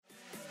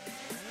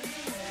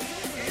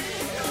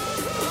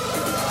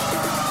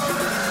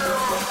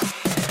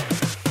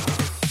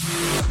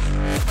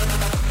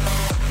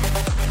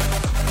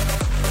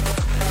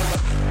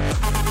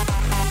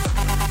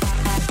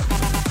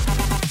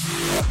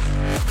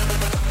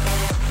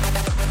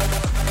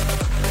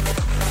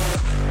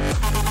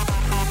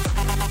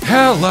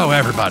Hello,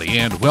 everybody,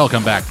 and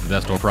welcome back to the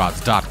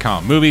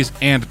DestroProds.com movies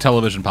and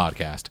television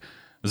podcast.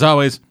 As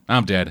always,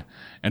 I'm Dead,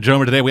 and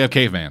joining me today we have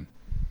Caveman.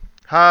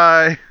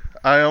 Hi,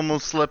 I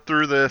almost slept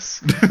through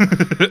this.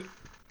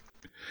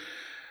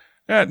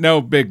 No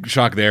big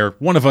shock there.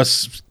 One of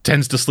us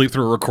tends to sleep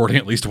through a recording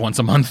at least once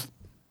a month.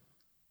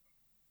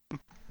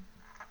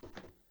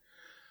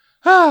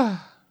 Yeah,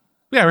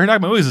 we're here talking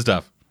about movies and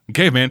stuff. And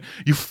Caveman,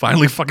 you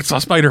finally fucking saw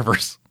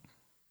Spider-Verse.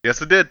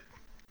 Yes, it did.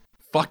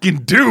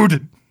 Fucking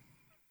dude!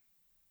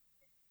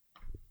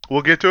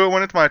 We'll get to it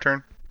when it's my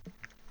turn.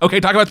 Okay,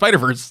 talk about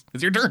Spider-Verse.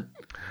 It's your turn.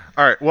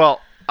 Alright, well,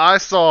 I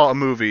saw a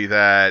movie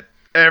that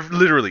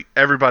literally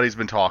everybody's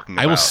been talking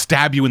about. I will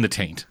stab you in the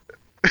taint.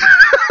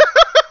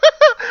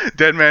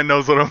 Dead man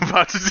knows what I'm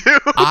about to do.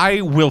 I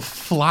will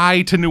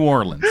fly to New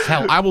Orleans.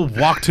 Hell, I will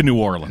walk to New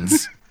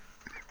Orleans.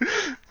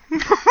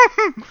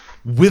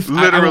 With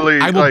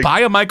Literally, I will buy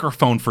a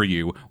microphone for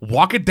you,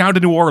 walk it down to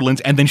New Orleans,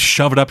 and then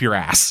shove it up your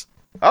ass.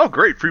 Oh,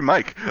 great, free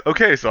mic.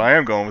 Okay, so I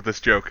am going with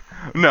this joke.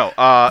 No,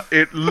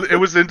 it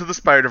was Into the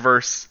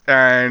Spider-Verse,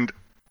 and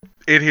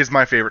it is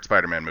my favorite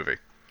Spider-Man movie.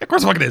 Of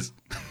course, fuck it is.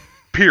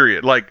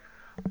 Period. Like,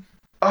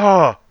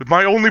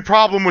 my only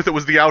problem with it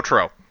was the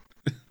outro.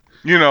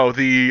 You know,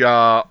 the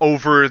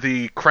over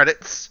the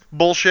credits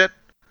bullshit.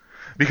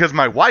 Because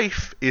my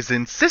wife is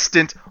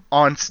insistent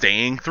on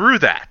staying through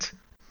that.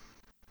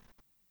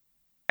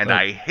 And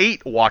I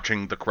hate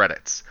watching the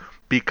credits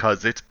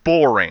because it's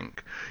boring.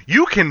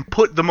 You can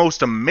put the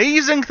most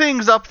amazing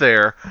things up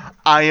there.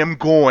 I am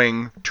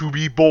going to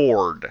be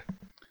bored.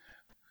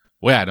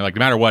 Well, yeah, no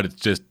matter what, it's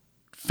just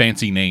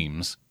fancy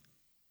names.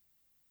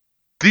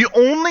 The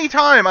only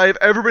time I've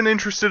ever been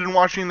interested in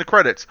watching the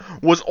credits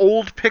was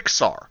old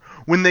Pixar,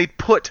 when they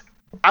put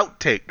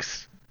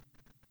outtakes.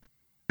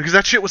 Because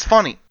that shit was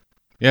funny.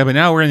 Yeah, but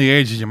now we're in the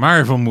age of the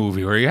Marvel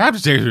movie where you have to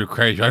stay through the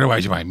credits,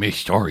 otherwise you might miss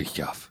story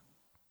stuff.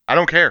 I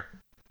don't care.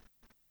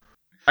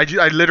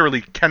 I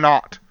literally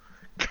cannot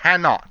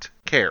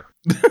care.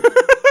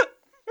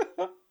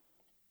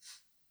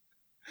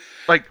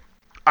 Like,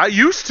 I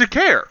used to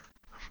care,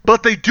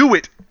 but they do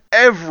it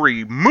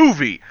every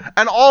movie,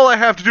 and all I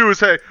have to do is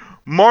say,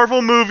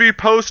 Marvel movie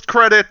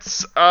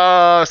post-credits,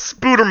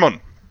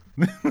 Spooderman.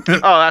 Oh,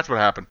 that's what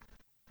happened.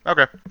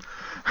 Okay.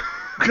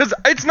 Because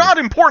it's not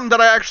important that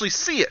I actually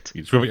see it.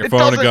 You just whip out your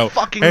phone and go,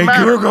 hey,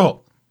 matter.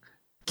 Google,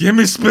 give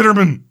me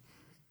Spiderman.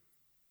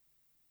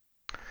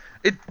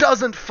 It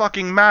doesn't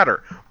fucking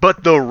matter.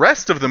 But the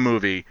rest of the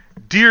movie,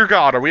 dear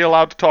God, are we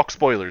allowed to talk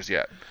spoilers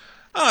yet?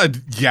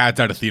 Yeah, it's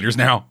out of theaters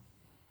now.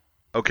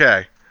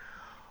 Okay.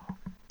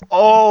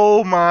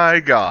 Oh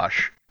my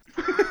gosh.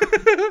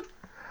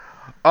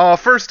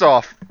 First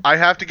off, I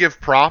have to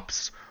give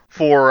props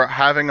for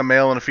having a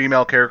male and a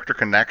female character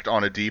connect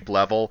on a deep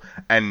level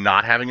and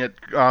not having it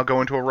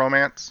go into a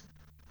romance.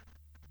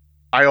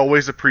 I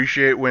always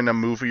appreciate when a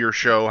movie or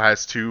show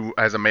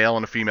has a male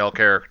and a female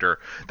character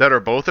that are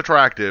both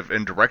attractive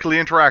and directly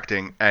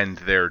interacting, and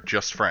they're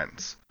just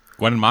friends.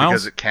 Gwen and Miles?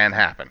 Because it can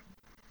happen.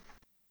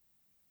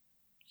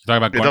 Talking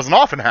about Gwen? It doesn't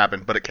often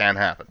happen, but it can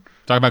happen.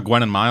 Talking about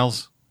Gwen and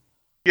Miles?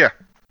 Yeah.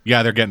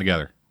 Yeah, they're getting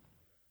together.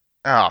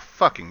 Ah,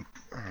 fucking...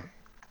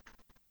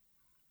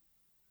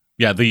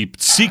 Yeah, the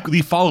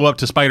follow-up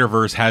to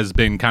Spider-Verse has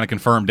been kind of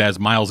confirmed as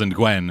Miles and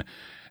Gwen,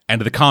 and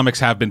the comics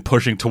have been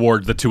pushing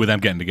towards the two of them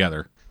getting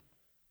together.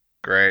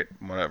 Great,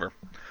 whatever.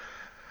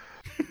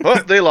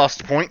 Well, they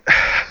lost a point.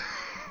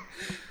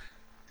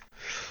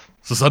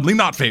 So suddenly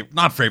not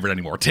favorite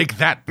anymore. Take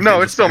that. No,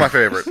 it's still my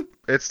favorite.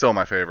 It's still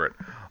my favorite.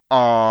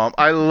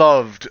 I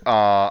loved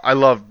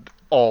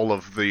all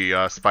of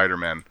the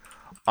Spider-Men.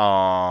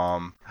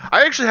 I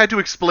actually had to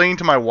explain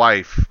to my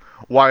wife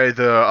why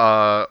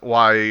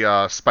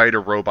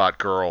Spider Robot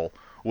Girl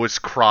was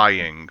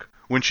crying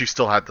when she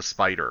still had the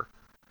spider.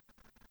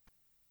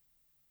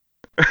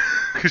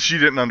 Because she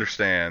didn't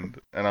understand.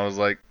 And I was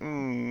like,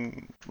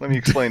 let me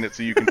explain it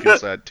so you can feel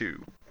sad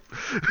too.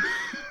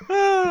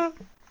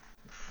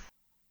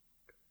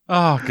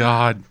 Oh,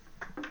 God.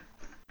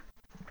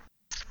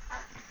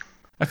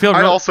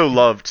 I also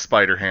loved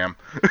Spider-Ham.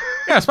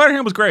 Yeah,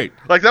 Spider-Ham was great.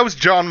 Like, that was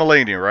John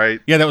Mulaney, right?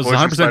 Yeah, that was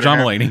 100% John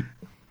Mulaney.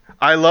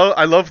 I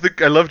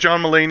love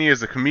John Mulaney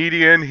as a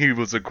comedian. He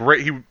was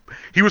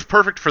he was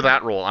perfect for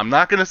that role. I'm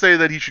not going to say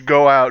that he should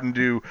go out and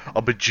do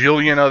a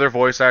bajillion other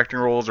voice acting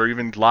roles or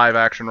even live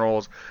action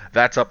roles.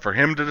 That's up for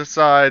him to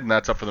decide, and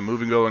that's up for the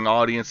movie-going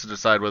audience to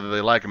decide whether they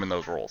like him in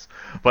those roles.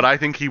 But I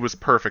think he was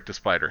perfect as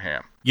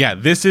Spider-Ham. Yeah,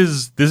 this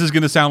is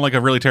going to sound like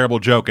a really terrible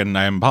joke, and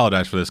I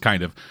apologize for this,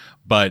 kind of.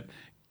 But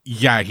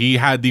yeah, he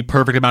had the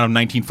perfect amount of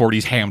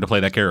 1940s ham to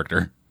play that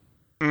character.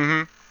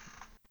 Mm-hmm.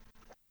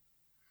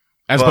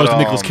 As opposed to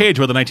Nicolas Cage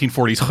with the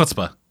 1940s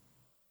chutzpah.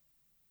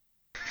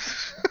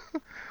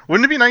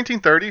 Wouldn't it be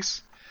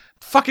 1930s?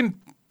 Fucking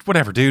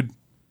whatever, dude.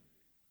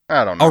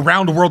 I don't know.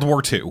 Around World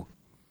War II.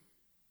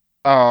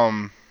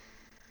 I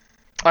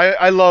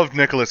loved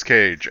Nicolas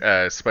Cage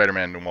as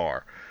Spider-Man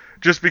Noir.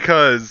 Just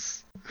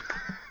because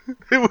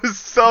it was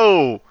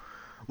so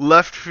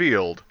left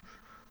field.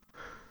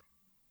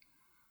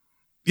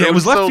 Yeah, it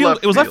was left so field.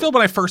 It was left field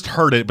when I first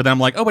heard it, but then I'm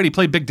like, oh wait, he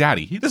played Big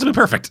Daddy. This would be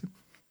perfect.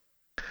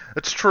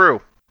 It's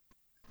true.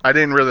 I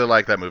didn't really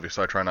like that movie,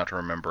 so I try not to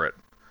remember it.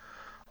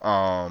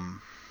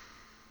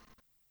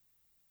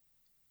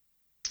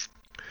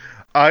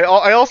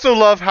 I also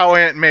love how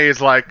Aunt May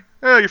is like,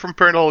 you're from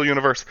Parallel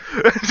Universe.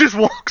 And just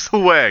walks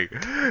away.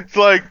 It's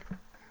like,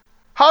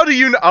 how do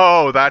you know?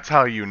 Oh, that's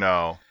how you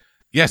know.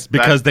 Yes,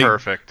 because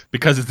perfect.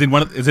 Because it's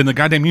in the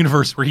goddamn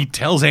universe where he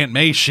tells Aunt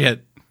May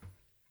shit.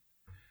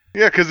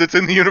 Yeah, because it's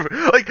in the universe.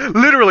 Like,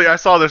 literally, I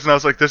saw this and I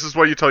was like, this is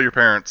why you tell your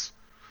parents.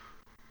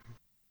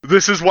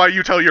 This is why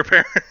you tell your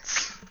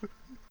parents.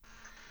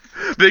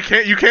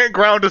 You can't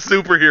ground a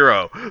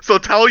superhero. So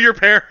tell your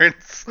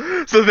parents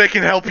so they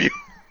can help you.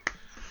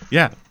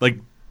 Yeah, like,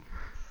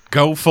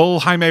 go full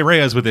Jaime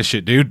Reyes with this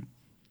shit, dude.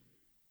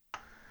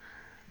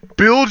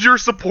 Build your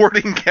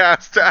supporting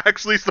cast to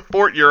actually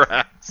support your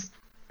ass.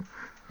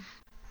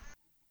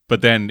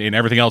 But then in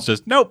everything else,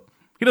 just nope.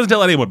 He doesn't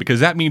tell anyone because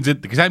that means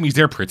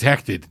they're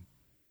protected.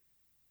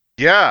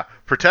 Yeah,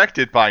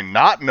 protected by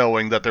not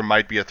knowing that there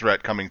might be a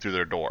threat coming through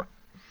their door.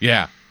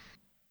 Yeah.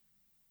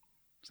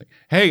 It's like,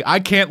 hey, I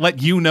can't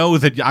let you know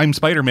that I'm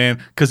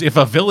Spider-Man because if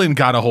a villain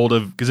found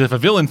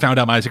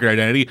out my secret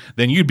identity,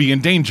 then you'd be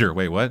in danger.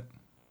 Wait, what?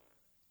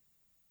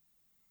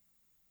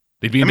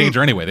 They'd be in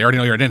danger anyway. They already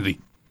know your identity.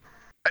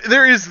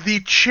 There is the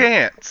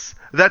chance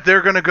that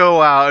they're gonna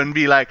go out and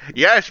be like,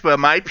 yes, but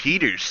my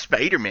Peter's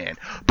Spider-Man.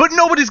 But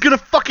nobody's gonna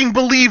fucking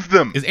believe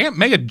them. Is Aunt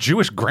May a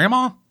Jewish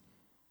grandma?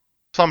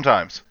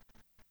 Sometimes.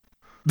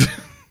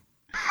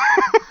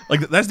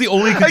 Like, that's the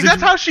only... Like,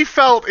 that's how she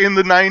felt in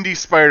the 90s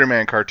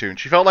Spider-Man cartoon.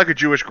 She felt like a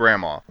Jewish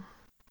grandma.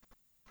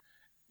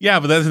 Yeah,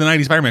 but that's in the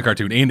 90s Spider-Man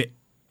cartoon. In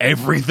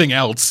everything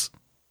else,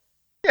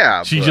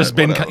 yeah, she's just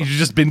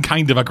been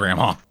kind of a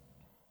grandma.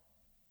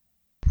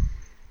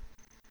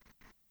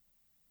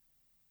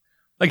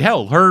 Like,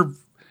 hell,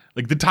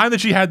 the time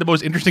that she had the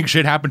most interesting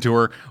shit happen to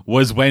her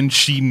was when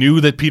she knew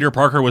that Peter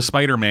Parker was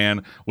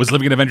Spider-Man, was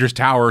living in Avengers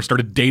Tower,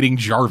 started dating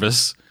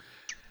Jarvis,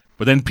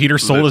 but then Peter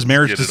sold his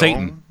marriage to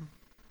Satan.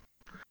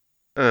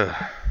 I've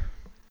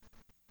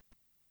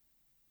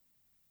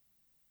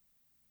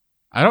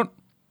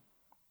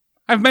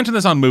mentioned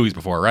this on movies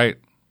before, right?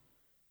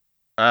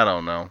 I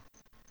don't know.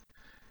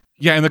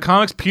 Yeah, in the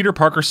comics, Peter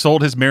Parker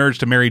sold his marriage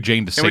to Mary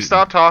Jane to Satan. Can we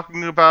stop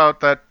talking about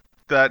that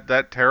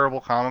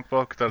terrible comic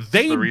book? That's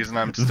the reason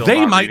I'm still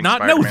They not might reading not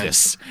Spider-Man. know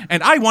this,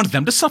 and I want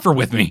them to suffer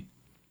with me.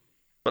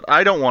 But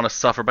I don't want to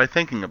suffer by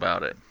thinking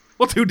about it.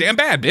 Well, too damn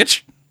bad,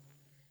 bitch.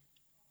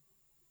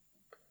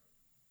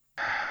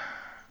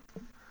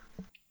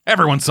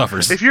 Everyone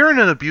suffers. If you're in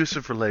an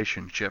abusive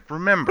relationship,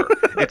 remember,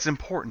 it's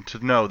important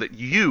to know that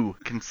you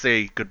can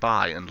say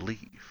goodbye and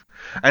leave.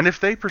 And if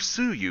they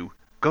pursue you,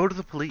 go to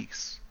the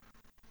police.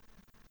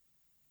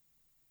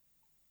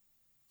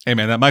 Hey,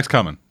 man, that mic's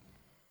coming.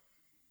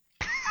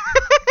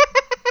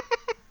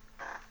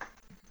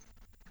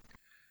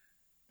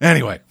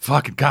 Anyway,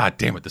 fucking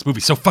goddamn it, this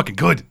movie's so fucking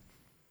good.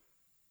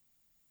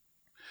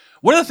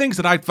 One of the things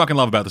that I fucking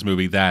love about this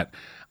movie that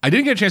I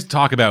didn't get a chance to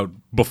talk about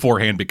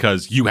beforehand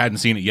because you hadn't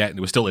seen it yet and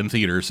it was still in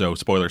theaters, so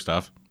spoiler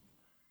stuff.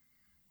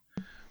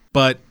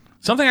 But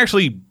something I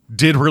actually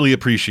did really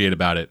appreciate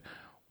about it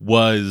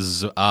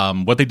was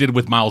what they did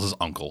with Miles'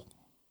 uncle.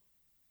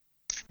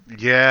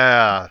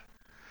 Yeah.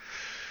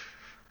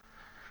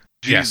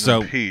 Yeah,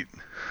 so Pete.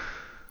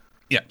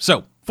 Yeah,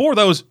 so for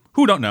those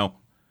who don't know,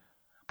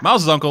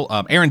 Miles' uncle,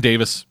 Aaron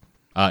Davis,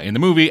 in the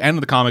movie and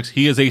in the comics,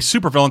 he is a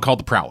supervillain called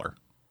the Prowler.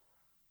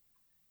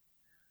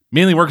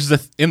 In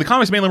the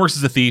comics, mainly works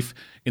as a thief.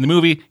 In the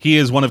movie, he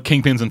is one of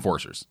Kingpin's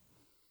enforcers.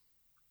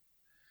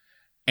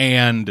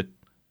 And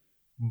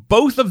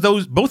both of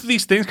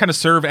these things kind of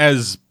serve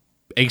as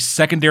a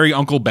secondary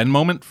Uncle Ben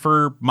moment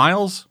for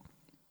Miles.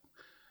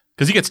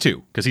 Because he gets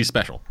two, because he's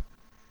special.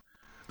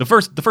 The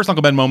first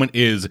Uncle Ben moment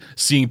is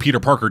seeing Peter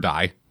Parker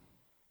die.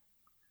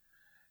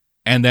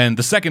 And then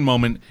the second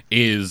moment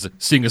is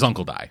seeing his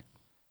uncle die.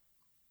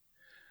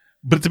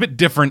 But it's a bit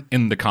different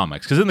in the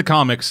comics. Because in the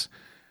comics,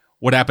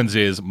 what happens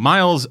is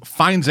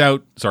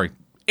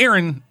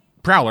Aaron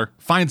Prowler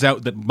finds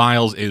out that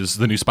Miles is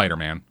the new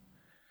Spider-Man.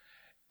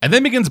 And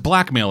then begins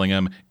blackmailing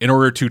him in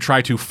order to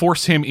try to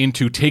force him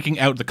into taking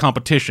out the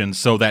competition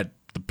so that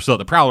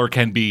the Prowler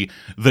can be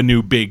the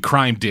new big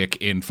crime dick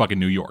in fucking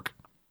New York.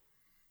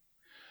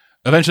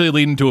 Eventually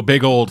leading to a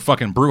big old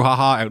fucking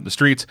brouhaha out in the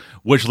streets,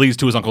 which leads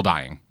to his uncle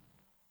dying.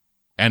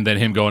 And then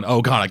him going,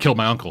 oh god, I killed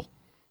my uncle.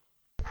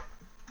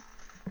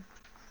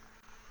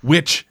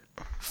 Which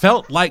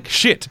felt like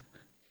shit.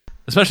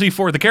 Especially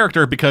for the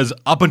character, because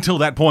up until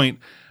that point,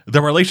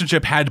 the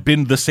relationship had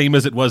been the same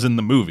as it was in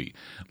the movie.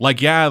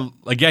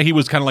 He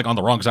was kind of like on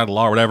the wrong side of the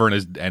law or whatever,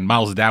 and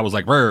Miles' dad was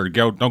like,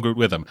 don't go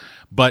with him.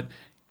 But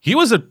he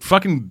was a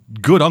fucking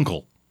good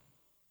uncle.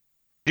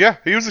 Yeah,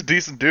 he was a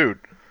decent dude.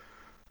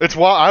 It's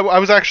why I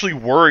was actually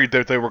worried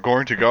that they were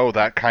going to go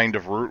that kind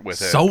of route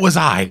with it. So was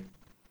I.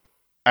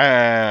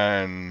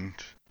 And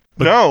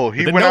he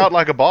went out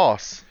like a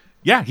boss.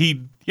 Yeah,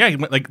 he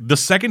went, like, the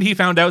second he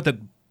found out that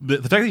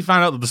the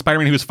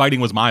Spider-Man he was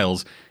fighting was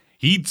Miles,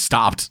 he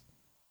stopped.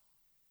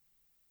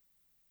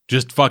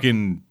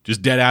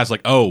 just dead ass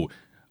like, oh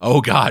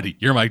God,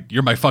 you're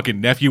my fucking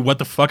nephew. What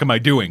the fuck am I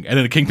doing? And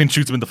then the Kingpin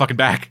shoots him in the fucking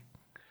back,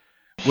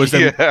 which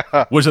then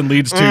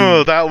leads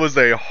to that was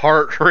a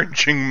heart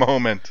wrenching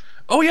moment.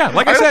 Oh yeah,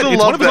 like I said,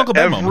 it's one of his Uncle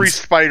Ben moments. Every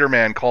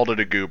Spider-Man called it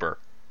a goober.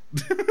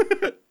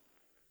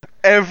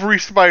 Every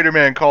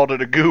Spider-Man called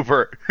it a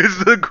goober.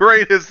 It's the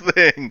greatest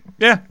thing.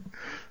 Yeah.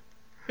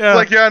 It's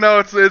like, yeah, no,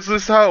 it's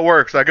just how it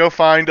works. I go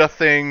find a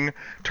thing,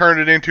 turn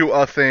it into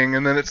a thing,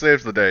 and then it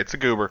saves the day. It's a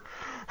goober.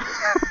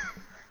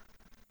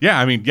 Yeah,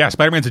 I mean, yeah,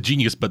 Spider-Man's a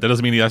genius, but that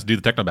doesn't mean he has to do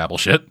the technobabble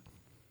shit.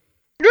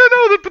 Yeah,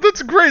 no, but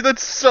that's great.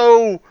 That's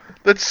so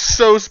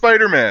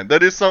Spider-Man.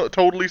 That is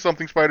totally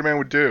something Spider-Man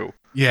would do.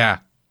 Yeah.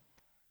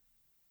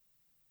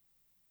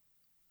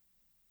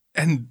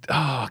 And,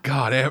 oh,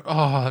 God,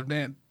 oh,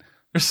 man.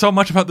 There's so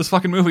much about this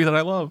fucking movie that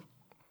I love.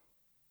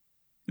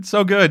 It's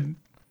so good.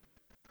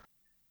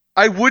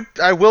 I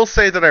will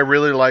say that I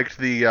really liked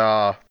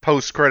the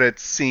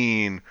post-credits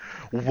scene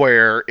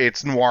where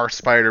it's Noir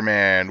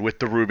Spider-Man with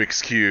the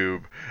Rubik's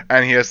Cube,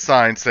 and he has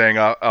signs saying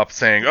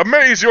saying,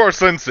 "Amaze your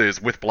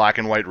senses," with black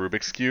and white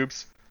Rubik's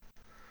Cubes.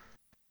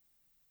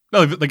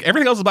 No, like,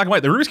 everything else is black and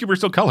white. The Rubik's Cube is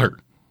still color.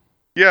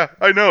 Yeah,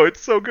 I know. It's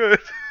so good.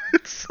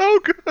 It's so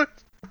good.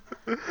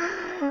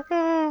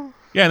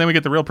 Yeah, and then we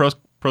get the real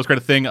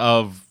post-credit thing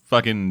of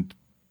fucking,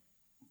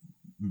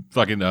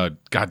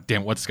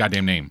 goddamn, what's his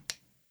goddamn name?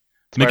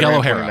 Miguel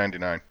O'Hara.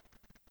 2099.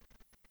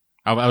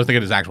 I was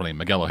thinking his actual name,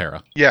 Miguel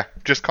O'Hara. Yeah,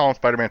 just call him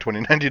Spider-Man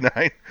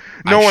 2099.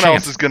 No one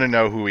else is going to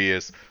know who he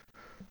is.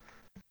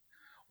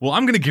 Well,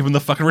 I'm going to give him the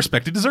fucking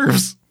respect he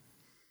deserves.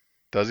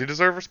 Does he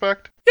deserve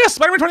respect? Yes,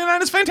 Spider-Man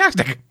 29 is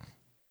fantastic.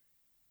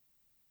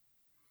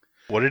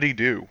 What did he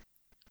do?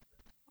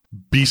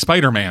 Be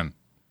Spider-Man.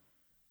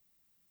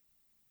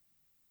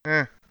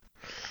 Like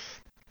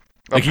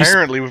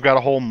apparently, we've got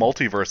a whole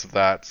multiverse of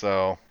that,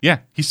 so...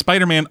 Yeah, he's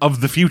Spider-Man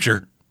of the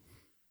future.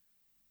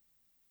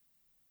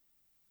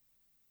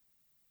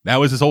 That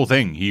was his whole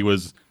thing. He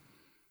was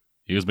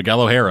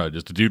Miguel O'Hara,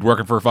 just a dude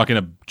working for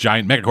a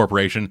giant mega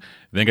corporation,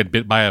 then got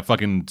bit by a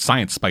fucking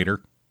science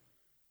spider.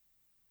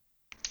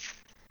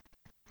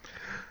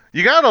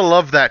 You gotta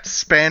love that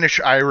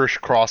Spanish-Irish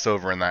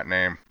crossover in that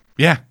name.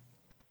 Yeah.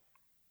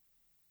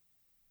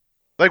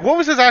 Like, what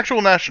was his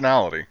actual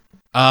nationality?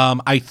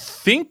 I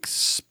think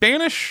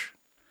Spanish.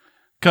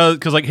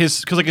 Cause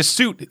his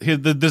suit,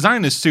 the design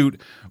of his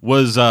suit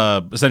was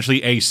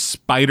essentially a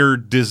spider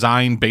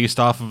design based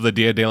off of the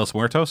Dia de los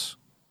Muertos.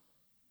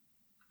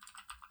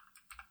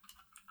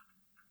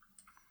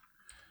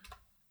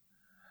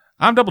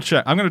 I'm going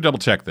to double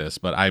check this,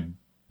 but I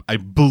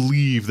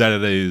believe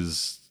that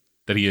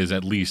he is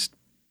at least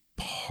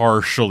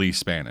partially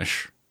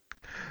Spanish.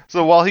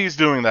 So while he's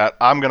doing that,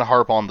 I'm gonna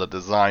harp on the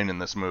design in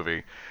this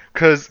movie,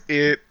 cause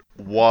it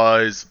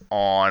was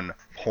on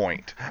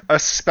point.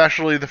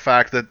 Especially the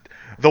fact that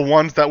the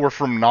ones that were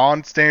from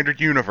non-standard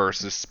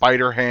universes,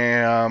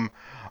 Spider-Ham,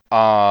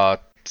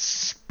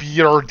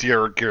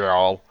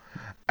 Spider-Girl,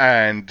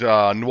 and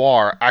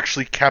Noir,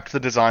 actually kept the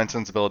design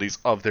sensibilities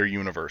of their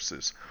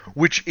universes,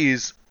 which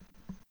is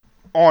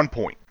on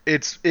point.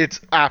 It's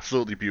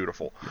absolutely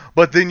beautiful.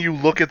 But then you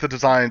look at the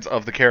designs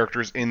of the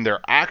characters in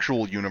their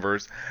actual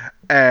universe,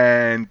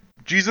 and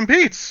G's and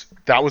Pete's,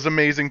 that was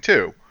amazing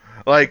too.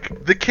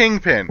 Like, the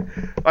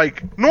Kingpin.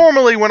 Like,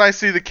 normally when I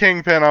see the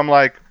Kingpin, I'm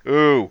like,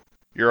 ooh,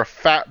 you're a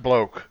fat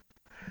bloke.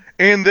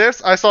 In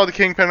this, I saw the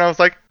Kingpin, and I was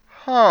like,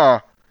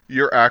 huh,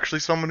 you're actually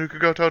someone who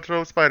could go toe-to-toe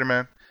with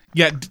Spider-Man.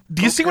 Yeah,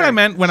 do you see what I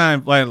meant when I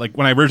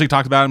originally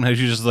talked about him? How he's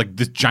just like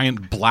this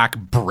giant black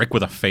brick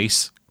with a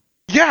face?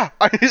 Yeah,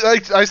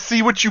 I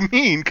see what you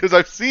mean, because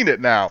I've seen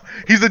it now.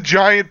 He's a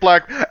giant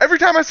black... Every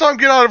time I saw him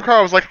get out of a car,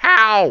 I was like,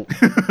 how?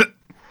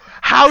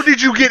 How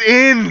did you get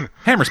in?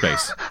 Hammer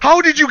space.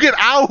 How did you get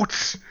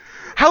out?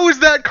 How is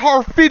that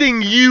car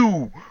fitting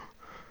you?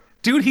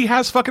 Dude, he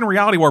has fucking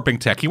reality warping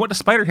tech. He went to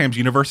Spider-Ham's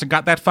universe and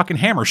got that fucking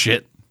hammer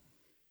shit.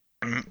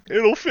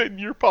 It'll fit in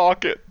your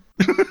pocket.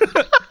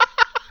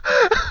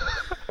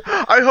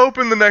 I hope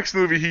in the next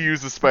movie he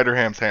uses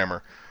Spider-Ham's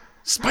hammer.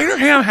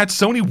 Spider-Ham had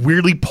so many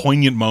weirdly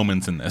poignant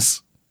moments in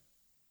this.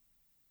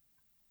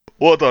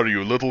 What are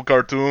you, little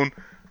cartoon?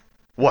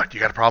 What, you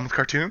got a problem with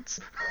cartoons?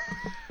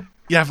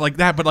 Yeah, like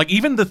that, but like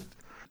even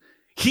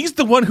he's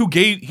the one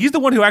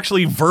who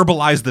actually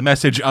verbalized the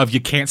message of you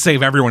can't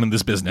save everyone in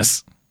this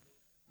business.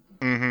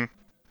 Mm-hmm.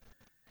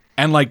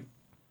 And like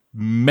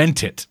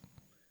meant it.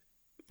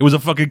 It was a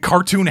fucking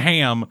cartoon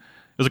ham.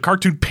 It was a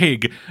cartoon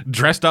pig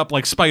dressed up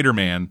like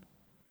Spider-Man.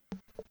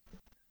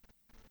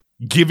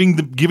 Giving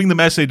the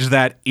message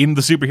that in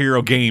the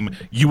superhero game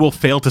you will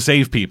fail to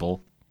save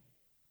people.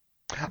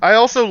 I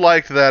also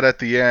liked that at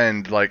the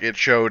end, like, it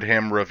showed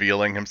him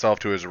revealing himself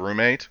to his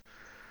roommate.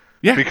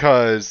 Yeah.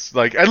 Because,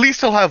 like, at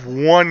least he'll have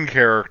one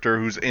character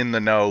who's in the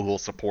know who'll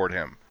support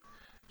him.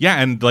 Yeah,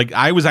 and like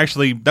that was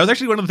actually one of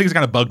the things that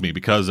kind of bugged me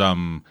because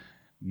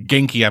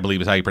Genki, I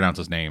believe is how you pronounce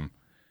his name.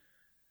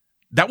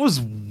 That was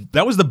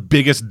the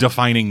biggest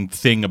defining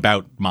thing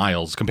about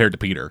Miles compared to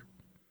Peter.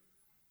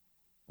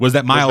 Was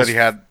that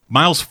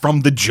Miles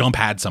from the jump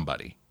had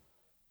somebody.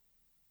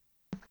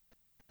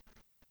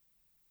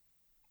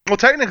 Well,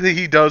 technically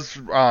he does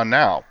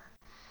now.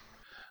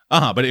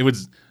 But he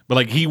was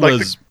The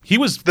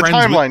friends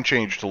timeline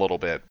changed a little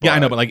bit. Yeah, I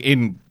know, but like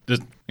in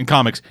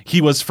comics,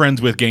 he was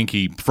friends with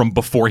Genki from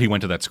before he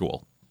went to that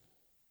school.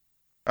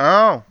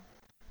 Oh.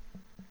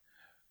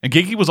 And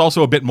Genki was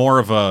also a bit more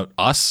of a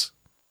us.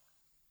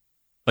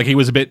 Like, he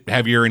was a bit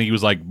heavier, and he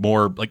was like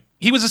more like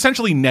he was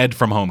essentially Ned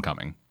from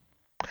Homecoming.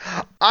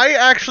 I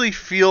actually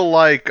feel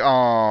like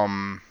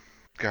God,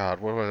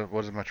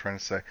 what am I trying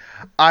to say?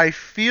 I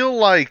feel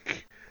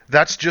like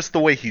that's just the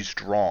way he's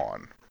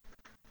drawn.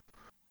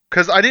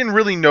 Because I didn't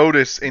really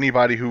notice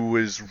anybody who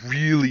was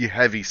really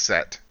heavy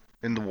set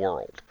in the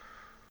world.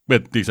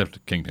 With the exception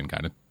of Kingpin,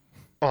 kind of.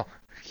 Well,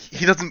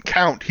 he doesn't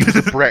count. He was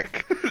a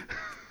brick.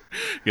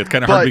 Yeah, it's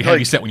kind of hard to be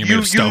heavy set when you're made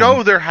of stone. You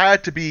know there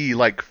had to be,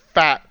 like,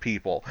 fat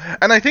people.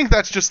 And I think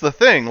that's just the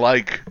thing.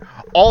 Like,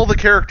 all the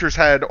characters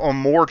had a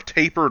more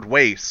tapered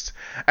waist.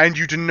 And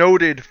you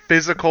denoted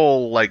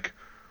physical, like,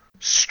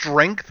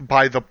 strength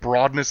by the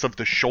broadness of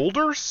the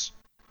shoulders.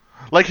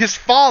 Like, his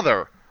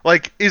father,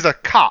 like, is a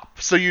cop.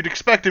 So you'd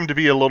expect him to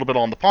be a little bit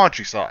on the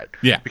paunchy side.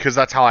 Yeah. Because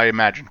that's how I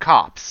imagine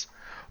cops.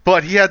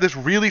 But he had this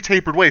really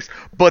tapered waist.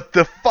 But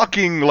the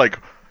fucking, like,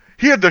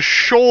 he had the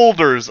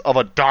shoulders of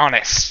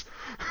Adonis.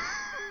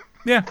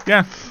 Yeah.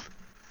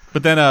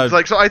 But then,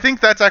 so I think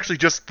that's actually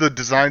just the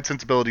design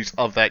sensibilities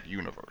of that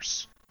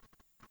universe.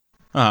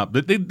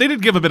 They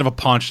did give a bit of a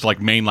punch to, like,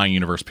 mainline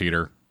universe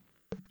Peter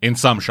in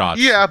some shots.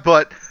 Yeah,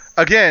 but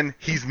again,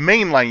 he's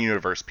mainline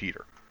universe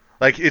Peter.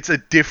 Like, it's a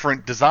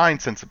different design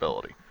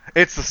sensibility.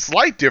 It's a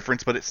slight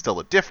difference, but it's still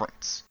a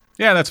difference.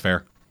 Yeah, that's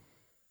fair.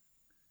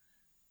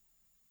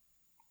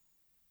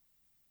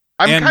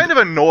 I'm kind of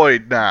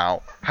annoyed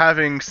now,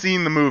 having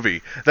seen the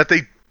movie,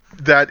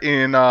 that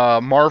in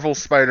Marvel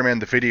Spider-Man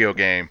the video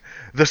game,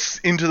 the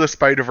Into the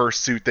Spider-Verse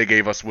suit they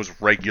gave us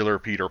was regular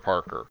Peter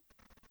Parker.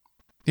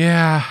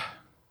 Yeah.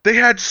 They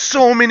had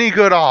so many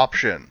good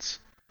options.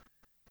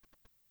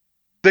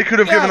 They could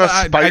have given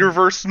us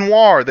Spider-Verse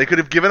Noir. They could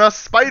have given us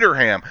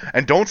Spider-Ham.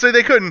 And don't say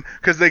they couldn't,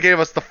 because they gave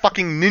us the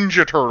fucking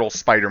Ninja Turtle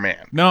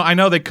Spider-Man. No, I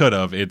know they could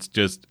have. It's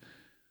just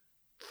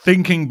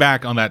thinking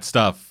back on that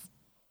stuff.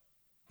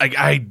 Like,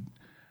 I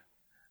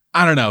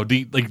don't know.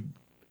 The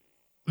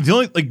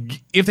only, like,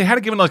 if they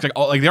had given like they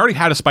already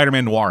had a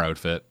Spider-Man Noir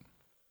outfit,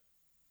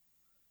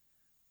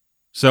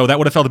 so that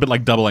would have felt a bit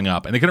like doubling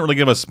up, and they couldn't really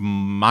give us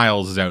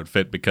Miles'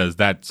 outfit because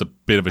that's a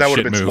bit of a shit move.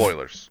 That would have been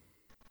spoilers.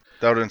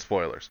 That would have been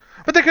spoilers.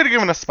 But they could have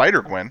given us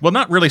Spider-Gwen. Well,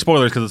 not really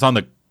spoilers because it's on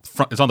the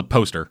front. It's on the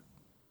poster.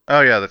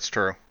 Oh yeah, that's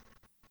true.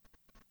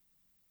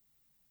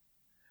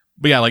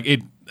 But yeah, like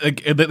it. I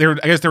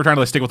guess they were trying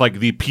to stick with like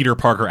the Peter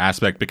Parker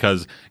aspect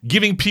because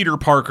giving Peter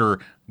Parker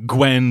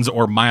Gwen's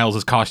or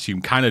Miles'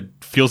 costume kind of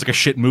feels like a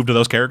shit move to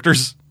those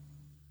characters.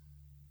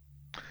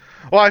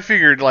 Well, I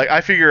figure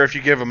if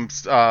you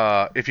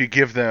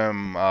give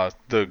them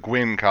the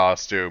Gwen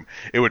costume,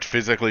 it would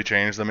physically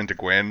change them into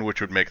Gwen,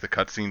 which would make the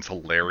cutscenes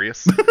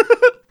hilarious.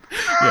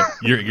 Yeah,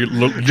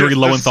 Yuri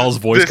Lowenthal's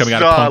voice coming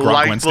out of punk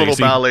rock Gwen Stacy. This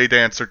little ballet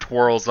dancer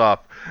twirls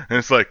up, and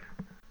it's like,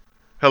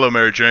 "Hello,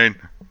 Mary Jane."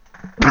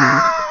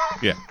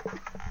 Yeah.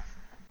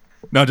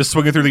 No, just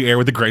swinging through the air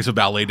with the grace of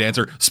ballet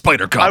dancer,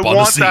 Spider Cop on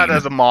the scene. I want that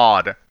as a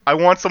mod. I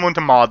want someone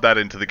to mod that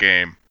into the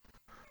game.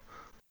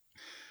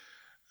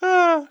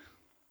 I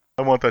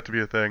want that to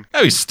be a thing.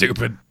 That'd be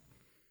stupid.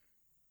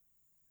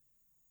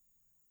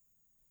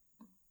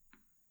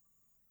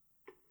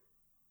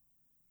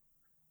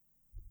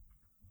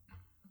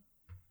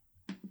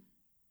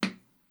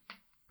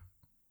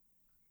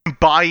 I'm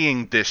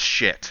buying this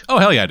shit. Oh,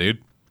 hell yeah,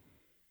 dude.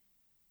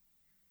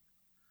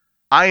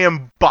 I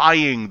am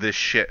buying this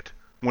shit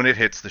when it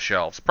hits the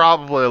shelves.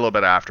 Probably a little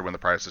bit after when the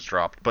price has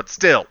dropped. But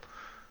still,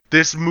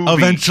 this movie...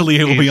 Eventually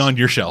it will be on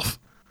your shelf.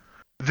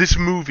 This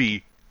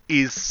movie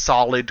is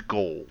solid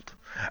gold.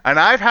 And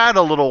I've had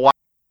a little while...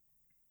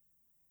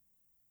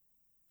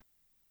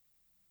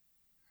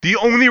 The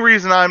only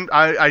reason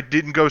I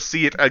didn't go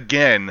see it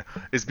again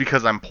is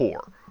because I'm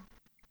poor.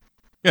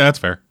 Yeah, that's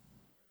fair.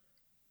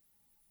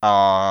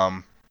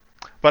 But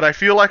I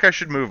feel like I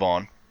should move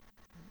on.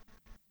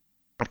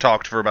 I've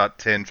talked for about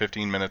 10,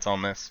 15 minutes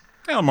on this.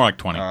 Yeah, more like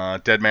 20.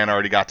 Deadman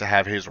already got to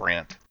have his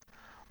rant.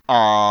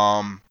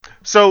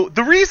 So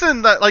the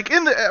reason that, like,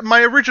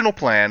 my original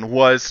plan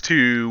was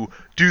to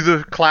do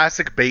the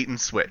classic bait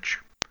and switch.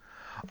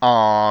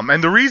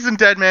 And the reason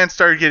Deadman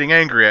started getting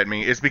angry at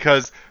me is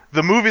because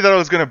the movie that I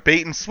was going to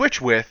bait and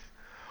switch with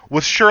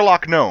was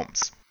Sherlock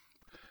Gnomes.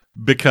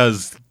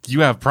 Because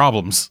you have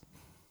problems.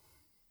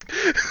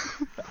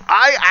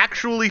 I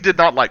actually did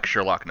not like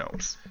Sherlock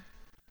Gnomes.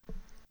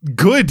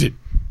 Good.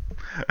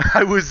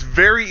 I was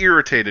very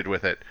irritated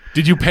with it.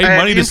 Did you pay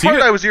money to see it? In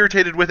part, I was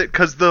irritated with it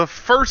because the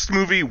first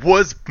movie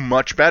was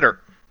much better.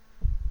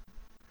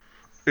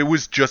 It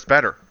was just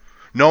better.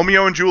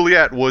 Romeo and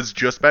Juliet was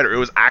just better. It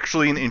was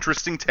actually an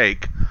interesting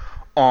take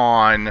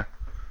on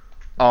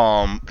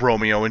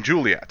Romeo and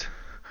Juliet.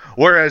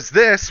 Whereas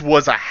this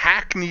was a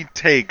hackneyed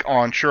take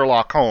on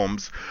Sherlock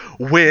Holmes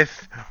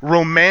with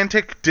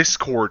romantic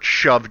discord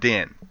shoved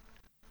in.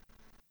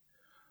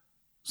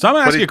 So I'm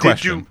going to ask you a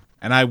question.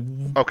 And I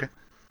Okay.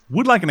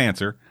 would like an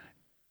answer.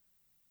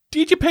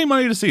 Did you pay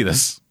money to see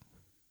this?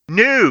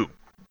 No.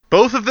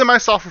 Both of them I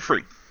saw for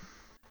free.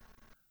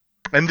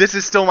 And this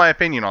is still my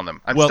opinion on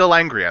them. I'm still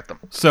angry at them.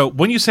 So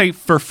when you say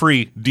for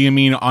free, do you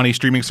mean on a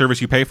streaming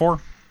service you pay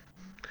for?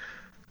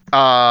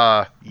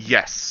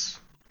 Yes.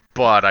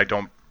 But I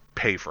don't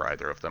pay for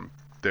either of them.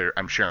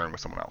 I'm sharing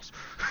with someone else.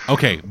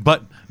 Okay,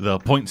 but the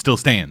point still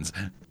stands.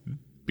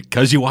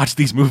 Because you watch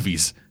these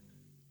movies,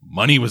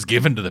 money was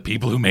given to the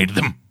people who made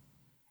them.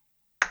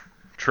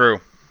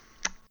 True.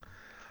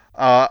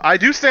 I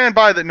do stand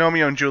by that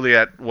Romeo and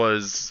Juliet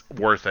was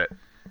worth it.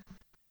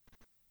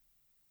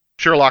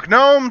 Sherlock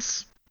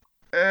Gnomes?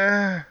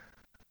 Of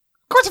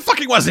course it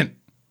fucking wasn't.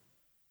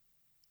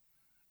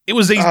 It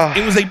was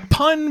a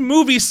pun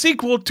movie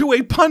sequel to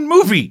a pun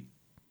movie.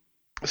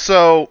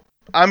 So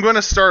I'm going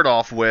to start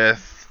off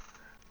with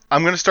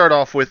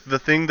the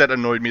thing that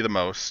annoyed me the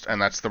most,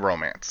 and that's the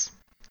romance.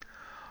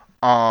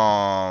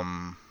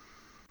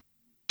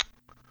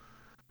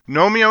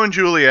 Romeo and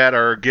Juliet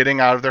are getting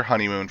out of their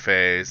honeymoon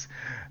phase,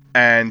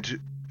 and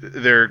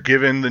they're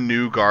given the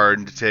new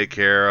garden to take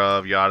care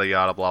of, yada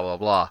yada, blah blah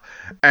blah.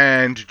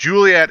 And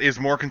Juliet is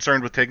more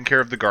concerned with taking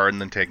care of the garden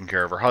than taking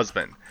care of her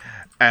husband.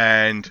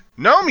 And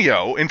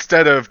Romeo,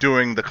 instead of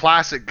doing the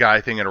classic guy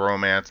thing in a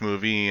romance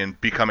movie and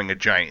becoming a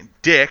giant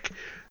dick,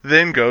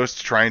 then goes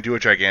to try and do a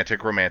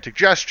gigantic romantic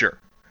gesture.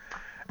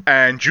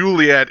 And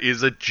Juliet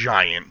is a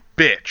giant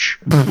bitch,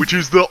 which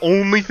is the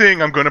only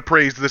thing I'm going to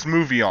praise this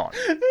movie on.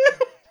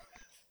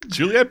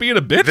 Juliet being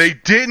a bitch? They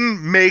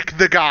didn't make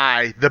the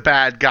guy the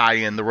bad guy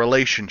in the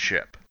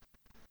relationship.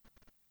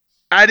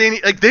 They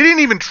didn't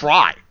even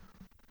try.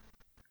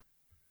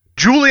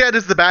 Juliet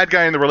is the bad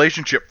guy in the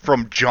relationship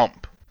from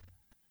jump.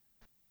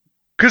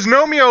 Because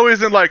Romeo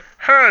isn't like,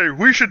 hey,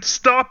 we should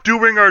stop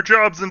doing our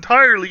jobs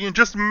entirely and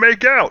just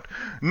make out.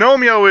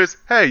 Romeo is,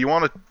 hey, you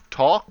want to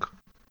talk?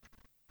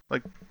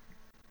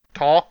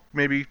 Talk?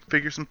 Maybe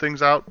figure some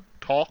things out?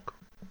 Talk?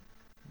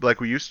 Like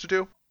we used to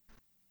do?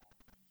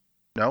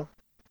 No?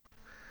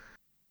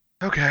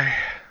 Okay.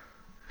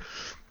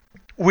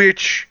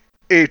 Which,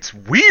 it's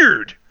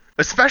weird.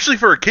 Especially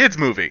for a kid's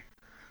movie.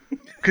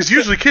 Because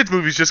usually kids'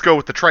 movies just go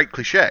with the trite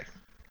cliche.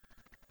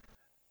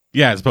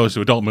 Yeah, as opposed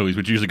to adult movies,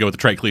 which usually go with the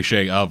trite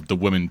cliche of the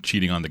woman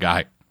cheating on the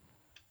guy.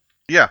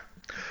 Yeah.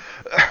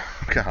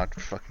 God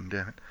fucking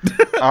damn it.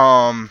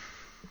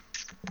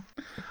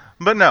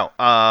 But no.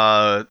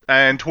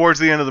 And towards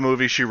the end of the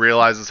movie, she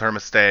realizes her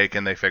mistake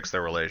and they fix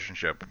their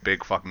relationship.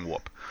 Big fucking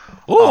whoop.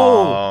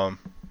 Ooh.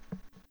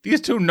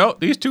 These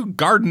two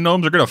garden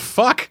gnomes are gonna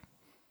fuck.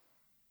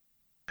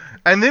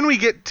 And then we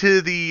get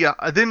to the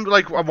I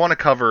want to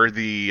cover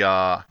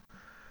the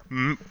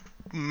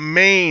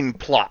main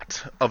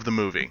plot of the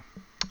movie.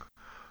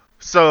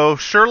 So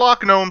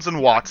Sherlock Gnomes and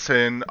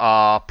Watson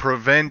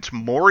prevent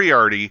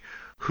Moriarty,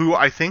 who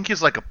I think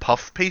is like a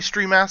puff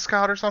pastry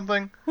mascot or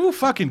something. Who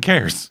fucking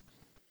cares?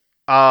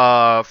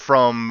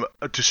 From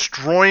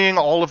destroying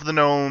all of the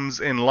gnomes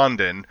in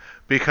London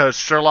because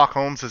Sherlock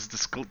Holmes has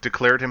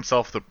declared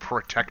himself the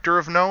protector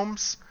of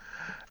gnomes.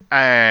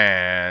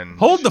 And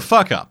hold the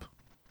fuck up.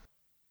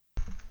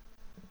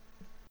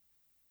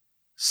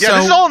 Yeah,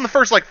 this is all in the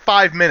first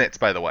 5 minutes,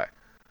 by the way.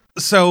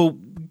 So,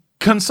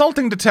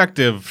 consulting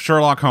detective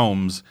Sherlock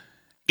Holmes.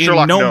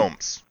 Sherlock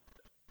Gnomes.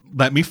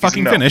 Let me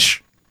fucking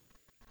finish.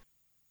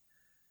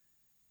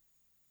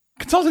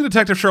 Consulting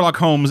detective Sherlock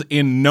Holmes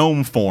in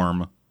gnome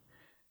form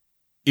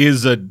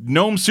is a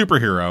gnome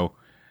superhero,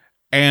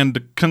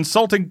 and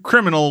consulting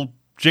criminal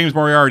James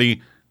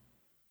Moriarty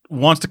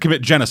wants to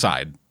commit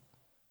genocide.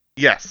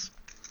 Yes.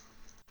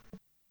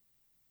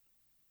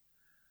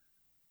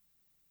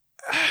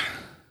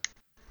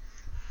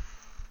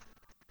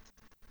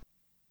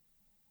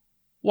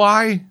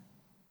 Why?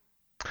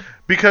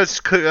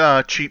 Because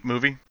cheap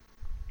movie.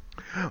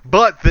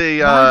 But they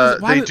do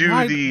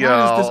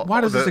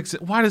why does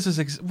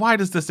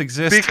this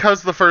exist?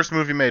 Because the first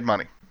movie made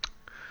money.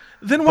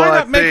 Then why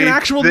not make an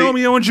actual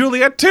Romeo and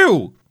Juliet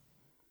too?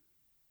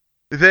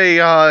 They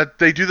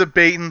do the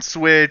bait and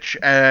switch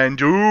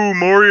and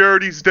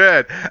Moriarty's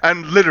dead.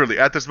 And literally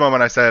at this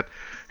moment I said,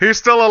 he's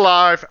still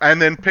alive, and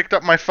then picked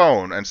up my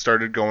phone and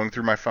started going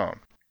through my phone.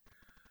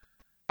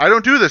 I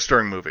don't do this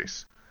during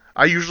movies.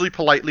 I usually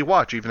politely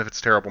watch, even if it's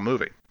a terrible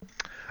movie.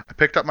 I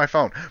picked up my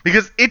phone.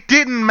 Because it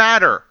didn't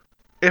matter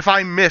if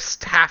I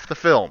missed half the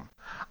film.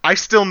 I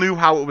still knew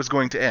how it was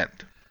going to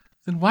end.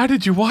 Then why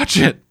did you watch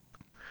it?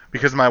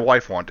 Because my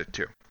wife wanted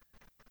to.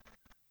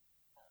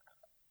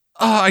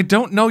 I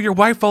don't know your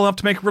wife well enough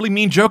to make a really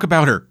mean joke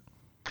about her.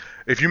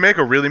 If you make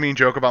a really mean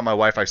joke about my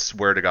wife, I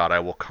swear to God, I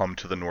will come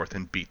to the north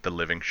and beat the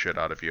living shit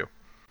out of you.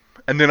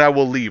 And then I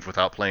will leave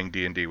without playing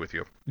D&D with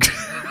you.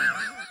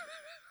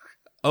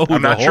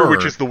 I'm not sure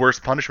which is the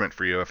worst punishment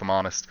for you, if I'm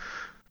honest.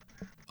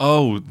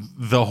 Oh,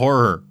 the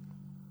horror.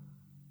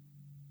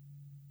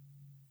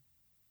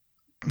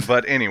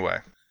 But anyway.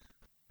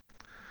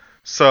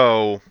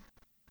 So,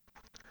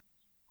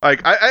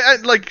 I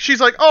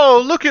she's like,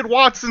 oh, look at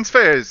Watson's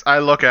face. I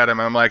look at him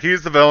and I'm like,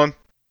 he's the villain.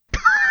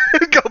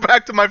 Go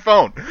back to my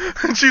phone.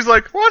 And she's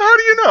like, what? How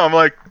do you know? I'm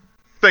like,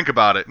 think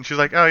about it. And she's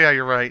like, oh yeah,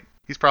 you're right.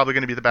 He's probably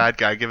going to be the bad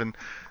guy given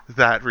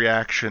that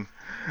reaction.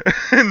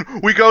 And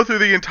we go through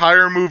the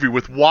entire movie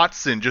with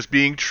Watson just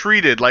being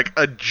treated like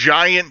a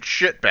giant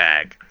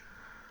shitbag.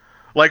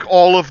 Like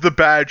all of the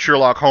bad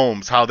Sherlock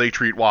Holmes, how they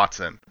treat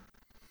Watson.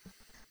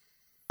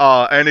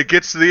 And it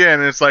gets to the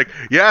end and it's like,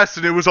 yes,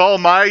 and it was all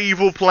my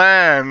evil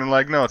plan. And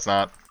like, no, it's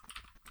not.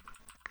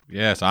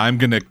 Yes, I'm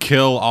going to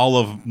kill all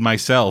of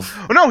myself.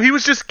 Oh, no, he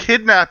was just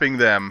kidnapping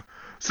them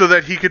so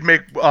that he could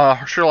make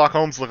Sherlock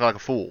Holmes look like a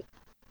fool.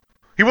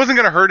 He wasn't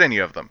going to hurt any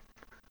of them.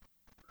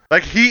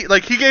 He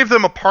gave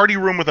them a party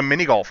room with a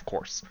mini golf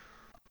course.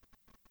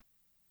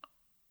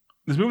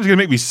 This movie's going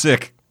to make me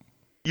sick.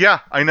 Yeah,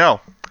 I know.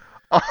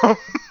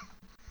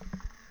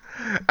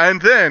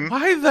 And then...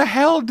 Why the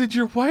hell did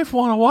your wife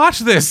want to watch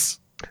this?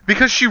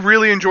 Because she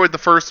really enjoyed the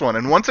first one,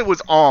 and once it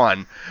was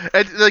on,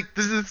 this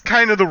is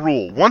kind of the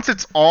rule. Once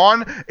it's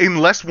on,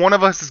 unless one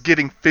of us is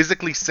getting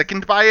physically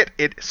sickened by it,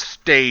 it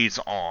stays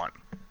on.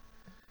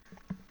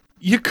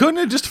 You couldn't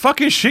have just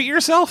fucking shit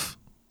yourself?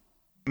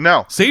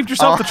 No. Saved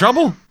yourself the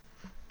trouble?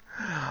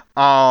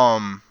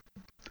 And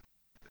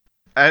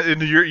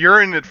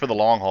you're in it for the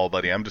long haul,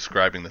 buddy. I'm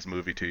describing this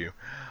movie to you.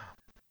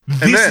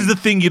 This is the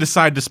thing you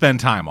decide to spend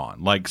time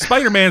on. Like,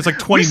 Spider-Man is like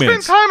 20 minutes.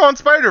 We spent time on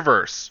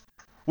Spider-Verse.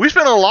 We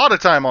spent a lot of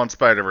time on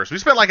Spider-Verse. We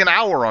spent like an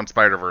hour on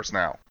Spider-Verse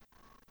now.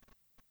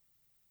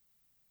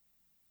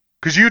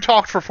 Because you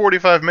talked for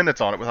 45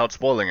 minutes on it without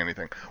spoiling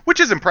anything, which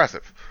is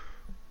impressive.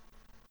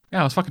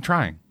 Yeah, I was fucking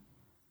trying.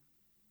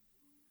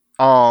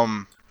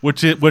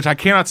 Which I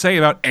cannot say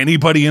about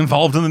anybody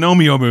involved in the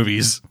Nomeo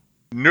movies.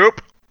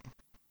 Nope.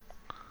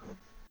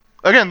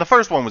 Again, the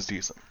first one was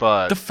decent,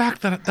 but the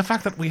fact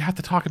that we have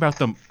to talk about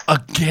them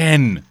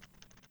again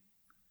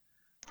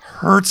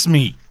hurts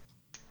me.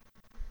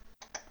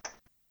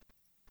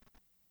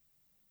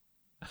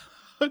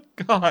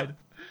 God.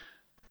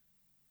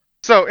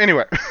 So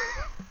anyway,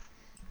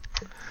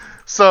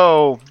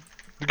 so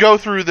go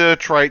through the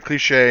trite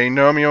cliche.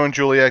 Romeo and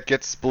Juliet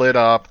get split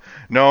up.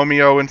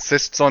 Romeo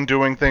insists on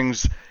doing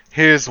things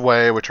his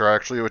way, which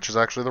is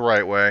actually the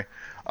right way.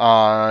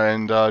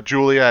 And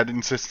Juliet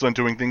insists on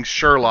doing things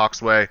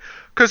Sherlock's way,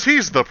 because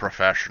he's the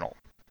professional.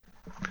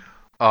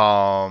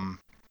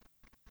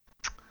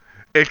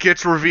 It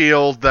gets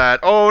revealed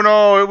that, oh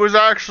no, it was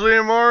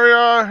actually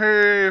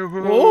Moriarty.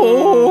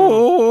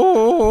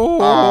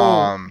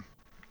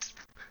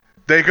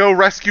 They go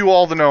rescue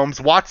all the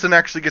gnomes. Watson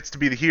actually gets to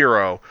be the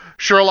hero.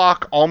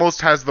 Sherlock almost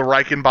has the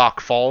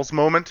Reichenbach Falls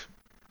moment,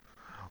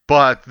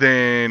 but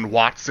then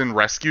Watson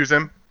rescues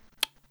him.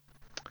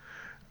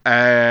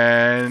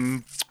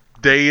 And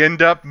they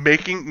end up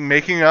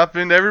making up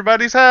and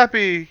everybody's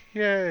happy.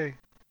 Yay.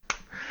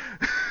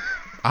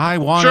 I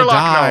want to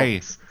die.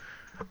 Knows.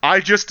 I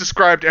just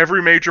described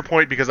every major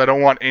point because I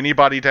don't want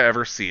anybody to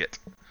ever see it.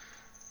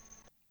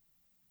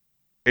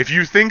 If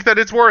you think that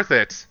it's worth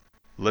it,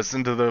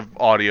 listen to the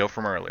audio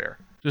from earlier.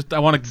 I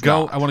want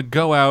to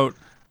go out,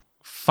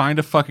 find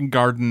a fucking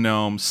garden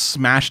gnome,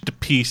 smash it to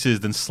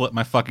pieces, then slit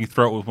my fucking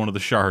throat with one of the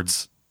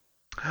shards.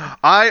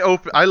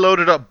 I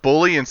loaded up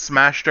Bully and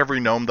smashed every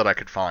gnome that I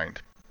could find.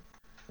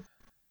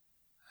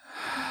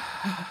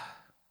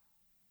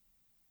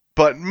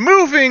 But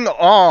moving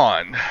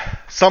on,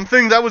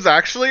 something that was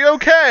actually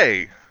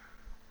okay.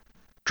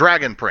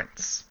 Dragon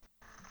Prince.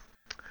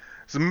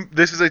 So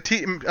this is a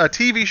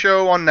TV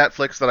show on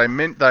Netflix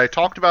that I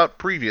talked about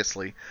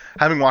previously,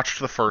 having watched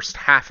the first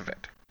half of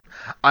it.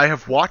 I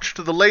have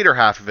watched the later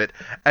half of it,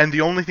 and the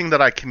only thing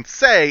that I can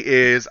say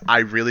is I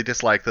really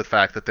dislike the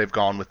fact that they've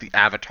gone with the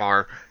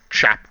Avatar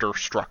chapter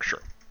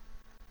structure.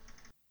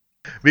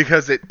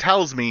 Because it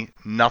tells me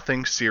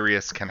nothing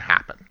serious can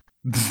happen.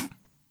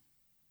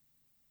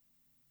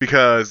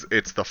 Because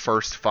it's the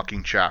first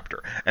fucking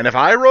chapter. And if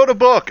I wrote a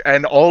book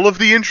and all of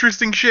the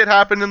interesting shit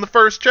happened in the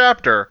first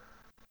chapter,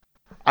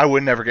 I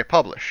would never get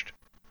published.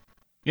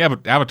 Yeah,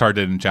 but Avatar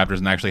did in chapters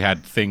and actually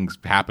had things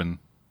happen.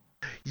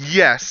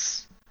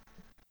 Yes.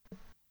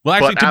 Well,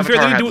 actually, but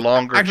Avatar had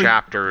longer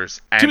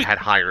chapters and had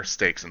higher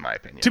stakes, in my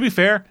opinion. To be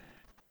fair,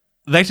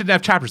 they didn't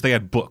have chapters; they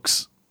had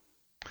books.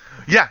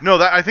 Yeah, no,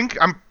 I think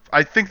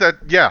that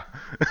yeah,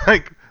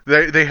 like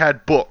they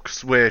had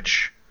books,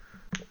 which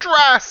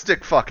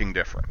drastic fucking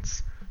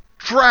difference,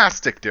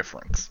 drastic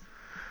difference.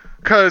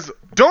 Because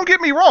don't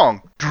get me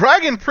wrong,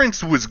 Dragon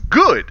Prince was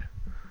good,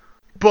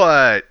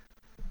 but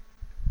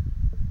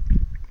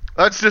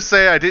let's just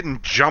say I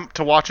didn't jump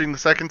to watching the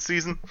second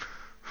season.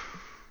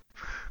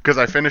 Because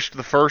I finished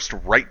the first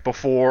right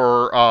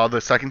before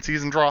the second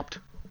season dropped.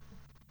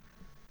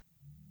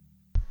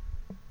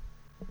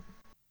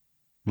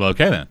 Well,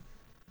 okay then.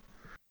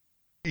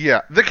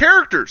 Yeah, the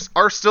characters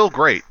are still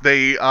great.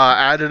 They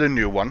added a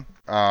new one.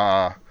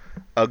 A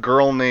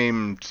girl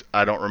named,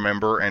 I don't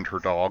remember, and her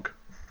dog.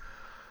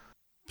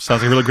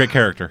 Sounds like a really great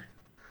character.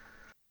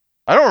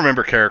 I don't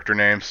remember character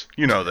names.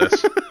 You know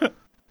this.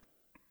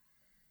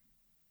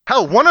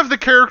 Hell, one of the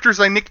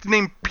characters I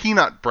nicknamed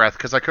Peanut Breath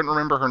because I couldn't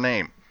remember her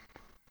name.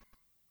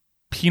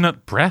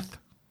 Peanut Breath?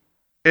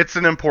 It's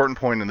an important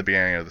point in the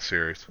beginning of the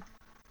series.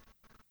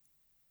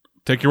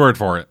 Take your word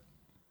for it.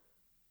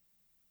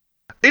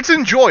 It's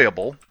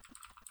enjoyable,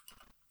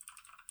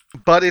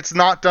 but it's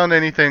not done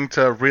anything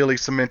to really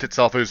cement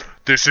itself as,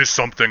 this is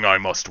something I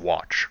must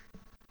watch.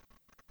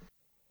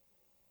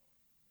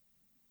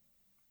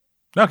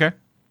 Okay.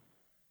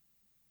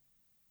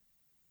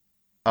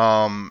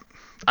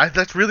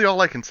 That's really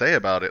all I can say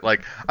about it.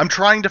 Like, I'm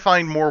trying to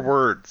find more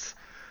words.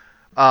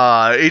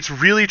 It's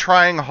really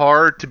trying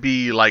hard to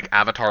be like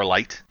Avatar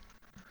Light.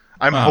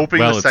 I'm hoping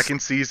the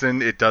second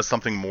season it does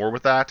something more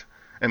with that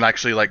and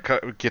actually like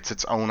gets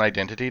its own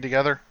identity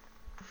together.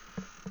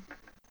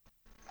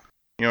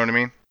 You know what I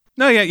mean?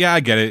 No, yeah,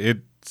 I get it.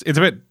 It's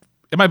a bit.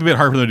 It might be a bit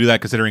hard for them to do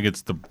that considering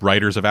it's the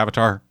writers of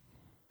Avatar.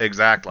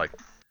 Exactly.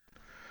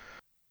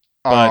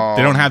 But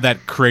they don't have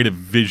that creative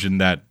vision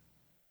that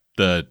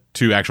the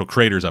two actual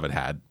creators of it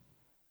had.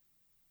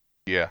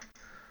 Yeah.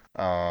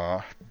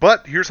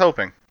 But here's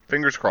hoping.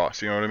 Fingers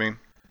crossed, you know what I mean?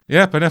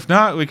 Yep, and if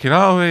not, we can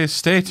always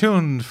stay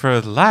tuned for a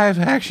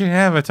live-action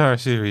Avatar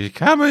series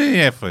coming to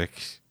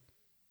Netflix.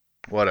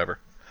 Whatever.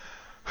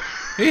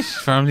 It's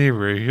from the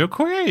original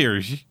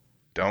creators.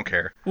 Don't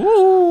care.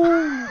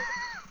 Ooh.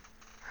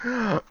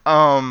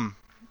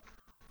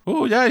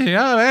 Ooh, yeah,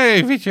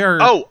 hey, feature.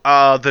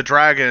 Oh, the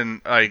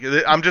dragon. Like,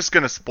 I'm just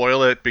gonna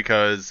spoil it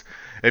because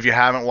if you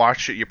haven't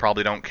watched it, you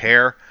probably don't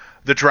care.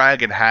 The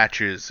dragon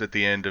hatches at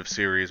the end of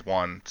series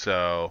 1,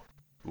 so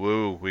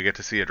woo, we get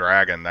to see a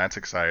dragon. That's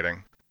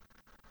exciting.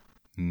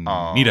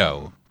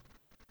 Neato.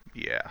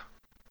 Yeah.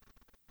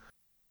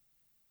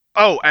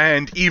 Oh,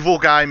 and evil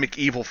guy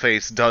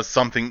McEvilface does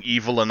something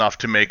evil enough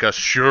to make us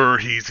sure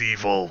he's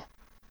evil.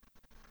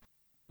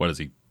 What does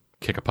he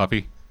kick a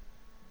puppy?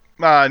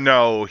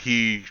 No,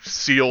 he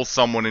seals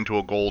someone into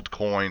a gold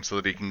coin so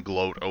that he can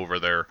gloat over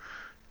their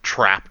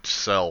trapped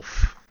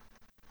self.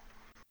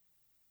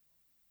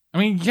 I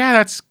mean, yeah,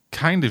 that's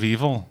kind of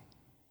evil.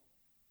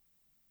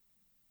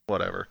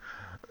 Whatever.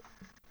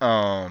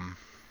 Like,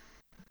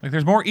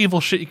 there's more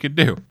evil shit you could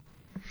do.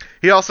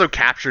 He also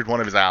captured one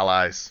of his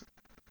allies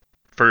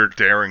for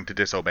daring to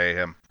disobey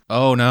him.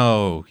 Oh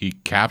no, he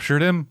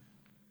captured him?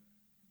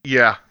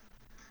 Yeah.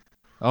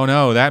 Oh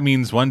no, that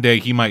means one day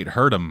he might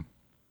hurt him.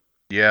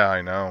 Yeah,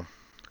 I know.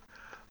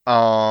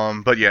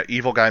 But yeah,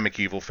 evil guy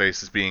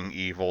McEvilface is being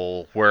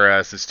evil,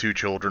 whereas his two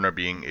children are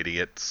being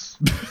idiots.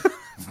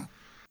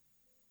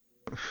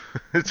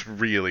 It's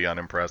really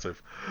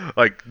unimpressive.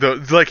 Like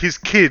his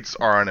kids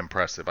are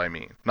unimpressive, I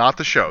mean. Not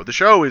the show. The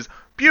show is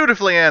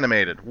beautifully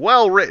animated,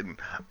 well written.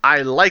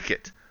 I like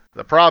it.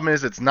 The problem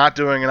is it's not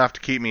doing enough to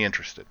keep me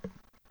interested.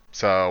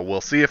 So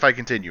we'll see if I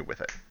continue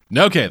with it.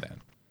 Okay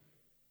then.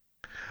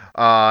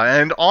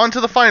 And on to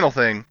the final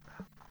thing.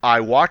 I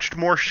watched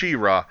more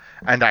She-Ra,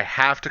 and I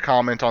have to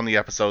comment on the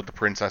episode The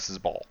Princess's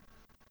Ball.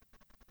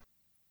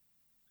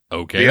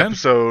 Okay the then.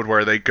 Episode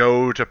where they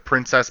go to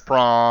Princess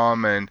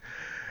Prom, and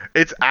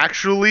it's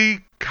actually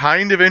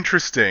kind of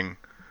interesting.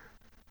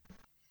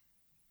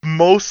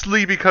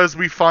 Mostly because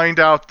we find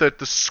out that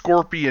the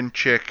Scorpion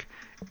chick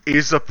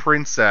is a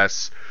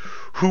princess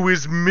who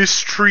is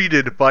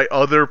mistreated by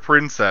other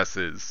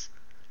princesses.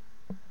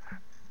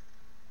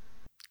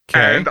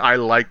 Okay. And I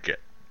like it.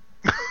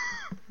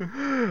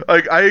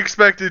 Like, I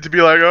expected to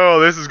be like, oh,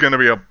 this is gonna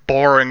be a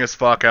boring as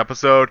fuck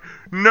episode.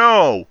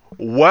 No!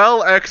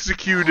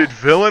 Well-executed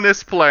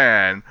villainous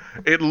plan.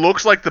 It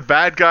looks like the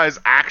bad guys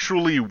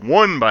actually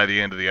won by the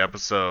end of the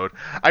episode.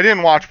 I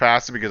didn't watch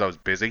past it because I was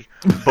busy,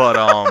 but,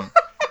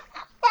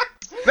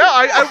 no,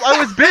 I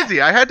was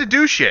busy. I had to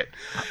do shit.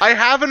 I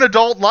have an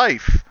adult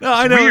life. No,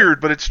 I it's know. Weird,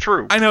 but it's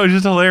true. I know, it's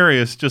just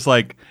hilarious. Just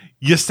like,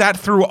 you sat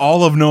through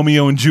all of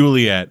Romeo and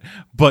Juliet,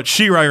 but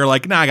She-Ra, you're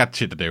like, nah, I got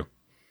shit to do.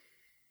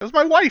 It was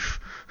my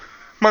wife.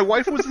 My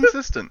wife was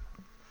insistent.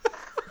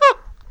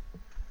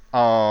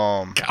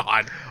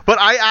 God. But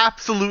I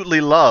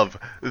absolutely love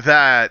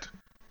that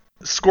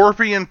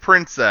Scorpion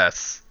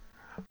Princess,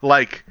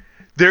 like,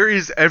 there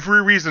is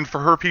every reason for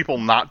her people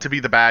not to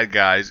be the bad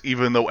guys,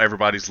 even though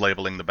everybody's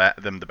labeling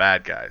them the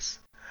bad guys.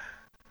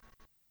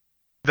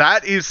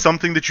 That is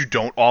something that you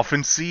don't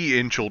often see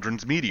in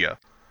children's media.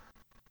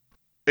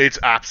 It's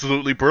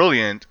absolutely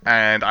brilliant,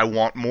 and I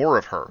want more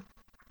of her.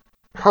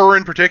 Her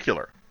in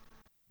particular.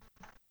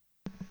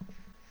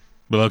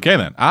 Well, okay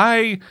then.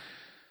 I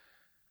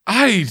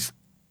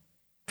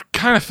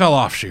kind of fell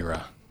off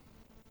She-Ra.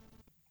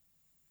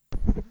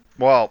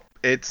 Well,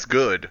 it's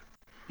good.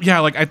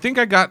 Yeah, like I think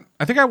I got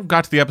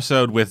to the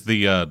episode with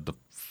the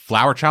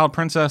Flower Child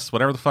Princess,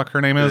 whatever the fuck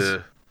her name is.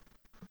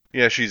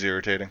 Yeah, she's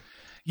irritating.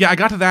 Yeah, I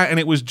got to that and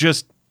it was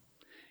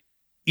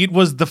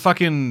the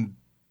fucking,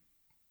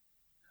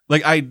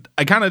 like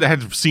I kind of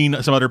had seen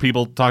some other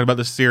people talking about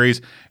this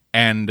series,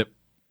 and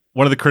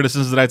one of the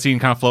criticisms that I'd seen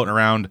kind of floating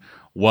around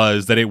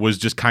was that it was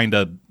just kind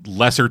of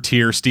lesser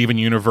tier Steven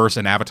Universe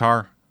and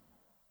Avatar.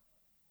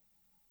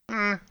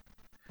 And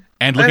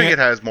I think it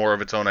has more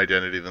of its own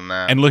identity than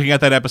that. And looking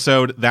at that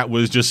episode, that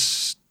was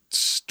just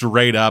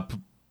straight up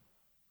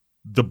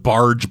The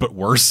Barge, but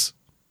worse.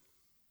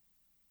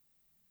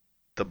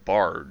 The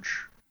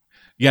Barge?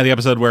 Yeah, the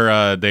episode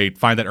where they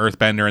find that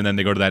Earthbender and then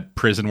they go to that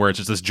prison where it's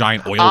just this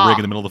giant oil rig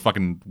in the middle of the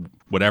fucking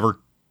whatever.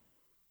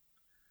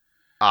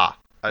 I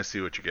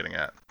see what you're getting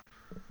at.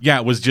 Yeah,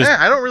 it was just...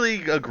 I don't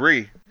really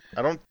agree.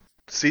 I don't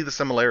see the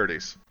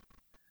similarities.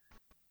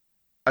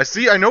 I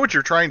know what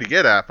you're trying to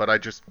get at, but I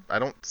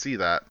don't see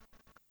that.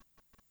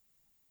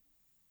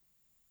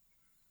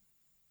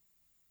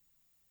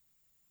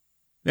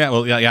 Yeah,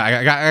 well,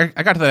 yeah.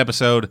 I got to that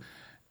episode,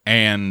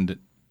 and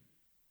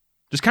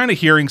just kind of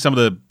hearing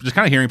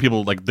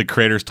people, like, the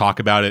creators talk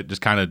about it, I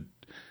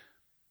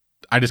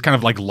just kind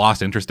of, like,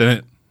 lost interest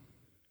in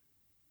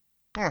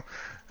it.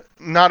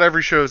 Not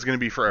every show is going to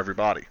be for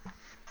everybody.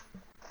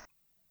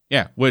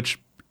 Yeah, which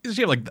is,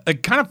 yeah,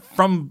 like kind of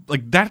from,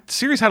 like, that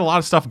series had a lot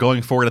of stuff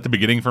going for it at the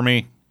beginning for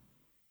me.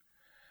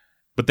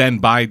 But then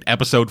by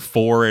episode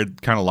 4,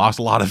 it kind of lost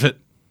a lot of it.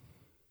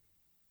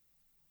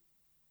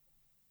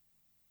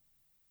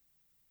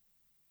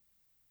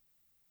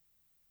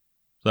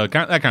 So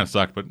that kind of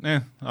sucked, but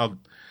I'm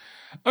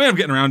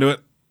getting around to it.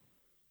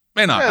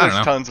 May not. Yeah, I don't there's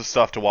know. tons of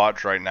stuff to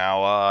watch right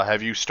now.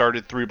 Have you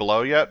started Three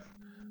Below yet?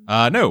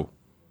 No.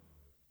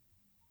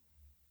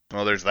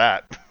 Well, there's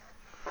that.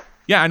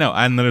 Yeah, I know.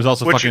 And then there's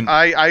also fucking...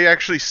 I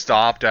actually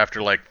stopped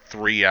after like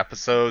 3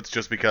 episodes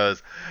just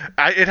because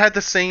it had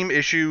the same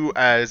issue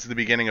as the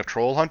beginning of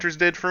Troll Hunters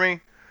did for me,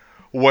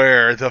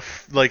 where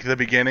the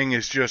beginning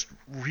is just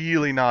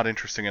really not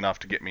interesting enough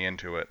to get me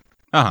into it.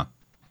 Uh-huh.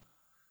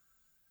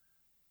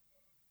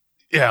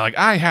 Yeah, like,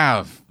 I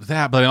have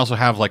that, but I also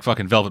have, like,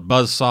 fucking Velvet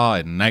Buzzsaw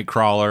and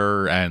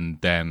Nightcrawler, and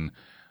then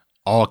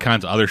all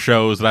kinds of other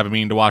shows that I've been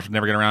meaning to watch and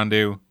never get around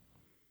to.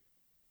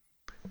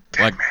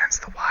 Dead Man's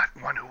the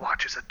one who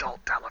watches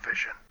adult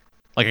television.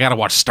 Like, I gotta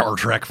watch Star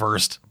Trek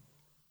first.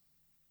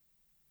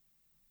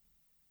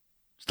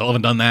 Still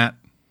haven't done that.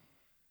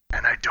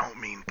 And I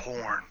don't mean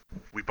porn.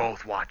 We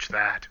both watch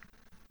that.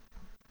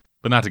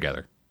 But not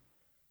together.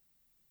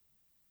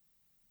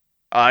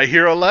 I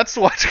hear a Let's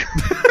Watch...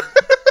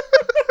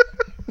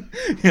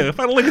 Yeah, if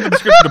I link in the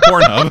description to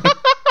Pornhub.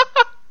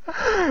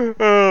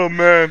 Oh,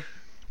 man.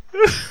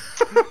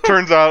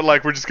 Turns out,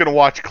 like, we're just gonna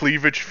watch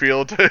Cleavage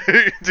Field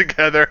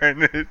together,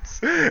 and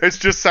it's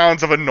just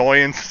sounds of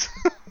annoyance.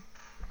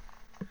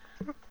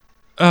 Oh,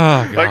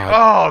 God. Like,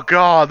 oh,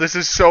 God, this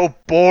is so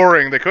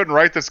boring. They couldn't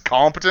write this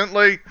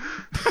competently.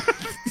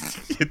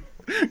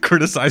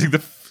 criticizing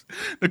the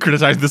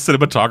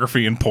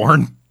cinematography in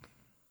porn.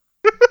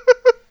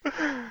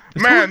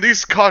 Man,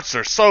 these cuts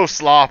are so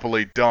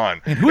sloppily done.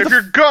 Man, if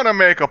you're gonna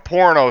make a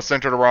porno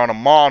centered around a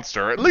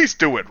monster, at least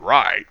do it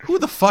right. Who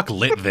the fuck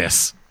lit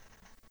this?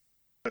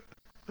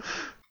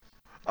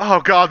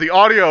 Oh god, the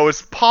audio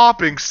is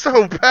popping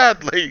so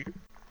badly.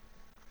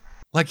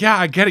 Like, yeah,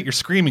 I get it, you're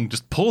screaming.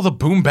 Just pull the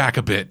boom back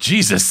a bit.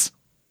 Jesus.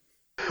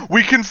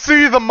 We can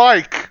see the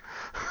mic.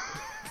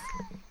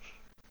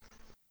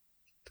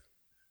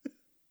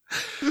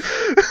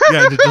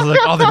 Yeah, just like,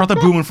 oh, they brought the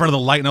boom in front of the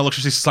light, and it looks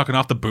like she's sucking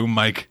off the boom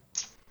mic.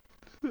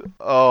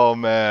 Oh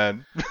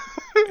man.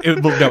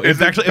 If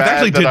they actually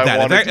did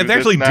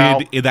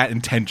that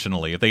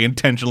intentionally, if they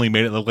intentionally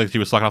made it look like she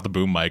was sucking off the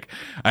boom mic,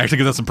 I actually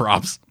give that some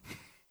props.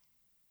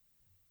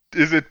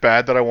 Is it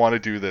bad that I want to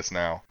do this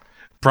now?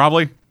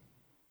 Probably.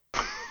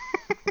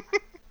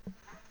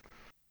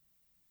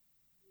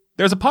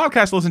 There's a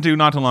podcast I listened to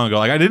not too long ago.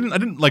 Like I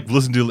didn't like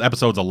listen to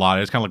episodes a lot.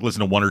 I just kind of like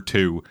listened to 1 or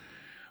 2.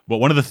 But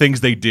one of the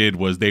things they did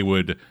was they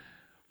would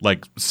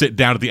like sit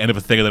down at the end of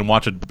a thing and then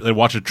watch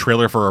a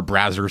trailer for a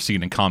Brazzers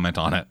scene and comment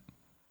on it.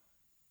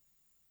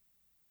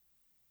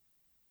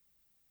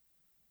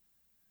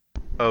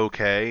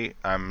 Okay,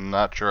 I'm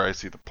not sure I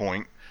see the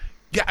point.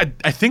 Yeah,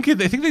 I think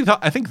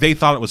they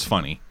thought it was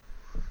funny.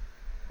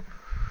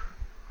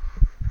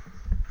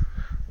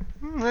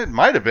 It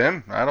might have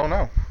been. I don't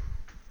know.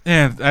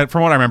 Yeah,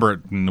 from what I remember,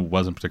 it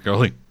wasn't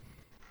particularly.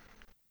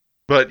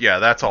 But yeah,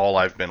 that's all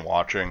I've been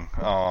watching.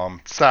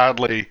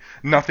 Sadly,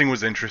 nothing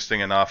was interesting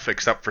enough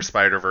except for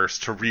Spider-Verse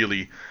to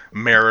really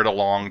merit a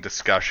long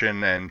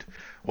discussion. And,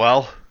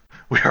 well,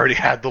 we already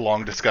had the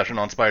long discussion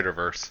on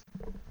Spider-Verse.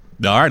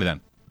 Alrighty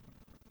then.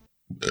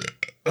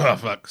 Oh,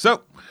 fuck.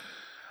 So,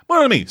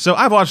 more on me. So,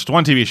 I've watched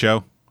one TV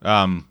show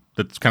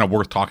that's kind of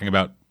worth talking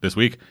about this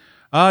week.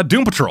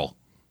 Doom Patrol.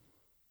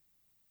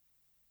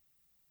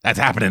 That's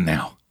happening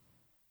now.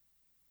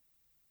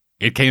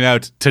 It came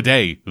out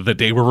today, the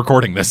day we're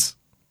recording this.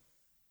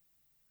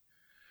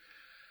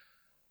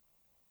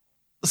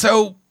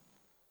 So,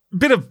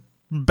 bit of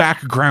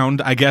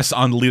background, I guess,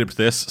 on the lead up to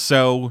this.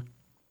 So,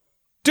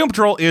 Doom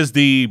Patrol is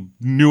the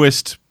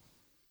newest,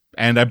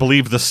 and I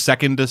believe the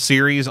second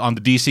series on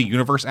the DC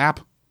Universe app.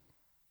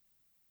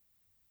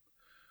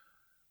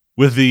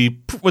 With the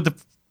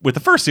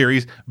first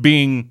series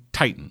being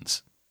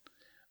Titans,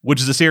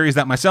 which is a series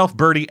that myself,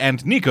 Birdie,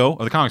 and Nico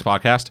of the Comics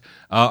Podcast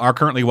are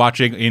currently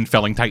watching in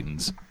Felling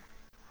Titans.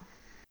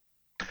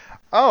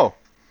 Oh.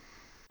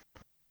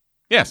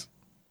 Yes.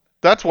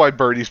 That's why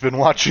Birdie's been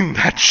watching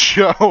that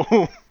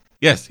show.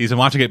 Yes, he's been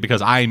watching it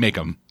because I make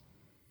him.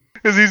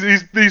 Because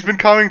he's been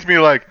coming to me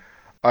like,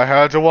 I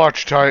had to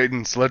watch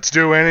Titans. Let's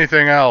do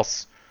anything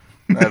else.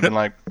 And I've been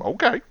like,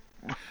 okay.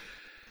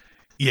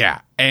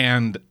 Yeah,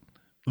 and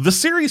the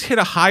series hit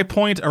a high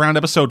point around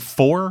episode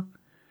 4.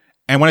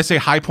 And when I say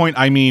high point,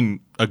 I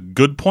mean a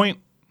good point.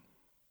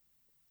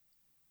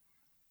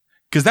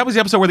 Because that was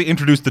the episode where they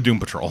introduced the Doom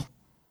Patrol.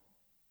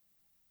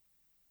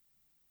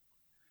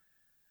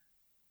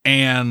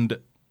 And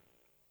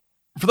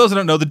for those that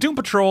don't know, the Doom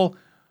Patrol,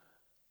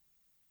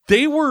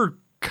 they are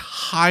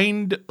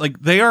kind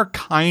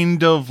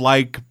of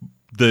like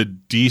the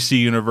DC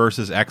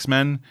Universe's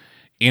X-Men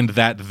in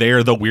that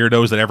they're the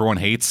weirdos that everyone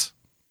hates.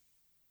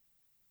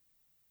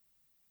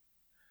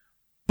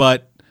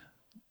 But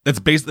it's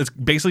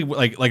basically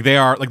like they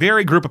are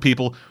a group of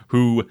people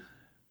who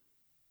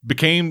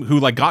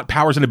got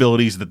powers and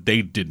abilities that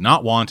they did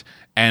not want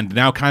and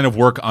now kind of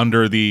work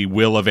under the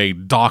will of a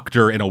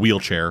doctor in a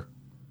wheelchair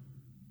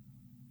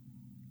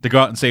to go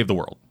out and save the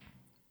world.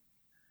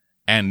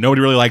 And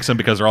nobody really likes them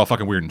because they're all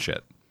fucking weird and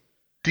shit.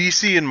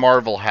 DC and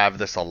Marvel have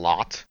this a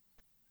lot.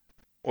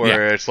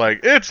 Where it's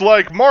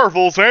like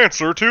Marvel's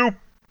answer to...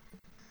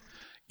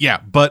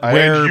 Yeah, but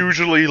and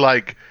usually,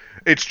 like,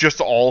 it's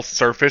just all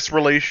surface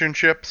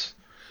relationships.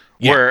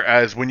 Yeah.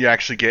 Whereas when you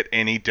actually get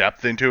any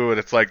depth into it,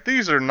 it's like,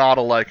 these are not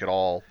alike at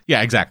all.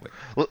 Yeah, exactly.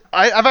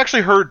 I've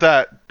actually heard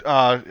that...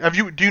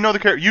 do you know the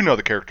character? You know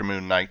the character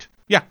Moon Knight.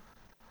 Yeah.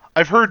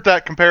 I've heard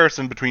that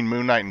comparison between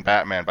Moon Knight and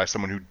Batman by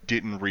someone who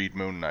didn't read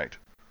Moon Knight.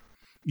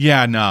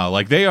 Yeah, no,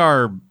 like they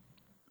are,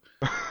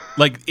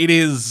 like it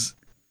is,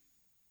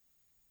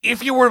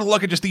 if you were to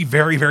look at just the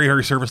very, very,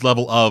 very surface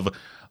level of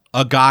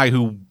a guy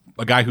who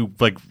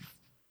like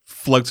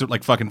floats,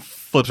 like fucking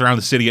flips around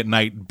the city at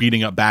night,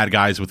 beating up bad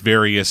guys with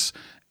various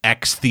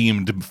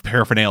X-themed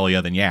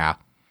paraphernalia, then yeah.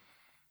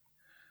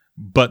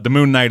 But the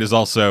Moon Knight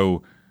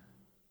also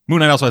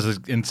has this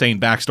insane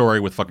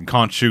backstory with fucking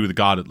Khonshu, the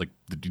god, like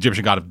the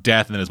Egyptian god of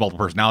death, and then his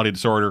multiple personality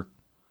disorder.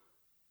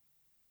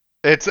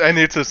 It's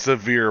a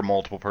severe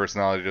multiple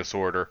personality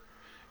disorder.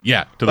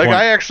 Yeah, to the like point.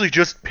 I actually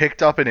just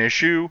picked up an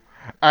issue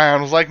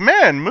and was like,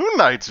 man, Moon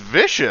Knight's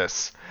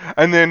vicious.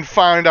 And then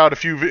find out a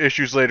few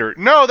issues later,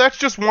 no, that's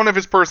just one of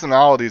his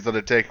personalities that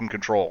had taken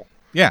control.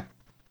 Yeah.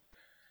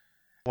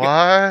 What?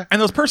 And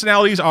those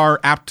personalities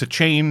are apt to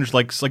change.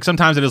 Like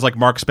sometimes it is like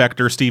Mark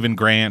Spector, Stephen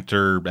Grant,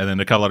 and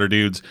then a couple other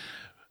dudes.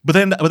 But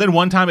then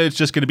one time it's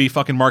just going to be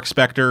fucking Mark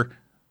Spector,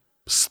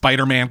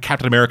 Spider-Man,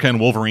 Captain America,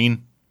 and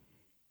Wolverine.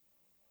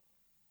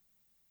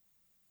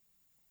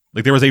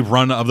 Like, there was a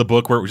run of the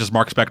book where it was just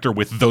Mark Spector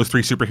with those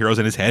 3 superheroes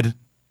in his head.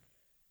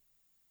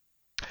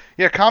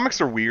 Yeah, comics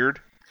are weird.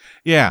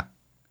 Yeah.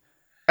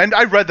 And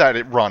I read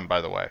that run,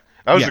 by the way.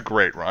 That was a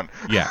great run.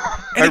 Yeah.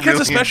 And it gets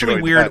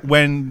especially weird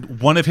when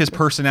one of his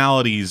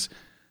personalities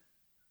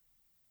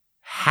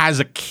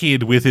has a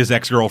kid with his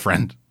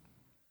ex-girlfriend.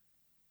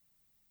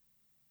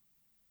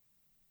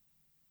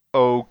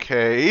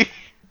 Okay.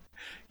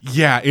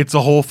 Yeah, it's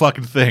a whole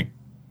fucking thing.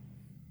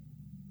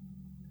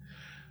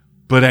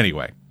 But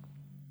anyway.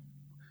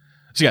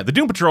 So yeah, the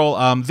Doom Patrol,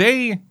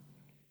 they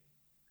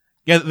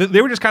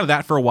were just kind of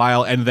that for a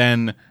while, and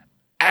then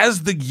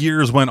as the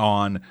years went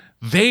on,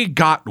 they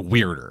got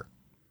weirder.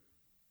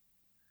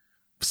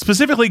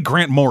 Specifically,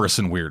 Grant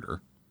Morrison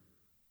weirder.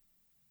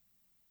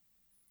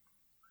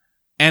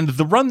 And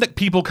the run that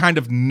people kind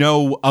of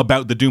know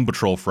about the Doom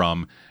Patrol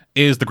from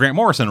is the Grant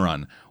Morrison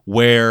run,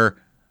 where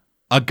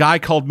a guy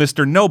called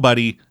Mr.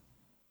 Nobody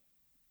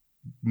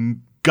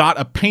got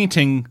a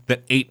painting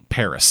that ate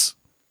Paris.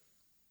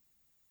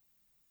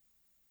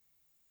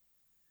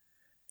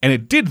 And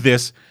it did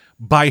this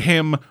by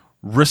him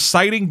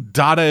reciting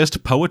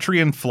Dadaist poetry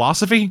and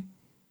philosophy.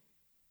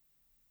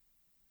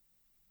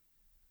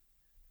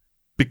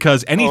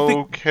 Because anything...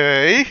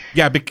 Okay.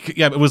 Yeah,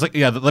 it was like...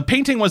 Yeah, the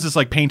painting was this,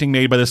 like, painting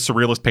made by this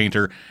surrealist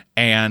painter,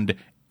 and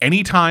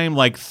anytime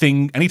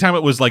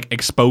it was, like,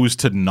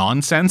 exposed to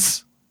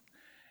nonsense,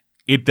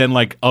 it then,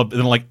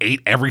 ate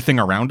everything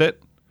around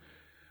it,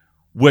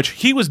 which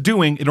he was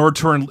doing in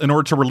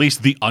order to release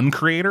the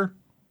Uncreator,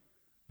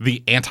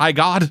 the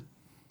anti-god.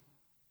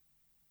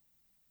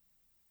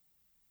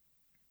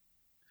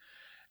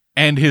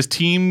 And his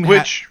team...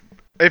 Which,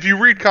 if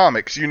you read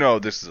comics, you know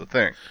this is a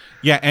thing.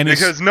 Yeah, and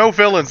because no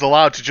villain's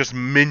allowed to just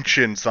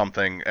mention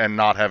something and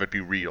not have it be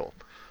real.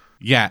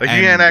 Yeah. Like,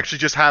 you can't actually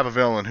just have a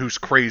villain who's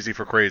crazy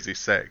for crazy's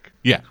sake.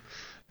 Yeah.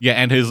 Yeah,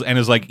 and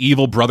his like,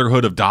 evil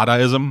brotherhood of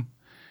Dadaism.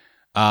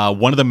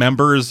 One of the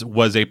members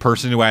was a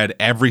person who had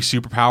every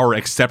superpower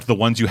except the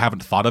ones you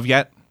haven't thought of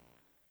yet.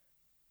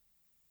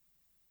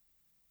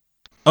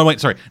 Oh,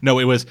 wait, sorry. No,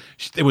 it was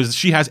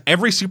she has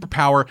every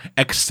superpower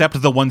except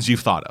the ones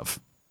you've thought of.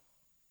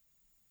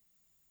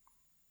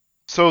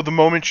 So the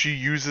moment she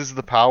uses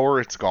the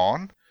power, it's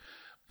gone?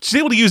 She's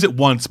able to use it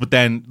once, but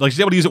then, like, she's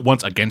able to use it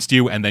once against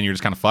you, and then you're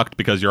just kind of fucked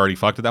because you're already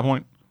fucked at that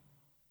point.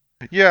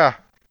 Yeah,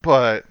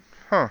 but,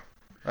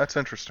 that's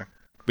interesting.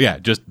 But yeah,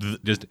 just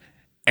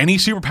any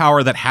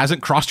superpower that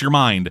hasn't crossed your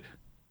mind,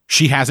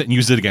 she has it and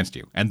uses it against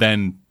you, and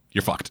then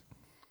you're fucked.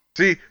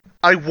 See,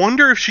 I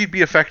wonder if she'd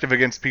be effective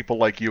against people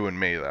like you and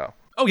me, though.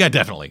 Oh yeah,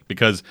 definitely,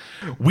 because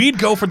we'd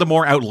go for the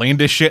more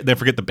outlandish shit, then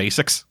forget the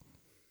basics.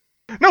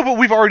 No, but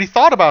we've already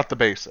thought about the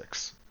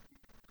basics.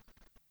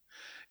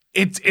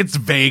 it's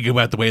vague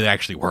about the way that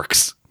actually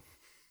works.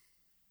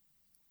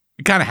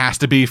 It kind of has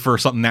to be for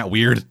something that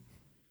weird.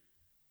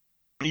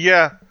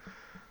 Yeah.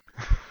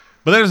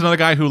 But there's another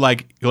guy who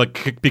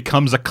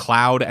becomes a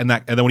cloud, and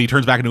then when he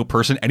turns back into a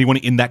person, anyone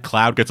in that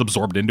cloud gets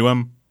absorbed into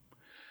him.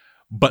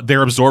 But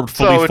they're absorbed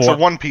fully. So it's a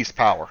One Piece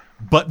power.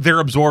 But they're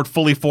absorbed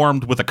fully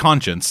formed with a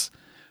conscience.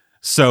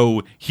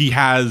 So he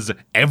has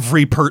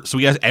so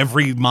he has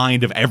every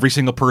mind of every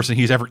single person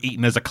he's ever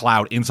eaten as a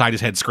cloud inside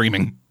his head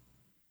screaming.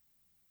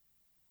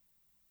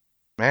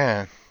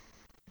 Man,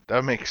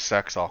 that makes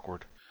sex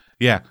awkward.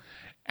 Yeah.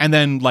 And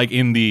then like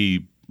in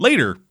the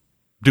later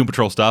Doom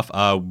Patrol stuff,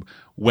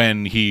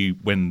 when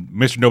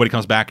Mr. Nobody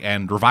comes back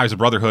and revives the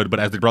Brotherhood, but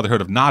as the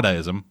Brotherhood of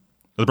Nadaism, or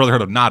the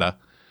Brotherhood of Nada,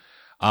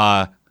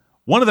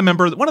 one of the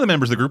members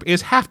of the group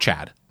is Half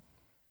Chad.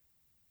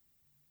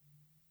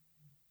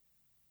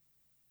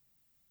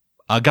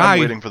 A guy. I'm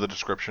waiting for the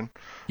description.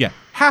 Yeah,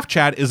 Half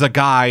Chad is a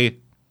guy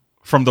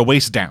from the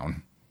waist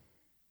down,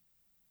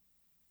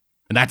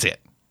 and that's it.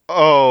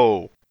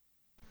 Oh,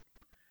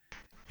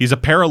 he's a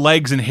pair of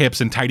legs and hips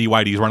and tighty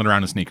whities running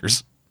around in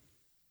sneakers.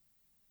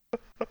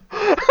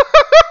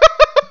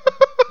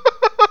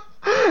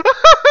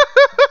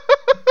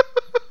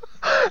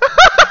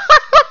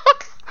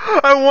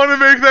 I want to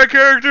make that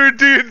character in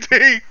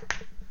D&D.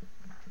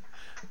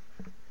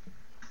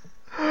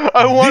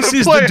 I want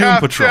to play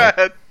Half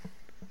Chad.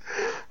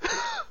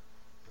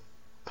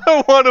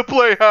 I want to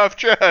play Half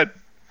Chad.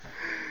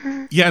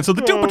 Yeah, and so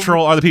the Doom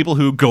Patrol are the people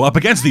who go up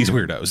against these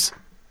weirdos,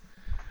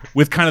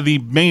 with kind of the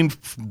main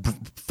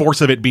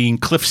force of it being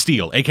Cliff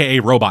Steele,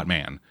 a.k.a. Robot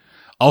Man,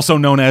 also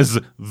known as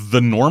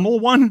the Normal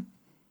One.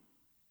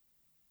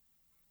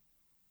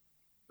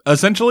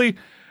 Essentially,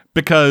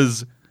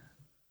 because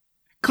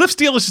Cliff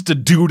Steele is just a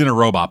dude in a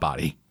robot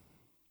body.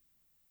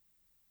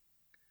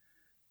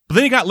 But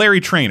then you got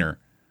Larry Trainer,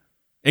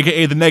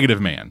 a.k.a. the Negative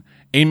Man,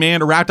 a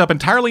man wrapped up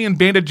entirely in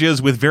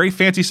bandages with very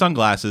fancy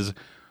sunglasses,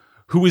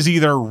 who is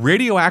either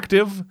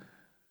radioactive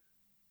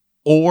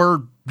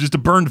or just a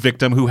burned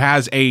victim who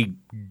has a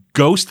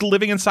ghost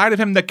living inside of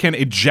him that can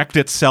eject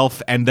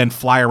itself and then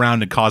fly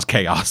around and cause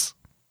chaos.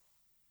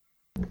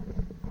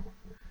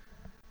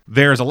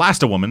 There's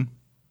Elasti-Woman,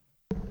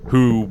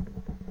 who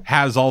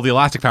has all the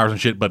elastic powers and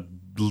shit, but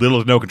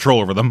little to no control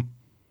over them.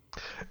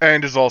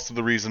 And is also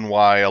the reason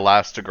why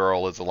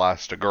Elastigirl is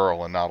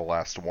Elastigirl and not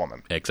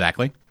Elasti-Woman.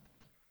 Exactly.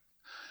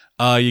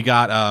 You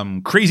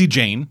got Crazy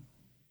Jane,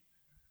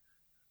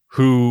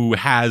 who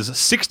has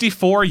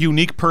 64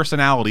 unique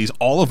personalities,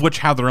 all of which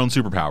have their own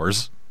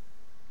superpowers.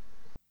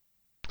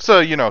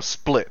 So,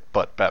 split,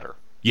 but better.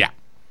 Yeah.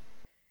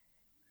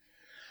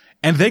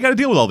 And they got to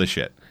deal with all this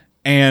shit.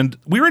 And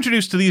we were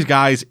introduced to these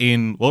guys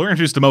we were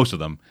introduced to most of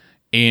them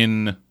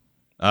in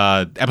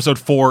episode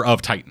 4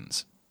 of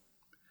Titans.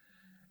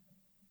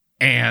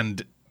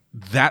 And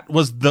that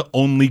was the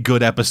only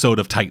good episode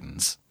of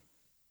Titans.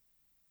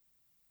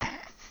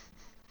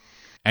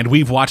 And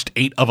we've watched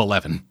 8 of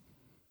 11.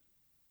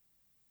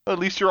 At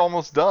least you're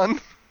almost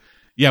done.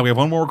 Yeah, we have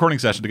one more recording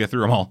session to get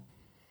through them all.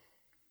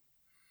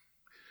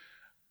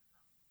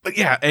 But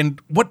yeah,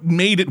 and what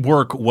made it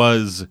work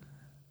was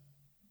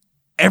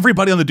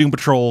everybody on the Doom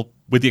Patrol,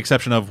 with the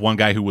exception of one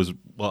guy who was,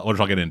 which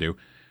I'll get into,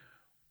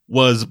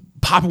 was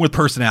popping with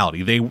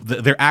personality.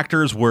 Their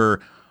actors were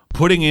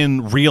putting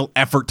in real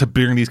effort to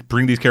bring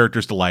these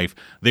characters to life.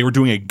 They were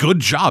doing a good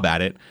job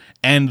at it,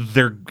 and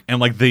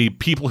the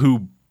people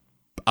who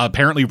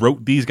apparently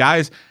wrote these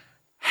guys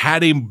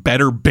had a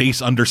better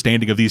base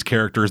understanding of these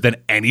characters than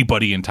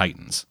anybody in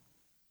Titans.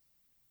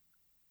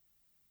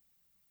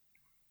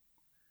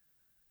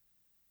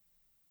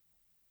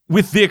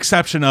 With the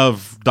exception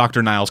of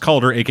Dr. Niles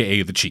Calder,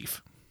 a.k.a. the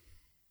Chief.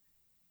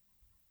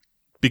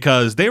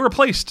 Because they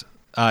replaced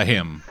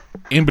him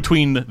in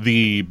between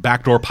the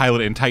backdoor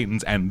pilot in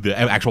Titans and the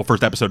actual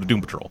first episode of Doom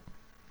Patrol.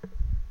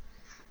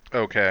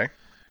 Okay.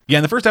 Yeah,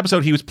 in the first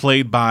episode, he was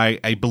played by,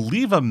 I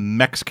believe, a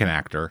Mexican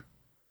actor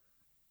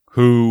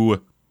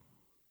who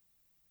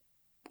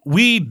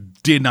we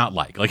did not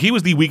like. Like, he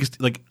was the weakest,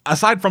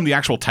 aside from the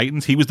actual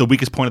Titans, he was the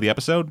weakest point of the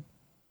episode.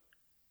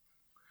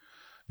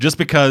 Just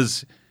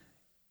because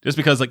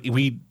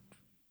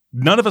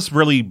none of us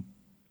really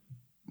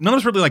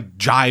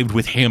jived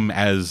with him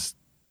as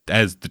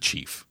the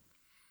Chief.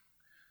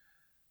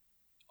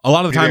 A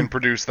lot of the time, didn't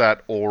produce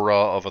that aura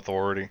of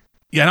authority.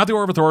 Yeah, not the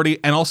aura of authority,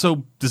 and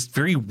also this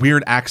very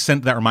weird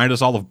accent that reminded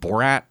us all of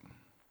Borat.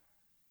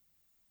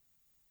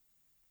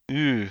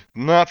 Ew,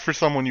 not for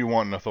someone you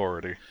want in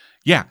authority.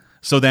 Yeah.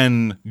 So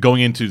then,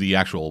 going into the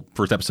actual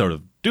first episode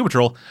of Doom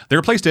Patrol, they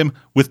replaced him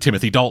with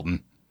Timothy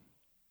Dalton.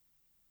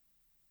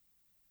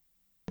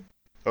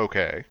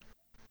 Okay.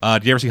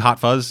 Did you ever see Hot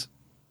Fuzz?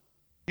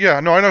 Yeah,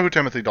 no, I know who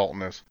Timothy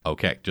Dalton is.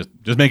 Okay, just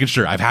making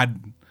sure.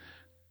 I'm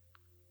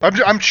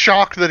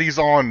shocked that he's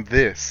on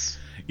this.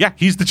 Yeah,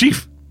 he's the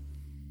Chief.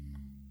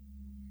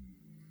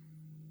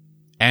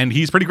 And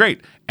he's pretty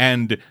great.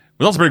 And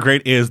what's also pretty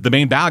great is the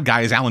main bad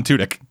guy is Alan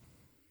Tudyk.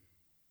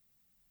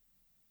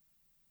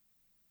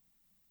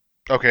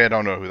 Okay, I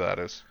don't know who that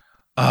is.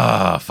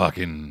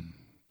 Fucking...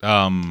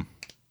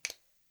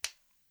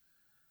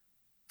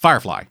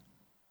 Firefly.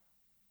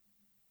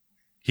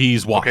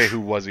 He's Wash. Okay, who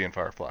was he in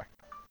Firefly?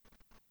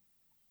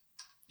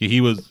 He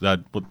was.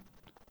 Sorry,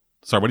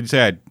 what did you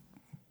say?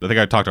 I think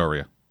I talked over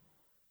you.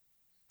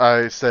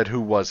 I said,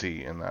 who was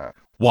he in that?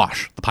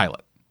 Wash, the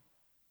pilot.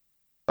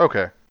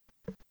 Okay.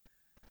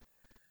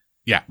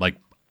 Yeah, like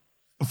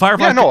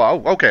Firefly. Yeah, no,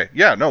 okay.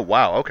 Yeah, no,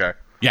 wow, okay.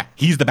 Yeah,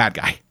 he's the bad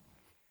guy.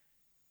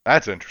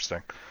 That's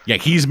interesting. Yeah,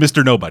 he's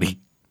Mr. Nobody.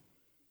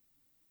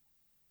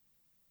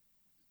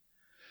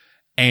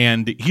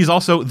 And he's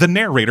also the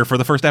narrator for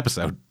the first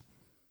episode.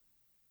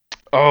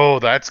 Oh,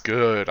 that's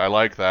good. I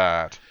like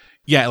that.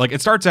 Yeah, like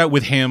it starts out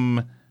with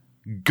him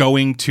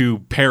going to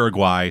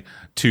Paraguay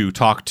to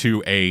talk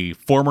to a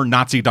former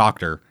Nazi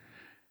doctor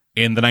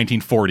in the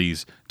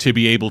 1940s to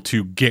be able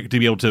to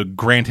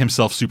grant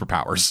himself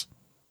superpowers.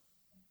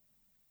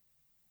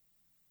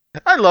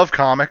 I love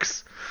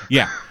comics.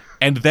 Yeah.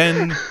 And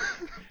then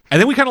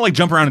we kind of like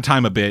jump around in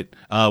time a bit.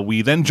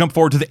 We then jump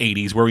forward to the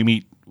 80s where we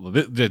meet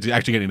actually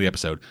getting into the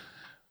episode.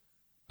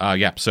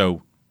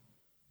 So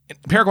in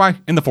Paraguay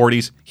in the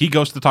 40s, he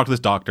goes to talk to this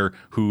doctor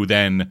who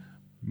then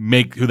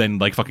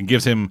like fucking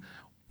gives him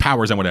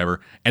powers and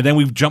whatever. And then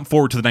we've jumped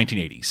forward to the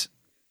 1980s.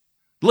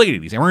 The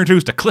late 80s, and we're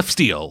introduced to Cliff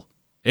Steele,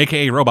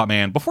 aka Robot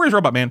Man, before he's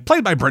Robot Man,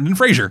 played by Brendan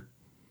Fraser.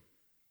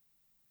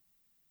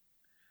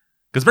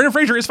 Because Brendan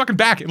Fraser is fucking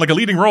back in like a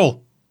leading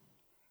role.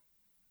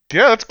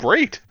 Yeah, that's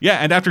great. Yeah,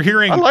 and after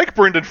hearing... I like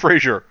Brendan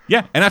Fraser.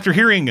 Yeah, and after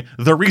hearing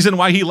the reason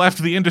why he left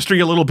the industry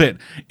a little bit,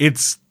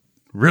 it's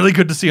really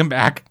good to see him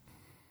back.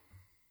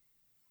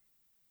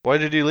 Why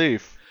did he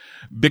leave?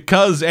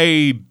 Because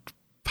a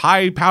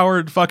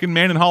high-powered fucking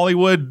man in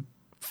Hollywood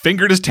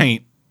fingered his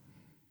taint.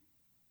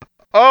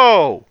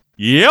 Oh!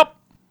 Yep.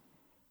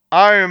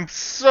 I am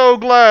so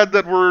glad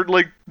that we're,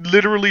 like,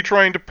 literally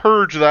trying to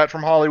purge that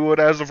from Hollywood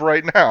as of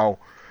right now.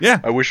 Yeah.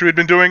 I wish we had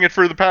been doing it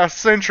for the past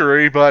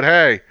century, but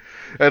hey,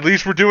 at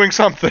least we're doing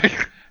something.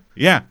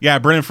 Yeah,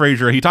 Brendan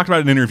Fraser, he talked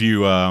about in an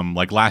interview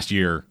like last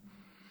year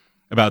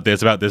about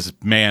this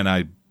man,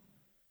 I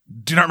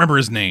do not remember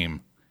his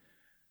name.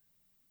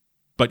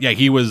 But yeah,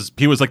 he was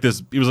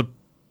a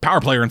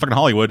power player in fucking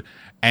Hollywood,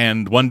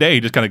 and one day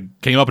he just kind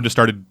of came up and just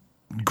started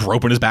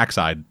groping his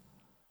backside.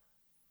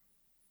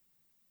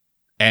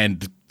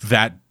 And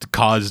that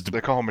caused... They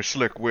call me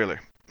Slick Willie.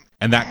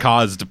 And that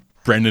caused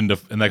Brendan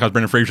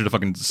Fraser to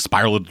fucking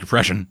spiral into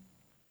depression.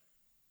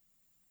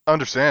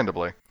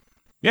 Understandably.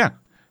 Yeah.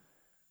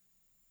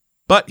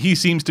 But he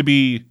seems to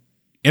be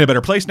in a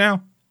better place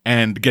now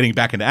and getting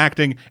back into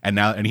acting,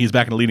 and he's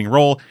back in a leading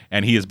role,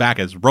 and he is back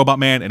as Robot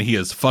Man, and he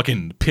is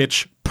fucking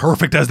pitch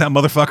perfect as that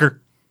motherfucker.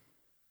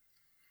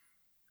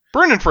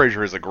 Brendan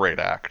Fraser is a great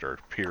actor,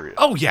 period.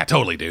 Oh yeah,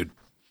 totally, dude.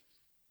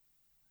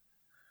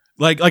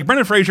 Like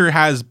Brendan Fraser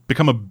has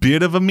become a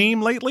bit of a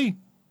meme lately.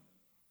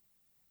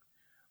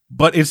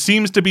 But it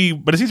seems to be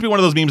one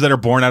of those memes that are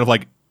born out of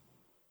like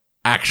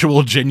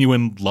actual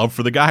genuine love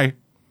for the guy.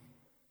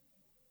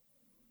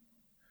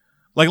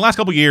 Like the last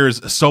couple of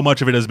years, so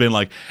much of it has been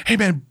like, hey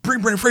man,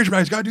 bring Brendan Fraser back,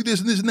 he's gotta do this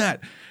and this and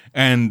that.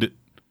 And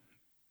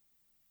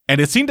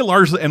it seemed to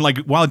largely, and like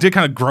while it did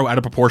kind of grow out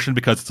of proportion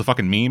because it's a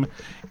fucking meme,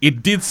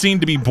 it did seem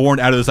to be born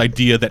out of this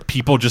idea that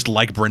people just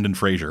like Brendan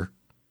Fraser.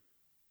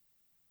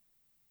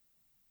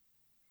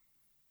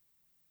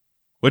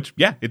 Which,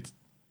 yeah, it's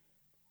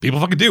people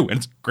fucking do, and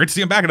it's great to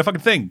see him back in a fucking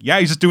thing. Yeah,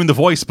 he's just doing the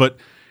voice, but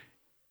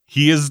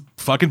he is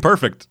fucking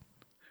perfect.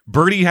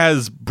 Birdie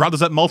has brought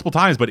this up multiple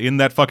times, but in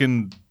that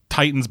fucking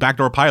Titans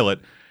backdoor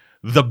pilot,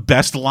 the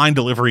best line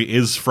delivery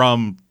is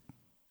from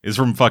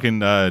fucking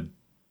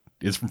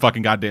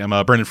goddamn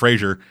Brendan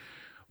Fraser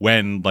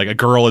when like a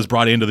girl is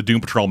brought into the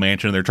Doom Patrol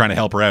mansion and they're trying to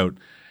help her out,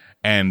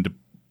 and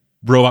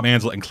Robot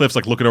Man's and Cliff's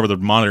like looking over the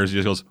monitors. He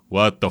just goes,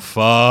 "What the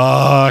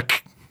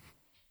fuck?"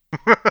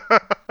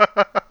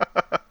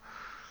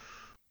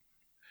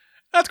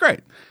 That's great.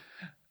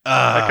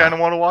 I kind of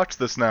want to watch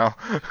this now.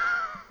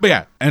 But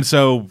yeah, and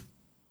so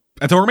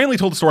we're mainly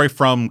told the story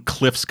from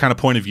Cliff's kind of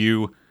point of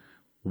view,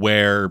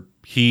 where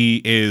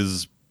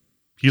he's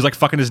like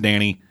fucking his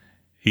nanny.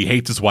 He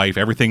hates his wife.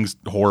 Everything's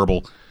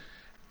horrible,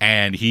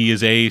 and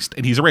he's a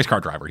race car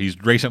driver. He's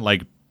racing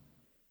like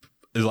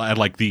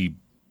the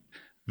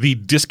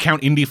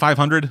discount Indy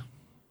 500.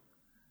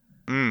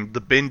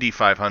 The Bindi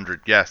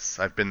 500. Yes,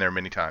 I've been there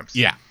many times.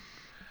 Yeah.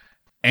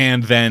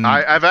 And then...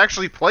 I've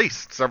actually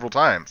placed several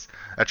times.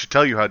 That should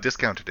tell you how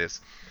discounted it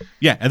is.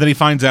 Yeah, and then he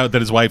finds out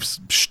that his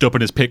wife's stooping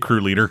his pit crew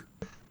leader.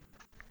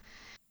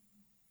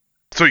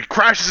 So he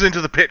crashes into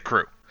the pit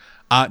crew.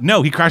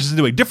 No, he crashes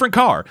into a different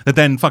car that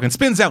then fucking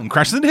spins out and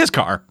crashes into his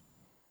car.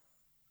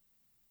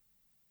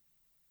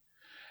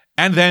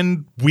 And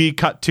then we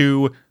cut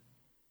to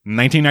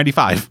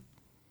 1995.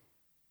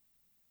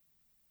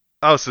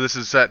 Oh, so this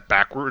is set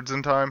backwards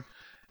in time?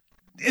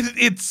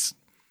 It's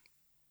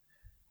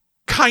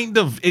kind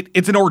of...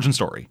 It's an origin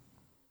story.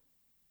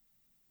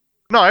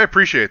 No, I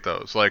appreciate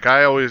those. Like,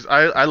 I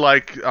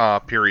like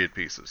period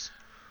pieces.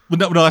 Well,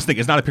 no, that's the thing.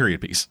 It's not a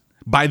period piece.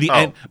 By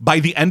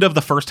the end of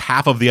the first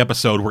half of the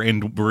episode, we're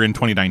in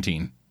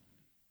 2019.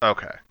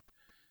 Okay.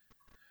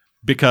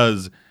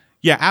 Because,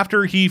 yeah,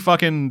 after he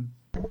fucking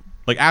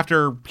Like,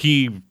 after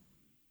he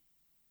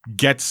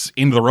gets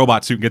into the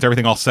robot suit and gets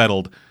everything all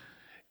settled,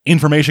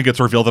 information gets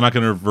revealed. They're not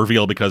going to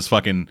reveal because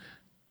fucking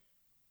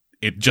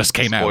it just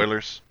came out.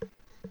 Spoilers.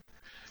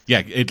 Yeah,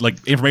 it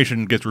like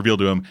information gets revealed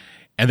to him,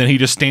 and then he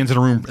just stands in a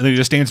room. And then he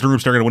just stands in a room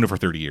staring at a window for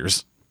 30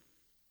 years.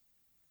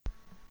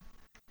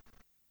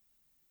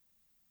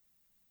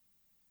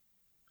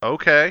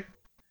 Okay.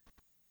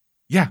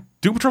 Yeah,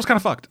 Doom Patrol's kind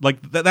of fucked.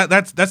 Like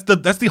that's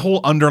the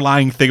whole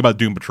underlying thing about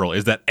Doom Patrol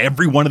is that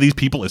every one of these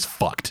people is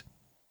fucked.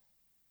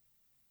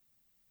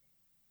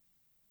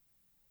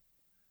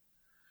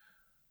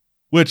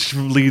 Which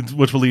will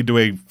lead to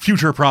a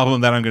future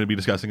problem that I'm going to be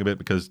discussing a bit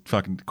because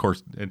fucking of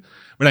course. But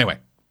anyway,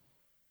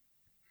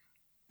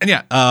 and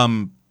yeah,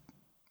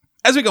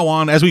 as we go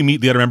on, as we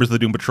meet the other members of the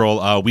Doom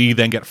Patrol, we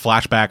then get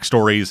flashback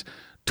stories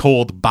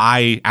told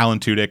by Alan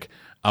Tudyk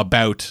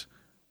about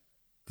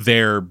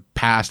their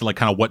past, like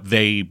kind of what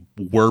they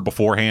were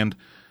beforehand.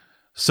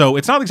 So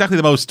it's not exactly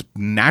the most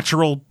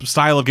natural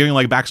style of giving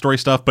like backstory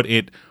stuff, but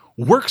it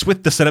works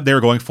with the setup they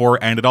were going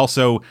for, and it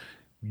also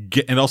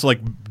like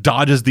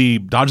dodges the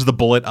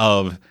bullet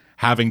of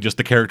having just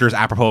the characters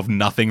apropos of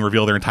nothing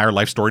reveal their entire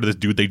life story to this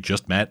dude they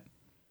just met.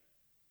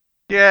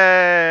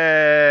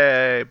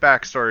 Yay!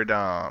 Backstory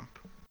dump.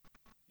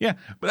 Yeah,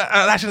 but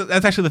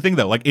that's actually the thing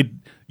though. Like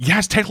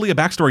it's technically a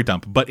backstory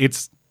dump, but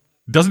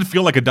doesn't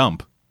feel like a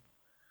dump.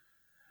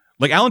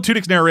 Like Alan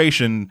Tudyk's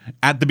narration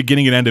at the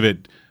beginning and end of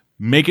it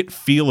make it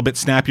feel a bit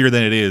snappier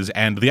than it is,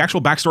 and the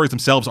actual backstories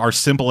themselves are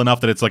simple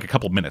enough that it's like a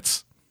couple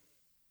minutes.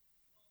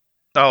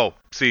 Oh,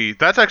 see,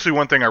 that's actually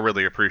one thing I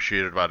really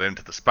appreciated about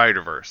Into the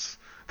Spider-Verse.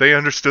 They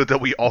understood that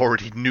we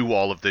already knew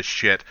all of this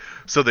shit,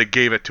 so they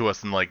gave it to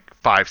us in like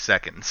 5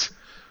 seconds.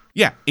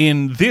 Yeah,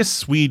 in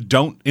this,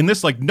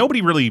 like,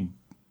 nobody really,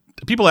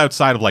 people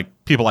outside of,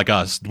 like, people like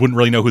us wouldn't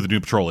really know who the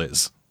Doom Patrol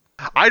is.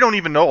 I don't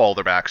even know all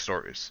their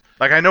backstories.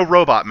 Like, I know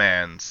Robot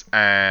Man's,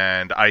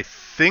 and I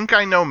think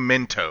I know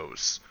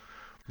Minto's,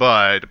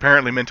 but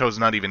apparently Minto's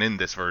not even in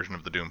this version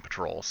of the Doom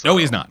Patrol. So. No,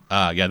 he's not.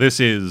 Yeah, this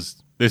is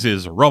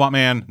Robot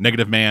Man,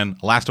 Negative Man,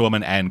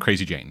 Elasti-Woman, and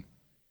Crazy Jane.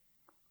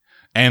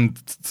 And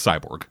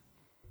Cyborg.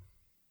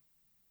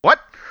 What?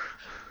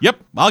 Yep,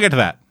 I'll get to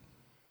that.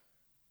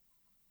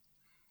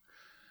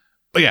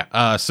 But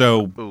yeah,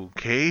 so...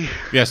 Okay.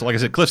 Yeah, so like I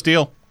said, Cliff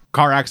Steele,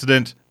 car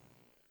accident,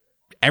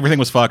 everything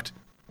was fucked.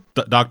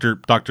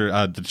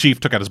 The chief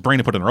took out his brain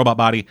and put it in a robot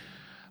body.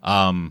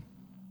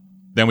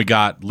 Then we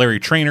got Larry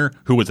Trainer,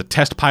 who was a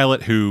test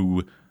pilot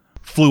who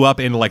flew up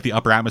into like the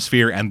upper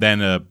atmosphere, and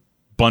then a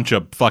bunch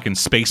of fucking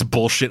space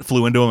bullshit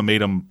flew into him and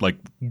made him like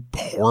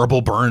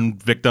horrible burn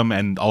victim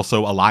and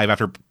also alive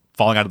after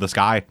falling out of the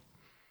sky.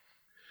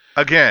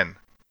 Again,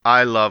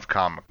 I love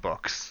comic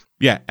books.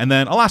 Yeah, and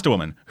then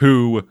Elasti-Woman,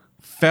 who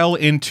fell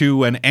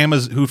into an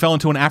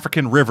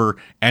African river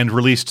and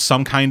released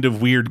some kind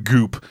of weird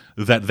goop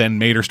that then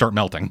made her start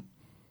melting.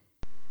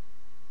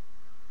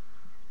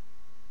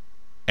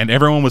 And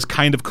everyone was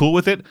kind of cool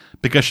with it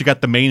because she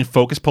got the main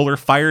focus puller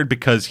fired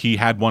because he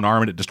had one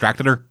arm and it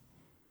distracted her.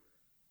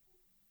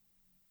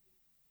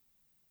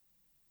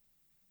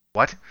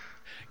 What?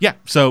 Yeah,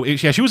 so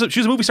she was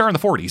a movie star in the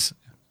 40s,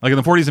 like in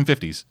the 40s and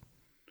 50s.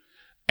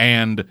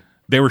 And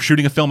they were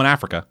shooting a film in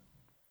Africa.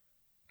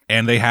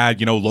 And they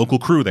had, local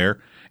crew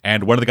there.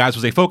 And one of the guys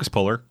was a focus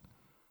puller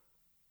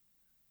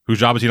whose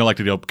job is,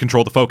 to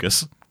control the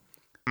focus.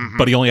 Mm-hmm.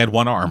 But he only had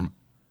one arm.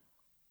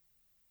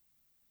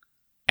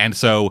 And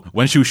so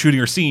when she was shooting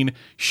her scene,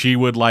 she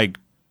would catch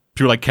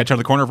out of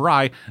the corner of her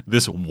eye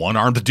this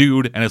one-armed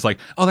dude. And it's like,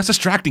 oh, that's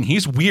distracting.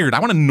 He's weird. I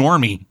want a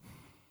normie.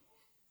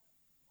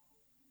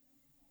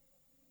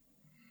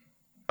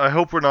 I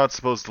hope we're not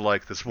supposed to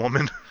like this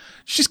woman.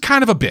 She's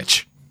kind of a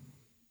bitch.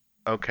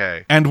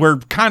 Okay. And we're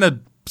kind of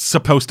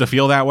supposed to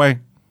feel that way.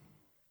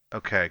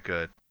 Okay,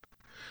 good.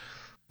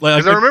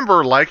 Because I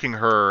remember liking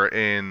her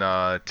in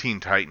Teen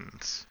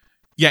Titans.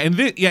 Yeah,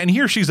 and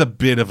here she's a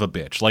bit of a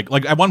bitch. Like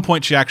at one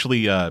point she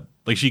actually the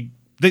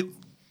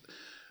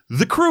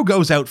crew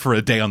goes out for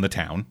a day on the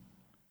town.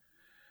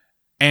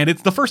 And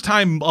it's the first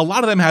time a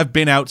lot of them have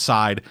been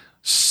outside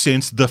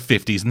since the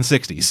 50s and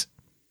 60s.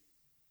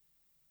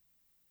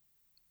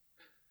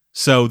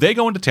 So they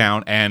go into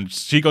town and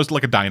she goes to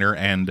like a diner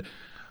and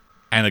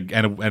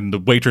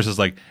the waitress is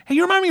like, "Hey,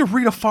 you remind me of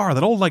Rita Farr,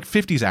 that old like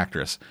 50s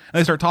actress." And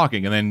they start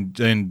talking, and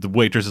then the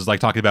waitress is like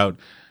talking about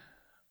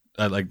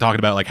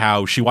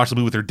how she watched the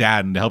movie with her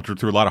dad and it helped her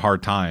through a lot of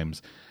hard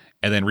times.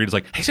 And then Rita's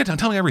like, "Hey, sit down,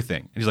 tell me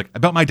everything." And he's like,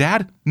 "About my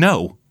dad?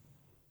 No."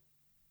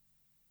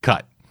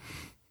 Cut.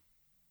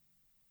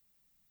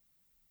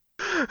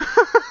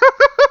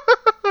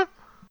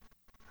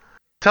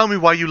 Tell me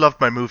why you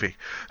loved my movie.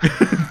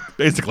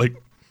 Basically.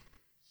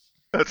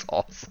 That's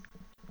awesome.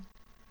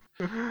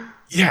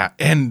 Yeah,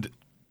 and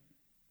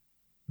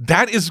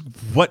that is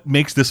what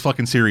makes this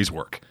fucking series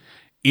work.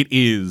 It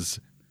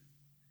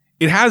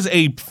has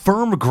a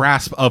firm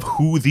grasp of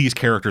who these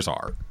characters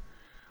are.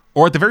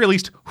 Or at the very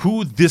least,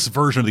 who this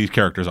version of these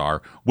characters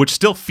are, which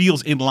still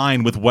feels in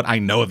line with what I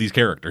know of these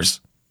characters.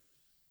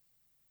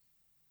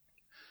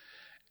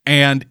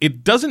 And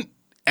it doesn't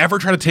ever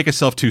try to take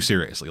itself too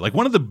seriously. Like,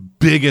 one of the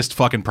biggest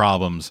fucking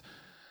problems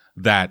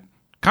that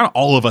kind of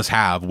all of us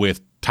have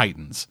with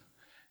Titans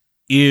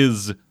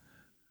is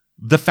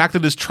the fact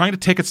that it's trying to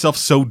take itself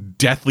so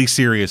deathly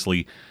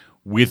seriously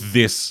with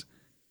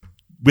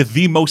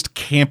the most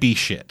campy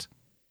shit.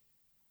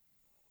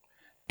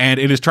 And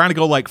it is trying to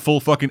go like full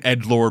fucking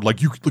edgelord,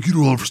 like you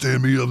don't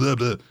understand me, blah,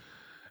 blah,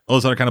 all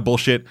this other kind of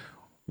bullshit,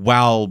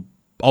 while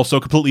also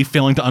completely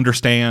failing to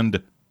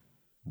understand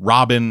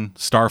Robin,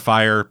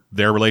 Starfire,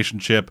 their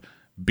relationship,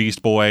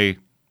 Beast Boy,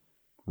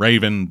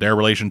 Raven, their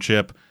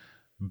relationship,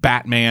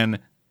 Batman,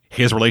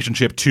 his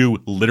relationship to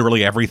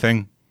literally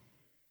everything.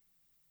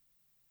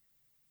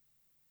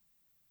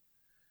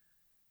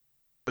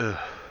 Ugh.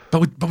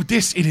 But with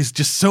this, it is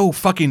just so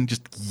fucking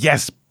just,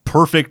 yes,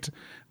 perfect.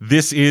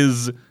 This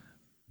is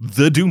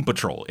the Doom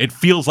Patrol. It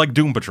feels like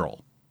Doom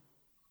Patrol.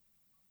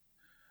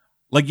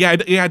 Like,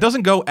 it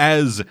doesn't go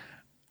as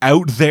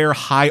out there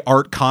high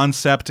art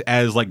concept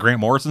as like Grant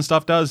Morrison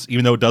stuff does,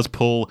 even though it does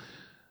pull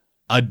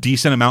a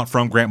decent amount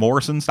from Grant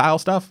Morrison style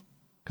stuff.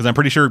 Because I'm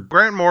pretty sure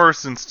Grant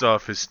Morrison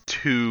stuff is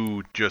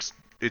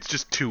it's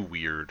just too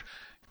weird.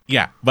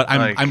 Yeah, but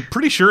I'm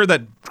pretty sure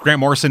that Grant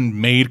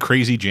Morrison made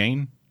Crazy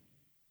Jane.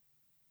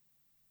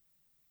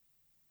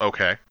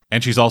 Okay.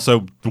 And she's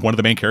also one of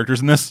the main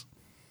characters in this.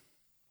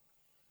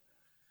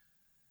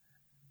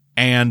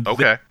 And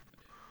okay.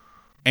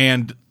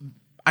 And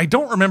I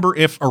don't remember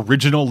if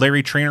original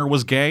Larry Trainor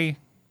was gay,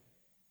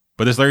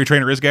 but this Larry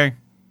Trainor is gay.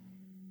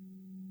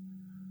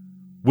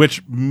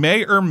 Which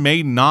may or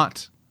may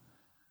not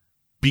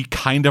be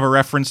kind of a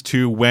reference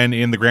to when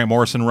in the Grant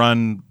Morrison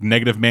run,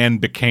 Negative Man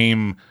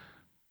became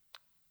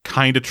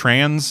kind of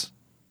trans.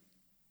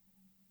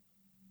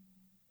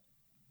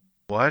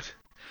 What?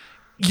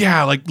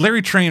 Yeah, like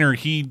Larry Trainor,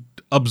 he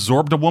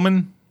absorbed a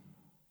woman.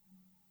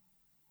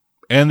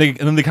 And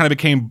then they kind of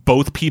became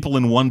both people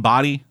in one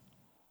body,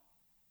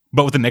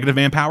 but with the Negative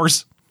Man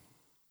powers.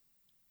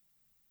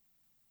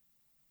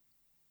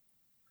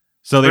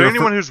 So for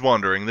anyone who's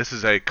wondering, this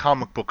is a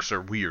comic books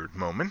are weird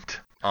moment.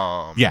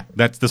 Yeah,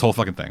 that's this whole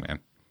fucking thing, man.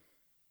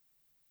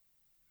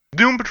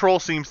 Doom Patrol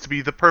seems to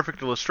be the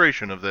perfect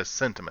illustration of this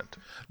sentiment.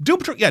 Doom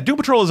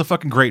Patrol is a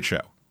fucking great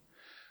show.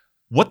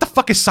 What the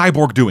fuck is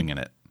Cyborg doing in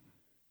it?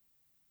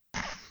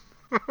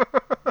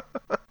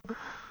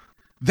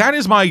 That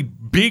is my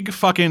big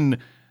fucking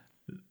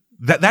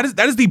that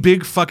is the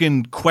big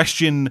fucking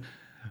question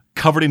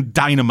covered in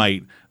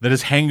dynamite that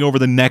is hanging over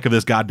the neck of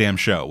this goddamn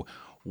show.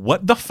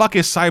 What the fuck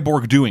is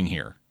Cyborg doing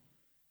here?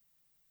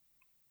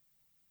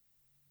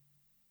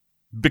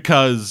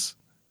 Because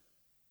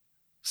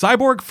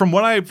Cyborg, from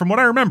what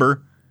I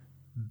remember,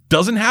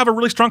 doesn't have a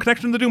really strong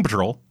connection to the Doom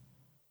Patrol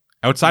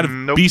outside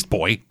of Beast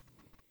Boy.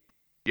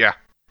 Yeah.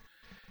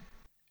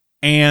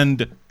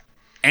 And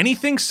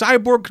anything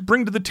Cyborg could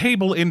bring to the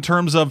table in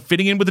terms of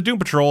fitting in with the Doom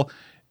Patrol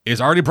is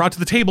already brought to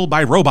the table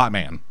by Robot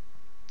Man.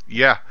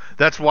 Yeah,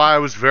 that's why I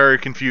was very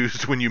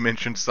confused when you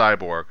mentioned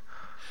Cyborg.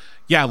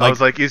 Yeah, I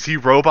was like, is he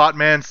Robot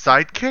Man's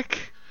sidekick?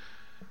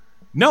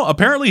 No,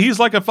 apparently he's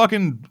like a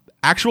fucking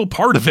actual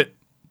part of it.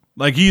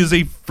 Like, he is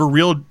for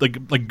real,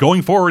 like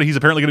going forward, he's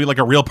apparently going to be like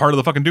a real part of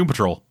the fucking Doom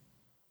Patrol.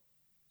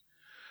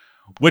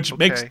 Which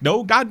makes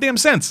no goddamn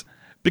sense,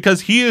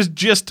 because he is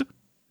just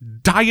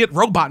Diet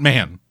Robot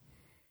Man.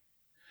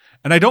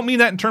 And I don't mean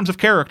that in terms of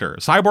character.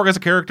 Cyborg as a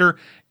character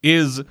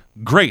is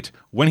great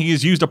when he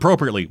is used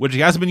appropriately, which he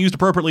hasn't been used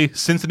appropriately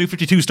since the New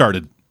 52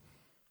 started.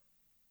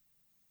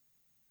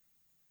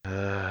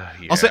 Yeah.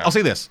 I'll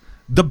say this.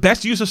 The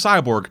best use of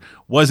Cyborg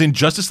was in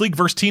Justice League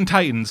vs. Teen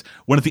Titans,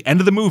 when at the end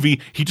of the movie,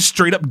 he just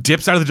straight up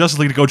dips out of the Justice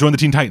League to go join the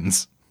Teen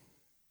Titans.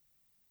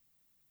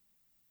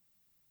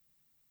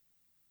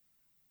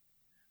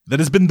 That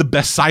has been the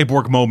best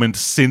Cyborg moment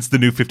since the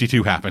New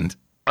 52 happened.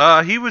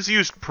 He was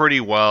used pretty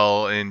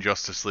well in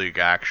Justice League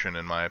Action,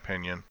 in my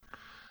opinion.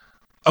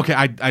 Okay,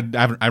 I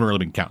haven't really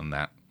been counting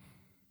that.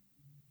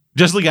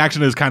 Justice League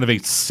Action is kind of a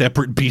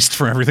separate beast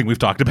from everything we've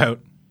talked about.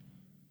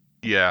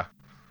 Yeah.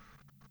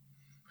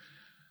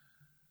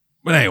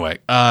 But anyway,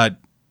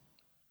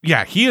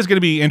 yeah, he is going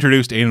to be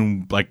introduced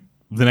in like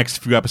the next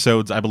few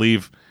episodes, I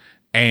believe,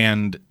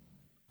 and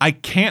I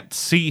can't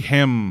see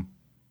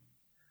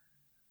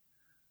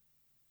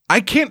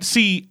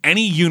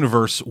any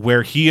universe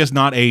where he is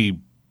not a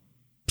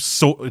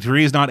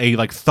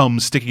like thumb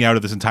sticking out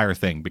of this entire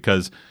thing,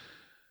 because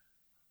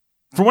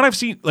from what I've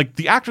seen, like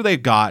the actor they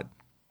got,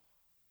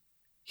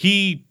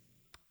 he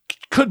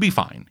could be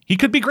fine. He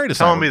could be great as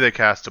Telling me they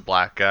cast a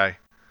black guy.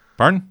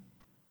 Pardon?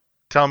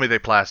 Tell me they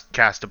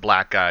cast a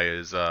black guy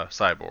as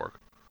Cyborg.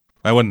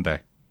 Why wouldn't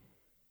they?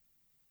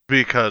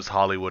 Because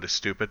Hollywood is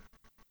stupid.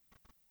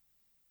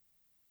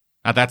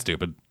 Not that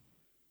stupid.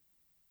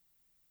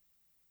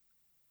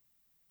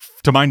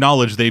 To my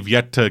knowledge, they've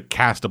yet to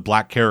cast a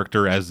black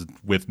character as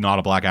with not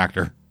a black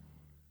actor.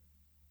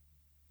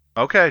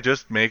 Okay,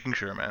 just making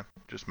sure, man.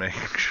 Just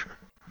making sure.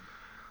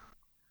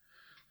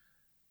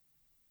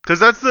 Because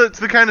that's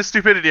the kind of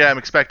stupidity I'm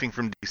expecting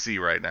from DC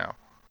right now.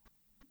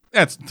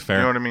 That's fair.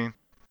 You know what I mean?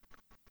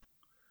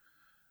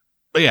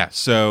 But yeah,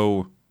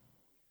 so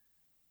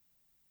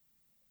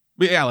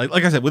But yeah,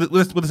 like I said,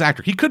 with this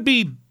actor, he could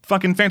be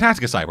fucking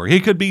fantastic as Cyborg.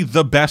 He could be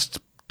the best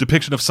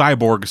depiction of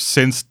Cyborg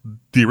since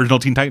the original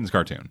Teen Titans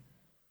cartoon.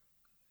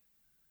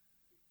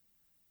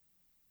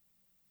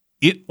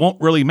 It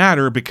won't really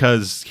matter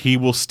because he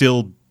will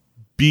still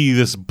be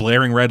this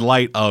blaring red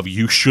light of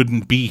you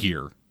shouldn't be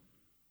here.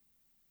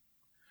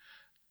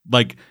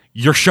 Like,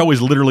 your show is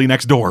literally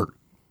next door.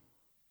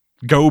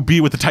 Go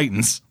be with the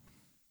Titans.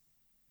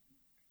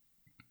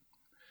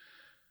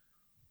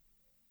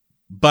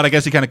 But I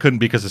guess he kind of couldn't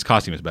because his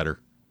costume is better.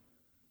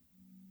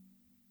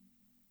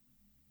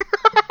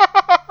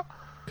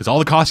 Because all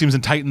the costumes in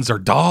Titans are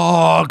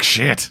dog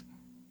shit.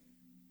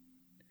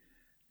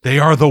 They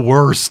are the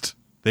worst.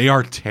 They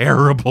are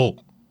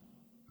terrible.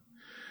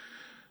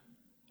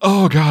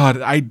 Oh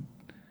God, I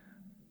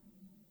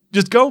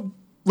just go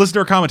listen to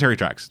our commentary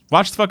tracks.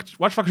 Watch fucking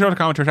show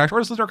commentary tracks, or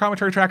just listen to our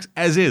commentary tracks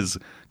as is.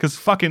 Because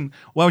fucking,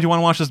 why would you want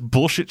to watch this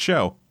bullshit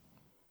show?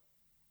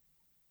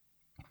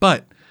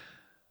 But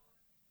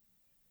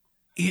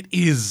it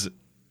is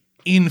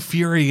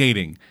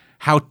infuriating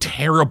how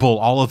terrible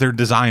all of their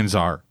designs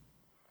are.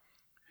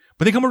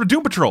 But they come over to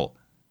Doom Patrol,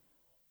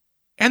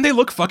 and they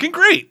look fucking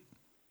great.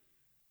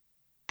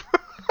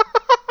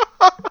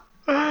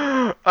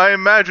 I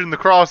imagine the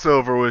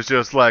crossover was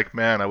just like,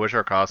 man, I wish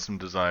our costume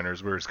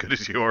designers were as good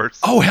as yours.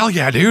 Oh, hell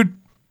yeah, dude.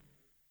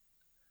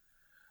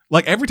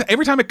 Like,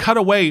 every time it cut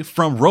away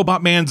from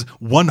Robot Man's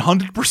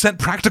 100%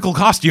 practical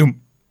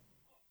costume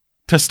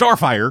to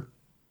Starfire,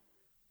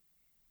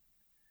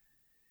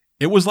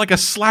 it was like a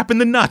slap in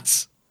the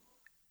nuts.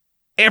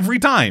 Every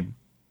time.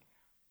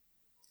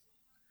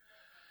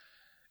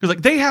 Because,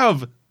 like, they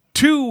have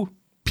two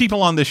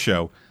people on this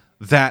show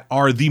that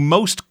are the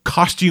most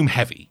costume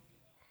heavy.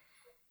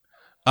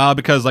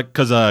 Because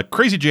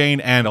Crazy Jane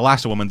and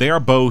Elasti-Woman, they are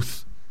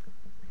both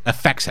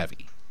effects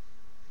heavy.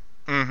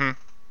 Mm-hmm.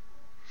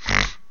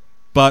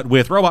 But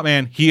with Robot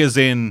Man, he is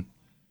in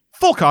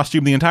full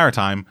costume the entire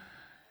time,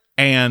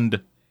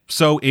 and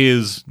so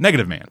is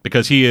Negative Man,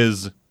 because he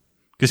is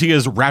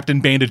wrapped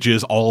in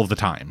bandages all of the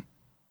time.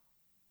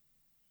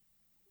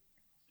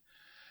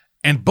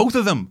 And both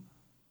of them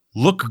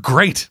look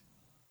great.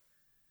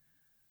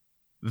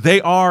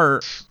 They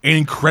are an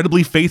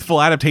incredibly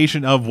faithful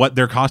adaptation of what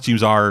their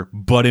costumes are,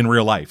 but in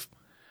real life.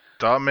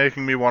 Stop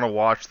making me want to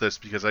watch this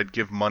because I'd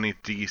give money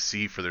to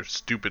DC for their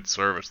stupid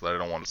service that I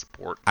don't want to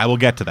support. I will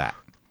get to that.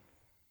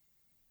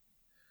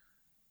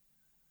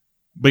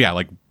 But yeah,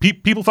 like,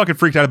 people fucking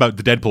freaked out about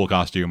the Deadpool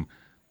costume.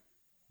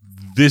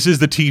 This is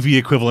the TV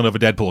equivalent of a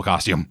Deadpool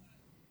costume.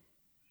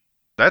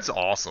 That's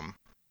awesome.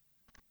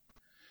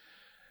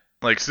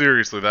 Like,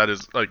 seriously, that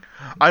is, like,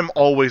 I'm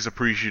always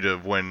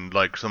appreciative when,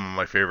 like, some of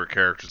my favorite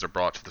characters are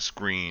brought to the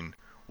screen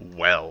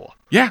well.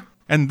 Yeah,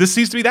 and this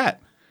seems to be that.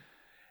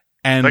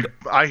 And like,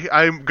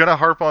 I'm gonna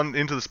harp on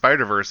Into the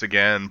Spider-Verse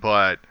again,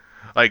 but,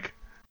 like,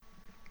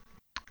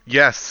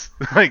 yes,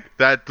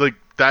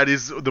 that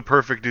is the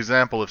perfect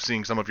example of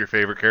seeing some of your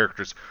favorite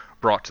characters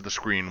brought to the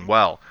screen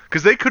well.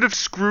 Because they could have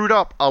screwed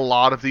up a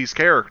lot of these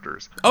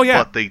characters. Oh,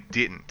 yeah. But they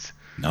didn't.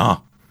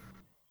 No.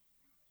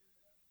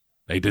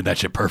 They did that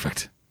shit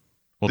perfect.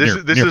 Well,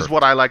 this is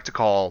what I like to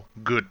call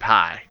good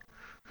pie.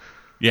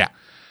 Yeah.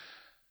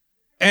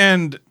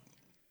 And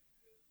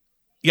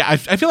yeah, I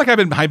feel like I've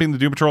been hyping the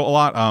Doom Patrol a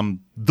lot.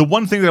 The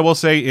one thing that I will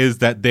say is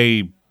that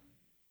they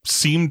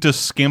seem to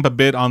skimp a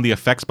bit on the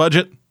effects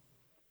budget.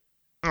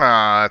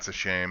 Ah, that's a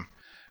shame.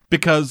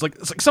 Because like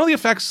some of the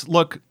effects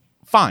look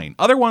fine.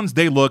 Other ones,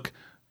 they look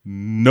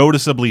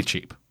noticeably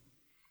cheap.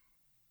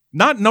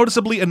 Not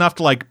noticeably enough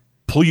to like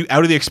pull you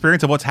out of the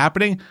experience of what's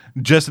happening,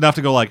 just enough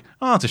to go like,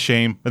 oh, it's a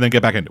shame, and then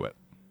get back into it.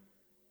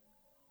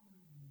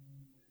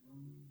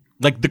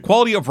 Like, the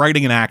quality of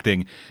writing and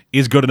acting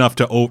is good enough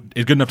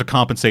to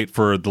compensate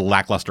for the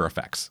lackluster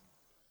effects.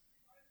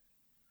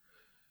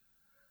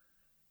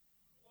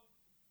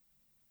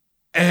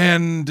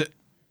 And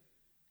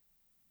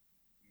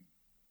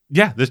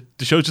yeah, the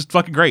show's just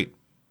fucking great.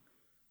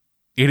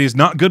 It is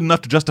not good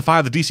enough to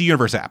justify the DC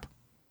Universe app.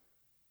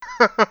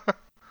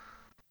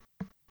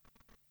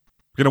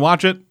 Gonna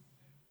watch it?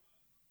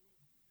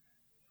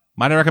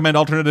 Might I recommend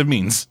alternative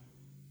means?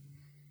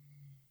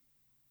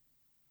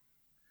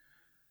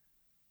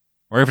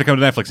 Or if it come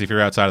to Netflix if you're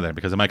outside of there,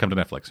 because it might come to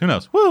Netflix. Who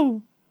knows?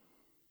 Woo!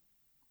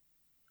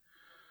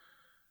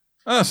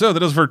 So that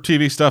does it for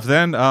TV stuff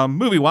then.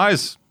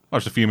 Movie-wise,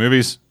 watched a few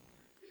movies.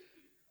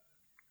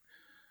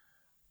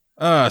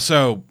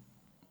 So,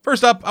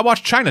 first up, I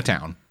watched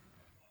Chinatown.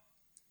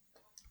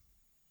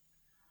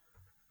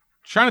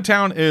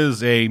 Chinatown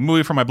is a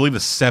movie from, I believe, the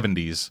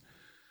 70s.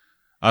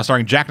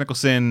 Starring Jack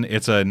Nicholson.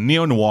 It's a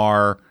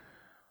neo-noir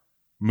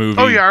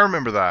movie. Oh, yeah, I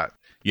remember that.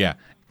 Yeah,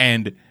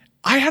 and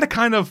I had a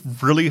kind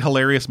of really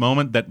hilarious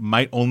moment that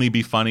might only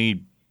be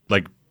funny,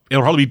 like,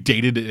 it'll probably be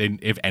dated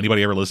if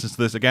anybody ever listens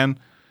to this again.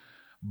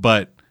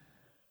 But,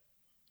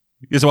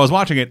 so I was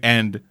watching it,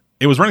 and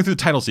it was running through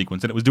the title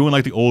sequence, and it was doing,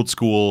 like, the old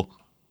school,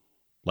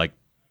 like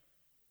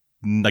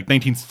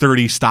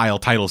 1930 style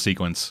title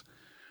sequence,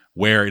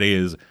 where it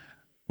is,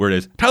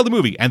 title of the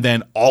movie, and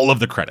then all of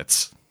the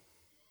credits.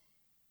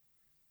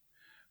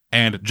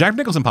 And Jack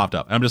Nicholson popped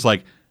up. And I'm just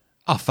like,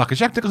 oh, fuck, has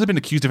Jack Nicholson been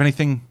accused of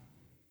anything?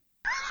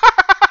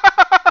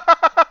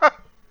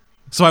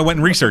 So I went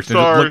and researched.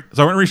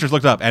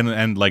 Looked up, and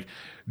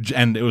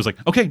it was like,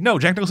 okay, no,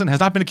 Jack Nicholson has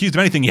not been accused of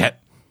anything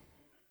yet.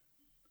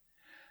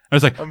 I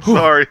was like, I'm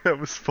sorry, that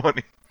was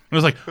funny. I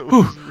was like,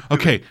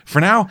 okay, for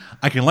now,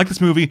 I can like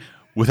this movie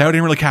without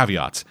any really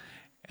caveats.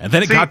 And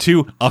then it got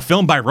to a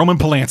film by Roman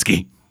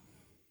Polanski.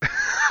 And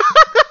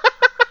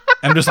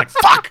I'm just like,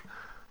 fuck!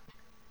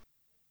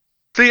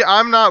 See,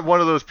 I'm not one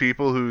of those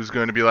people who's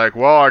going to be like,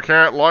 well, I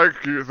can't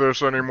like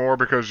this anymore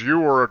because you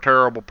were a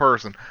terrible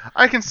person.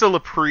 I can still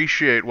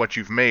appreciate what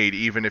you've made,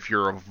 even if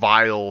you're a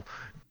vile,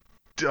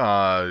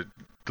 scumbag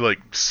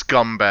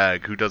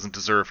who doesn't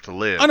deserve to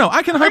live. Oh, no,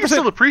 I can 100%... I can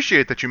still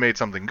appreciate that you made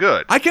something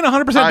good. I can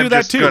 100% do that, too. I'm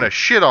just going to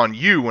shit on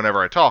you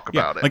whenever I talk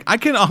about it. Like, I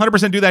can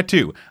 100% do that,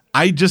 too.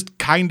 I just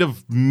kind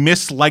of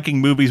miss liking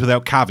movies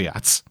without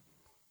caveats.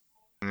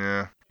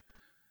 Yeah.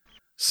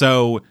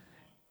 So,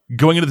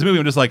 going into this movie,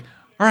 I'm just like,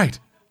 all right,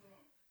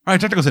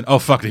 Jack Nicholson. Oh,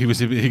 fuck, has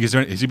he been accused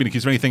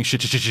of anything?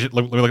 Shit.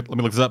 Let me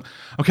look this up.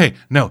 Okay,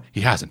 no,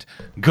 he hasn't.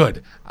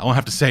 Good. I won't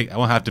have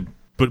to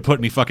put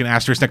any fucking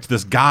asterisk next to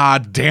this.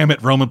 God damn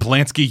it, Roman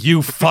Polanski,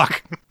 you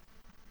fuck.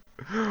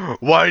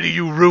 Why do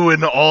you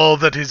ruin all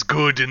that is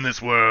good in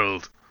this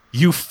world?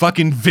 You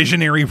fucking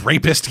visionary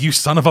rapist, you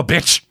son of a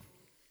bitch.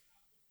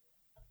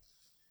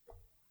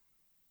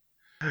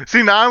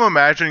 See, now I'm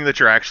imagining that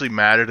you're actually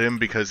mad at him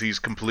because he's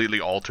completely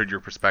altered your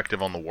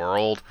perspective on the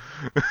world.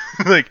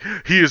 Like,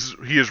 he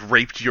has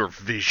raped your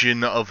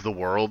vision of the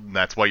world, and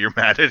that's why you're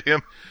mad at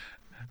him?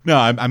 No,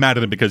 I'm mad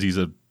at him because he's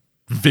a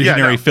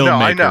visionary filmmaker.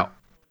 No, I know.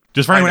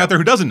 Just for anyone out there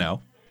who doesn't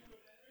know,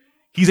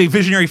 he's a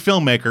visionary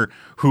filmmaker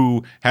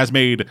who has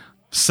made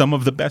some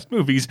of the best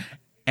movies,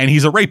 and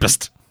he's a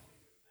rapist.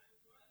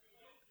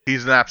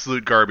 He's an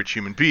absolute garbage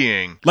human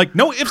being. Like,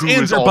 no ifs,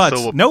 ands, or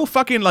buts. No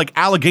fucking, like,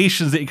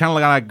 allegations that you kind of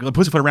like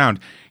pussyfoot around.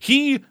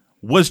 He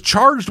was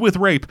charged with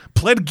rape,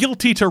 pled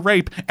guilty to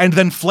rape, and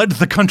then fled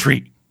the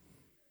country.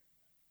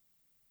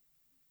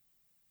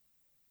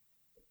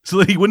 So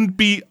that he wouldn't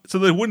be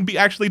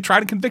actually tried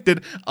and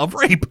convicted of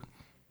rape.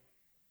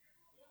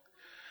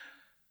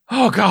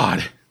 Oh,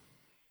 God.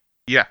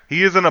 Yeah,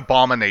 he is an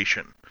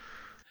abomination.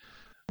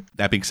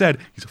 That being said,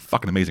 he's a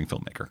fucking amazing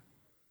filmmaker.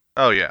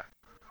 Oh, yeah.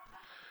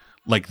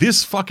 Like,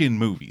 this fucking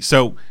movie.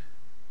 So,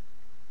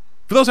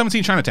 for those who haven't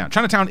seen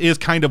Chinatown is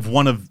kind of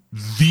one of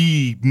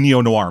the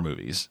neo-noir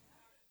movies.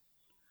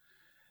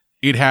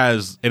 It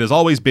has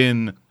always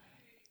been...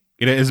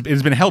 It has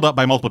been held up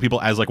by multiple people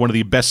as, like, one of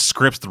the best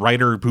scripts the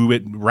writer who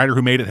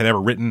made it had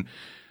ever written.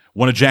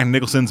 One of Jack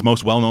Nicholson's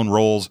most well-known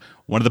roles.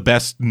 One of the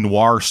best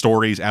noir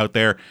stories out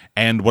there.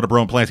 And one of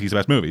Roman Polanski's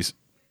best movies.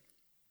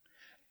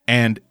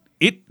 And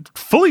it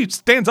fully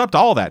stands up to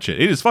all that shit.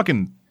 It is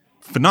fucking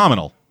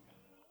phenomenal.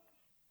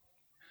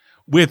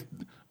 With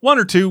one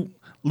or two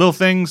little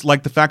things,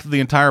 like the fact that the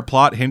entire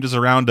plot hinges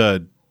around a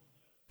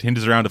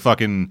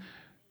fucking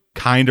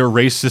kind of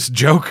racist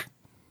joke.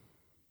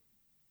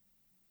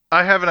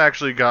 I haven't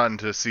actually gotten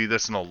to see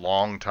this in a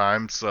long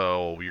time,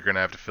 so you're going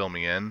to have to fill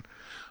me in.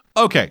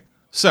 Okay,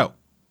 so.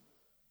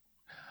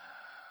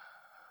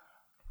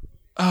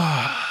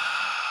 Hashtag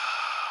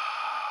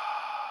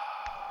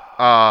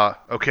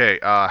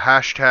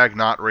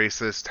not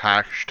racist,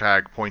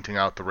 hashtag pointing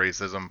out the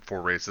racism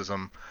for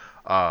racism.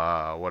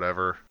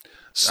 Whatever.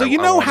 So you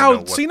know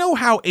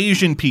how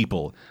Asian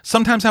people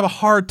sometimes have a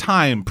hard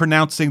time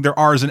pronouncing their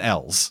R's and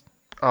L's.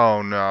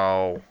 Oh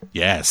no.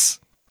 Yes.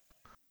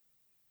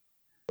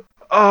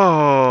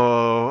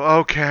 Oh,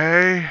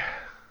 okay.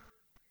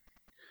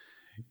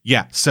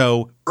 Yeah.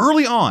 So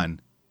early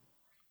on,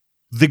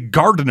 the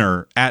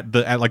gardener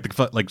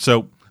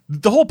so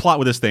the whole plot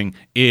with this thing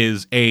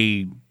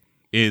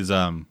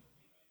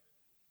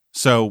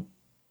so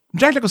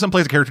Jack Nicholson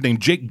plays a character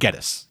named Jake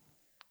Geddes,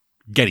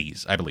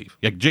 I believe.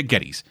 Yeah, Jake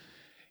Geddes.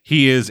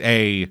 He's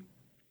a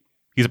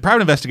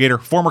private investigator,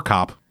 former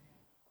cop,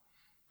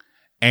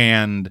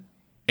 and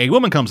a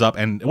woman comes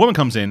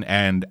in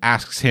and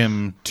asks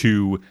him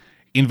to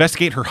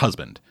investigate her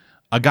husband,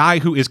 a guy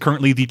who is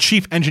currently the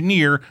chief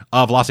engineer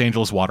of Los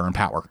Angeles Water and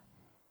Power.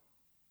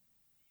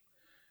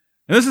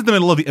 And this is the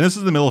middle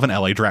of an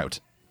LA drought.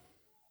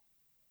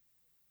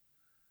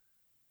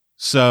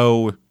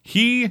 So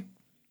he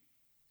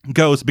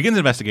begins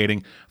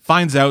investigating,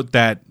 finds out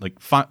that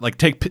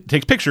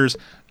takes pictures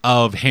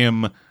of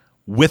him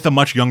with a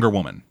much younger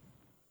woman.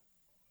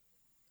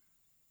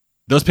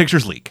 Those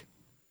pictures leak,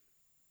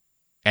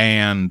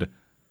 and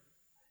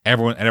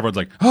everyone's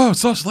like, "Oh, it's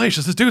so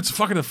salacious! This dude's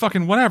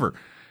fucking whatever."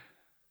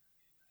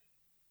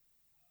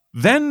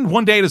 Then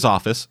one day at his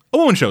office, a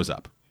woman shows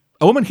up,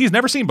 a woman he's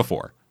never seen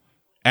before,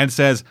 and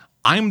says,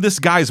 "I'm this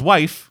guy's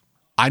wife.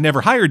 I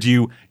never hired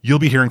you. You'll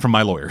be hearing from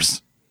my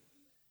lawyers."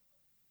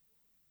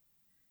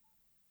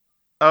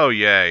 Oh,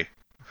 yay.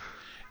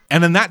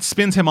 And then that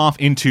spins him off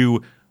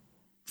into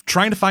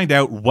trying to find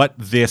out what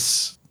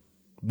this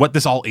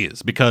all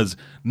is. Because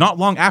not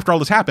long after all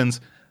this happens,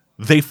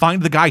 they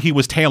find the guy he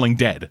was tailing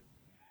dead.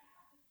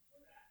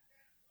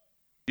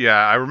 Yeah,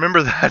 I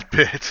remember that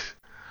bit.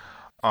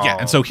 Yeah,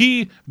 and so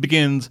he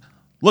begins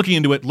looking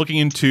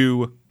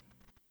into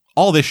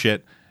all this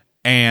shit,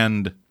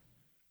 and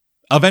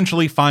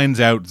eventually finds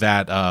out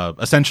that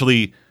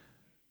essentially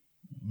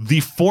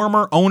the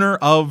former owner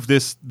of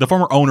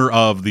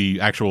the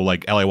actual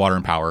like LA Water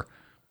and Power,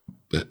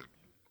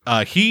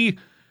 he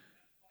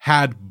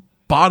had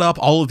bought up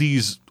all of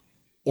these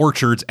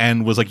orchards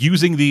and was like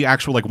using the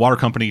actual like water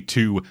company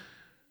to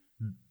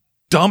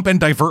dump and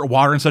divert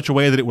water in such a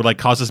way that it would like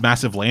cause a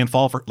massive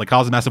windfall for him,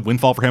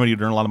 and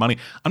he'd earn a lot of money.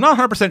 I'm not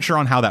 100% sure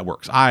on how that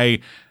works. I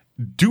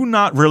do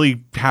not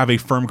really have a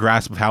firm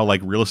grasp of how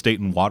like real estate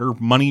and water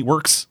money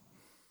works.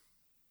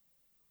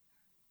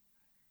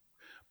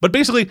 But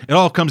basically, it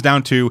all comes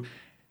down to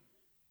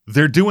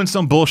they're doing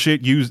some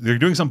bullshit using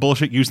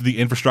the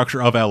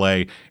infrastructure of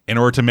LA in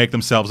order to make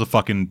themselves a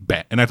fucking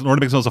bet, and in order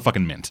to make themselves a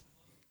fucking mint.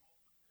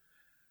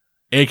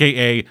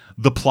 AKA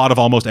the plot of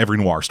almost every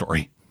noir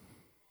story.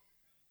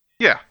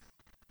 Yeah.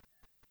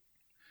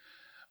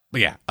 But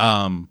yeah,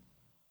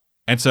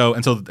 and so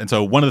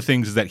one of the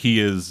things is that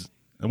he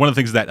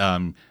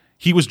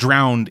was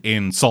drowned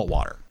in salt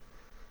water.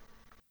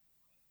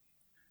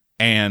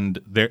 And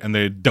they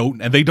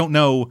don't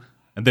know.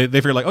 And they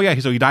figure like, oh yeah,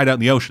 so he died out in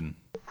the ocean,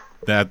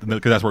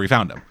 because that's where we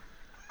found him.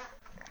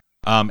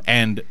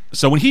 And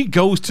so when he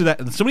goes to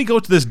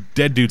this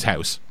dead dude's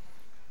house,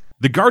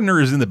 the gardener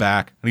is in the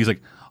back, and he's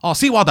like, "Oh,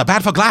 seawater,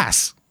 bad for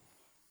glass."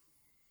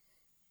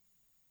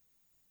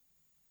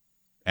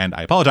 And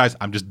I apologize,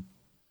 I'm just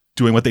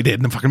doing what they did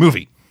in the fucking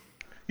movie.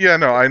 Yeah,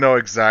 no, I know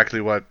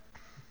exactly what.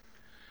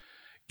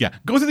 Yeah,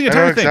 go through the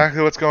entire thing.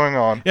 Exactly what's going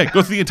on. Yeah,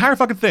 go through the entire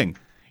fucking thing.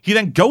 He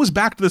then goes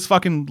back to this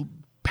fucking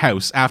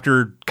house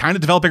after kind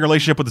of developing a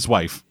relationship with his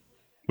wife,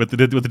 with the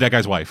dead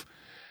guy's wife,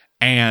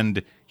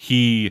 and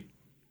he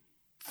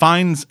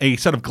finds a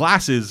set of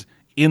glasses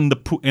in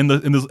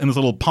this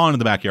little pond in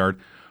the backyard,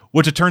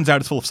 which it turns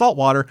out is full of salt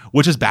water,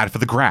 which is bad for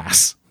the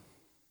grass.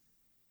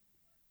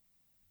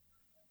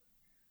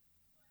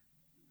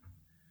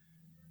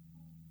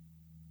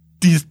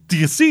 Do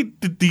you see?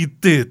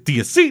 Do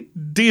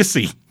you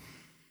see?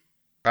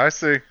 I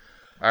see.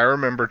 I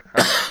remembered.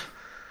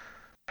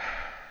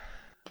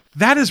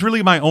 That is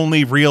really my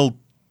only real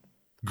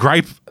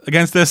gripe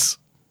against this.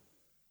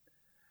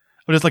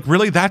 But it's like,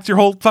 really? That's your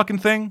whole fucking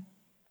thing?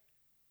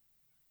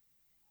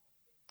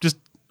 Just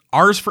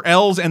R's for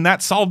L's and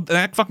that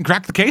fucking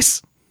cracked the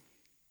case?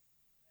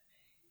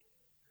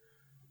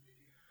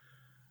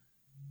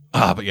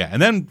 But yeah,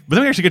 and then we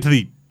actually get to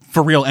the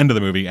for real end of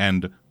the movie,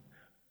 and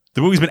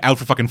the movie's been out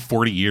for fucking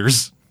 40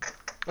 years.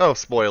 Oh,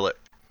 spoil it.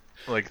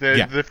 Like,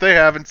 if they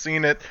haven't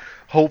seen it,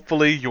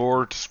 hopefully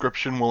your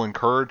description will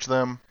encourage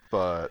them.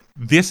 But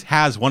this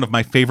has one of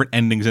my favorite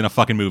endings in a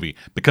fucking movie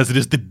because it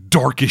is the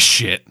darkest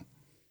shit.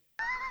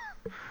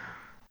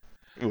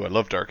 Ooh, I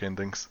love dark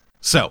endings.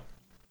 So,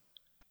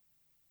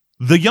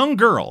 the young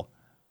girl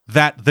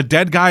that the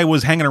dead guy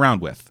was hanging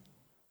around with,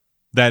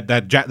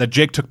 that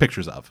Jake took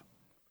pictures of,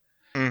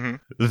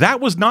 that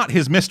was not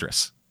his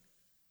mistress.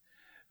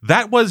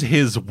 That was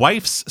his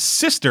wife's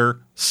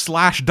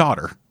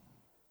sister/daughter.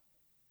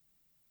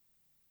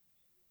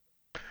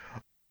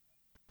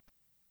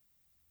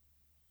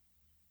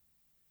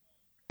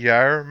 Yeah,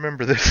 I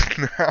remember this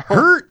now.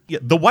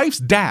 The wife's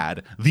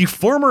dad, the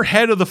former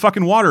head of the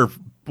fucking water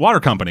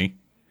company,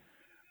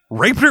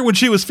 raped her when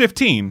she was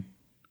 15,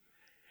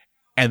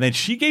 and then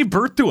she gave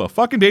birth to a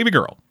fucking baby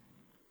girl.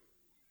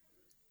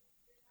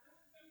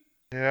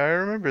 Yeah, I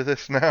remember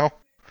this now.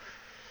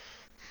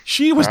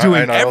 She was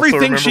doing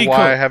everything she could.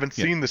 I haven't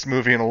seen this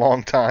movie in a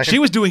long time. She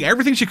was doing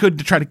everything she could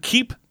to try to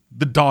keep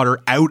the daughter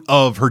out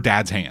of her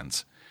dad's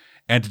hands,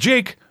 and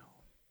Jake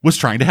was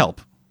trying to help.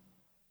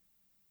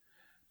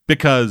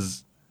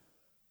 Because,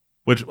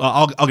 which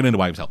I'll get into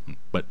why he was helping,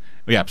 but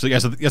yeah. So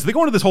they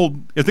go into this whole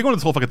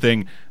fucking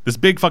thing, this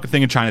big fucking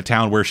thing in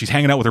Chinatown where she's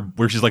hanging out with her,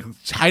 where she's like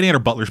hiding at her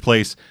butler's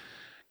place,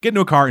 get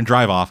into a car and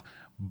drive off.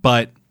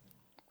 But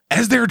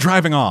as they're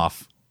driving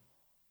off,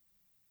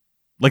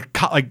 like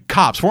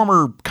cops,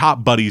 former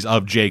cop buddies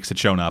of Jake's had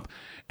shown up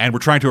and were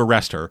trying to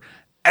arrest her.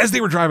 As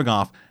they were driving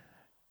off,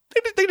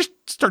 they just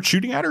start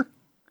shooting at her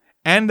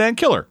and then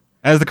kill her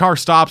as the car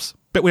stops.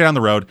 Bit way down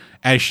the road,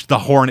 as the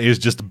horn is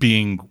just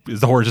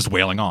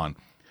wailing on.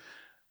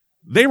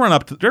 They run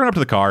up to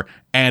the car,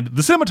 and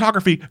the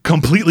cinematography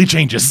completely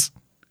changes,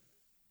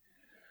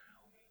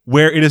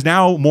 where it is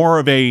now more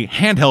of a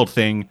handheld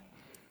thing,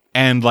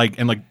 and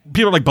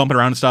people are like bumping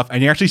around and stuff,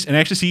 and you actually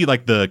see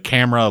like the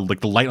camera,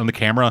 like the light on the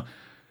camera,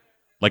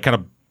 like kind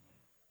of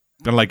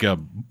like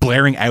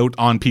blaring out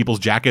on people's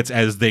jackets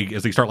as they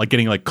start like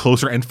getting like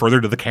closer and further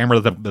to the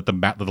camera that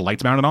the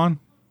light's mounted on.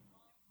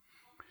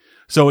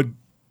 So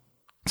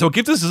it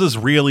gives us this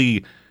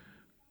really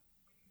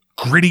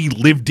gritty,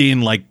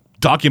 lived-in, like,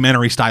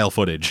 documentary-style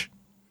footage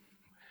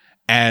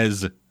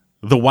as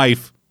the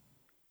wife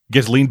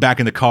gets leaned back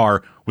in the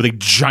car with a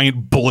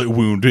giant bullet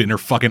wound in her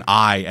fucking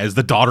eye as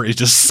the daughter is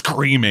just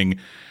screaming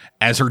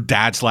as her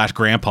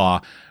dad/grandpa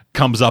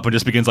comes up and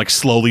just begins, like,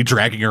 slowly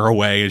dragging her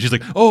away. And she's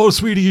like, "Oh,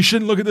 sweetie, you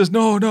shouldn't look at this.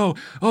 No.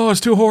 Oh,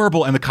 it's too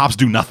horrible." And the cops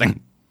do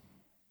nothing.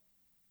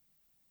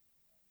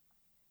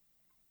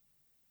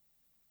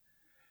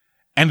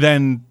 And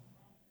then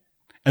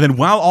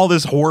while all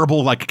this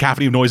horrible like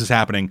cacophony of noise is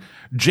happening,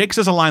 Jake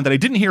says a line that I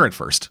didn't hear at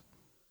first.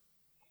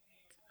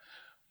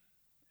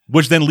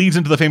 Which then leads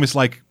into the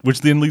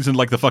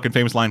fucking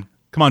famous line,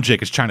 "Come on,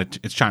 Jake, it's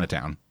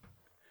Chinatown."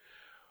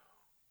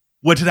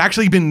 Which had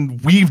actually been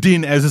weaved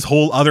in as this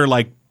whole other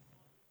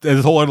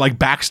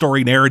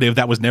backstory narrative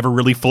that was never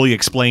really fully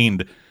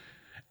explained,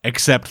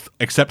 except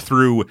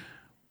through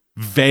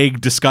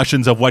vague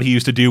discussions of what he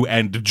used to do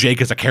and Jake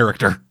as a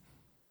character.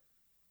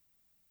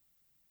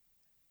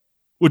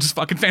 Which is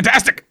fucking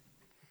fantastic.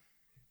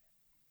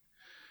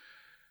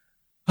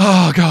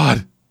 Oh,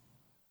 God.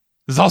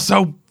 This is all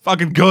so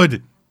fucking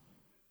good.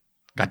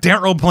 God damn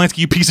it, Roman Polanski,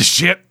 you piece of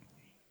shit.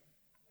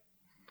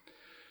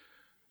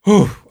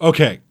 Whew,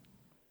 okay.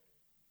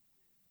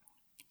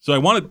 So I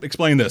want to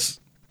explain this.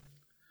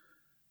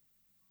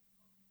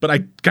 But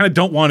I kind of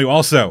don't want to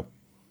also.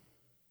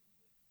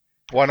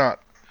 Why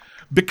not?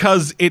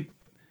 Because it's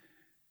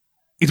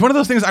one of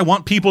those things I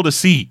want people to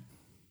see.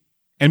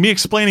 And me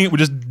explaining it would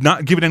just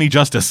not give it any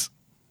justice.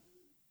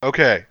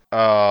 Okay.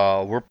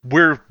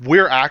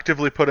 We're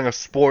actively putting a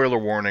spoiler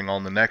warning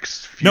on the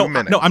next few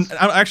minutes. No, I'm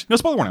actually no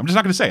spoiler warning. I'm just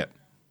not going to say it.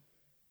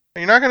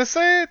 You're not going to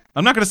say it?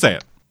 I'm not going to say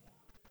it.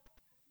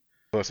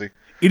 Pussy.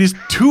 It is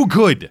too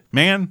good,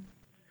 man.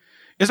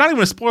 It's not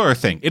even a spoiler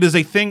thing. It is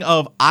a thing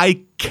of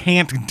I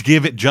can't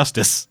give it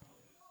justice.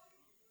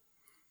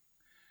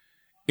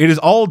 It is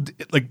all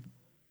like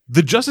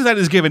the justice that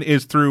is given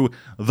is through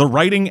the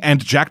writing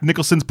and Jack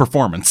Nicholson's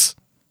performance.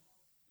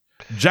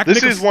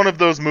 This is one of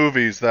those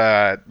movies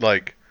that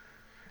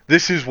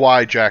this is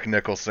why Jack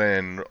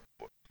Nicholson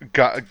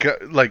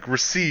got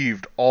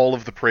received all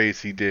of the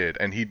praise he did,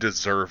 and he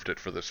deserved it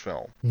for this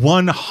film.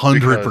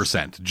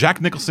 100%.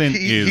 Jack Nicholson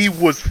he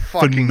was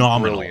fucking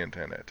phenomenal. Brilliant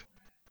in it.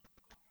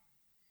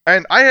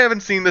 And I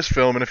haven't seen this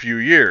film in a few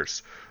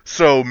years,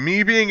 so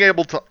me being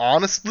able to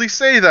honestly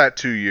say that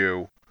to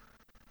you,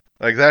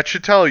 that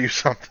should tell you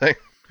something.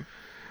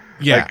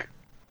 Yeah.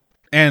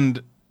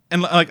 And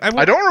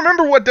I don't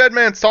remember what Dead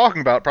Man's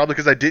talking about, probably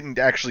because I didn't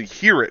actually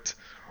hear it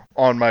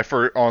on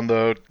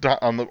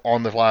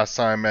the last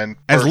time and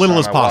as little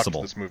as I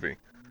possible. Watched this movie.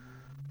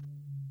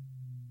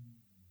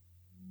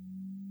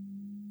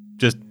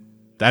 Just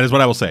that is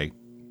what I will say.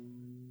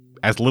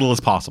 As little as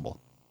possible.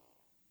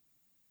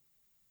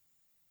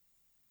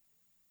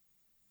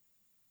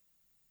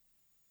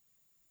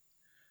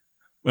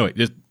 Wait,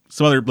 just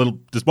one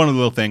other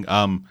little thing.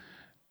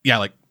 Yeah,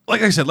 like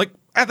I said,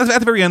 at the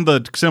very end, the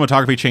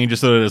cinematography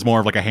changes so that it's more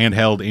of like a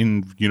handheld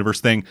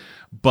in-universe thing.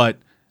 But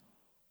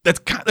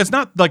that's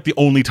not like the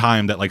only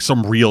time that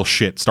some real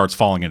shit starts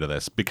falling into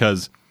this,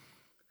 because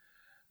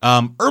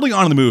early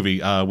on in the movie,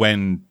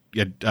 when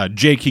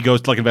Jake, he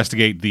goes to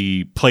investigate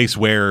the place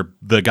where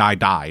the guy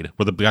died,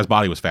 where the guy's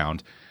body was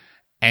found,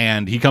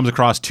 and he comes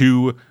across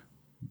two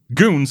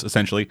goons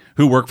essentially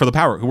who work for the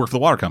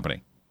water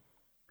company.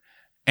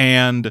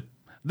 And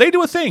they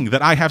do a thing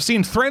that I have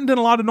seen threatened in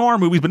a lot of noir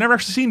movies, but never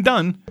actually seen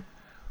done,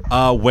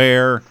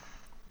 where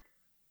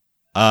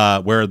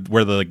one of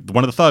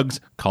the thugs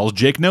calls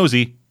Jake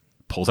nosy,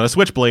 pulls out a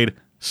switchblade,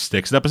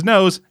 sticks it up his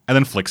nose, and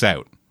then flicks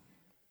out.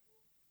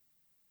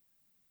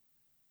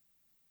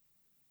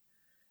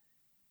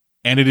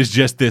 And it is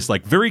just this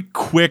very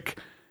quick,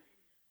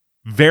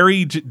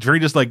 very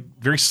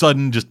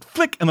sudden, just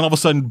flick, and then all of a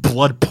sudden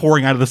blood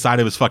pouring out of the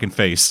side of his fucking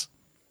face.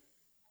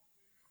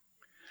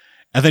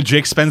 And then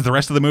Jake spends the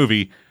rest of the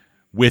movie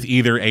with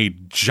either a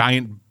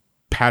giant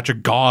patch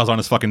of gauze on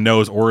his fucking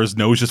nose or his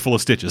nose just full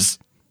of stitches.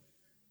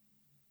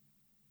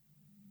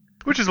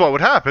 Which is what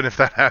would happen if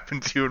that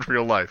happened to you in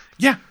real life.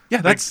 Yeah,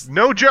 that's...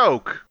 no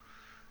joke.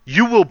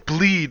 You will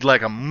bleed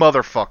like a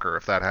motherfucker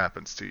if that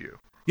happens to you.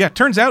 Yeah,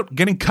 turns out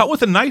getting cut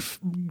with a knife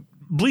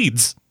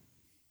bleeds.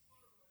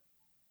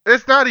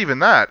 It's not even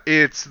that.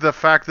 It's the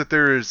fact that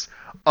there is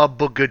a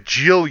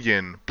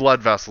bagajillion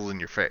blood vessels in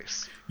your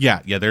face.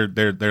 Yeah, there's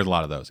a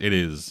lot of those. It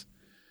is,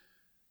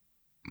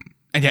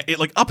 and yeah,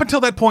 up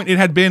until that point, it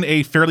had been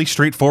a fairly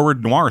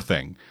straightforward noir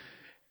thing,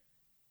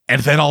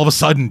 and then all of a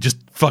sudden, just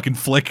fucking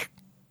flick.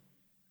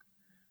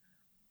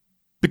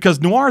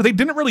 Because noir, they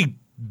didn't really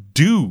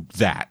do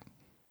that.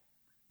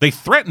 They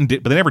threatened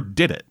it, but they never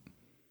did it.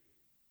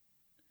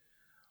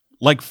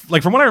 Like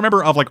from what I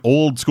remember of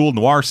old school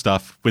noir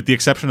stuff, with the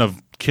exception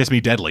of Kiss Me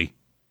Deadly,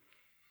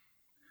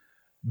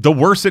 the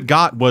worst it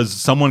got was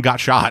someone got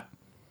shot.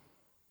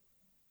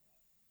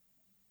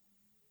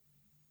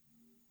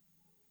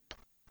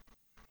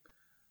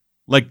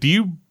 Do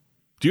you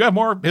have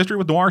more history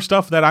with noir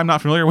stuff that I'm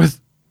not familiar with?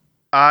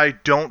 I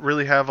don't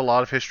really have a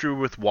lot of history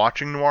with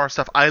watching noir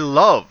stuff. I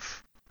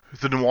love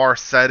the noir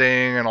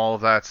setting and all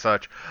of that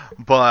such,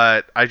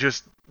 but I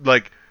just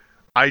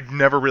I'd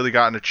never really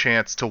gotten a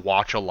chance to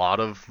watch a lot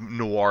of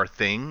noir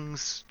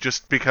things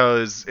just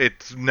because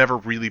it's never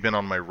really been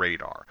on my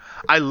radar.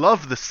 I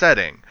love the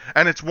setting,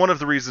 and it's one of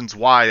the reasons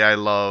why I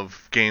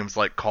love games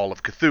like Call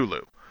of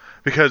Cthulhu,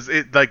 because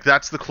it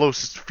that's the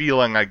closest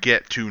feeling I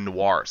get to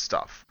noir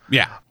stuff.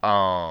 Yeah.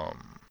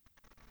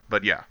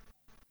 But yeah.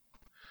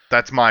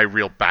 That's my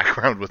real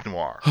background with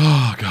noir.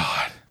 Oh,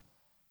 God.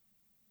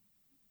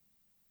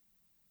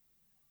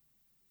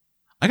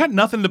 I got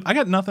nothing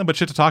but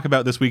shit to talk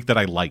about this week that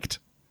I liked.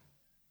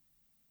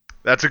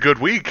 That's a good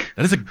week.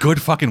 That is a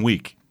good fucking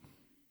week.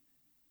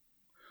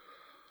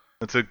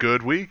 That's a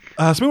good week.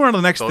 So moving on to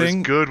the next It's always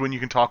thing. good when you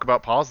can talk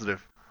about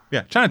positive.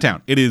 Yeah,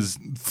 Chinatown. It is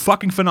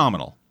fucking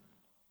phenomenal.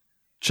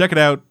 Check it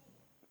out.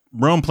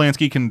 Roman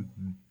Polanski can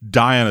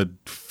die on a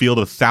field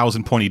of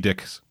 1,000 pointy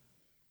dicks.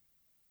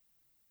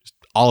 Just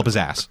all up his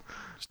ass.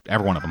 Just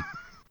every one of them.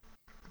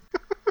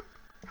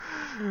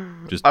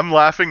 I'm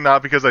laughing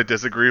not because I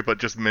disagree, but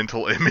just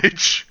mental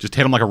image. Just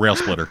hit him like a rail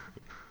splitter.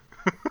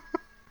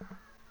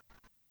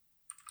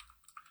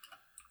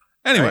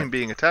 Anyway. I'm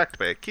being attacked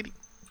by a kitty.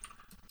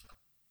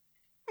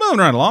 Moving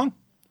right along.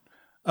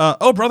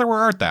 Oh, Brother, Where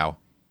Art Thou?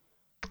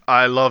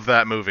 I love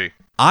that movie.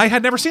 I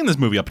had never seen this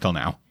movie up until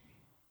now.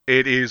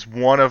 It is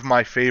one of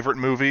my favorite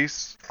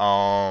movies.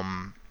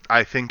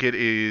 I think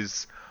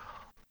it's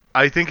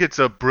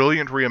a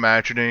brilliant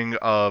reimagining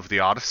of the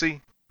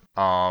Odyssey.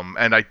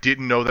 And I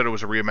didn't know that it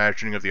was a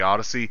reimagining of the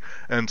Odyssey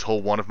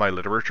until one of my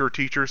literature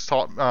teachers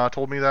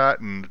told me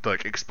that and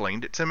like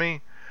explained it to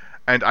me.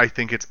 And I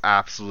think it's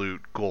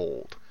absolute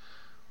gold.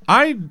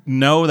 I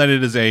know that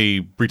it is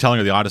a retelling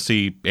of the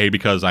Odyssey, A,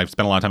 because I've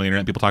spent a lot of time on the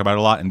internet, people talk about it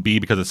a lot, and B,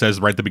 because it says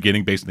right at the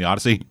beginning, based on the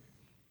Odyssey.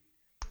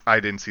 I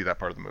didn't see that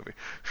part of the movie.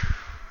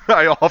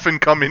 I often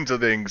come into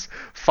things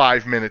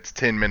 5 minutes,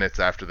 10 minutes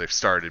after they've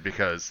started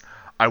because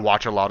I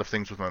watch a lot of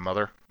things with my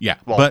mother. Yeah,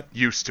 well, but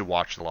used to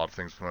watch a lot of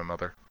things with my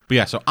mother. But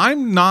yeah, so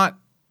I'm not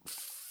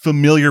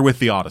familiar with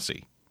the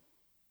Odyssey.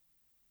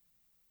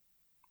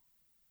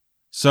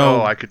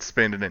 So I could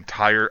spend an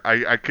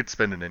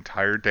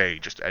entire day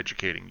just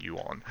educating you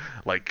on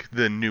like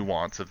the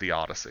nuance of the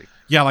Odyssey.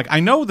 Yeah, like I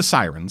know the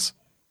sirens.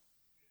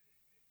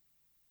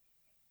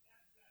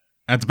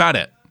 That's about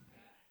it.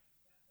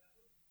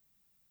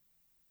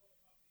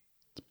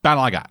 That's about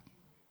all I got.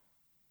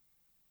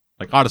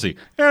 Like Odyssey.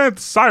 Yeah,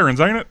 it's sirens,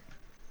 ain't it?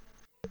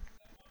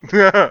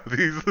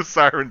 The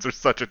sirens are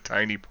such a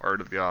tiny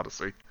part of the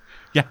Odyssey.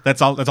 Yeah,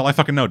 that's all I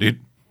fucking know, dude.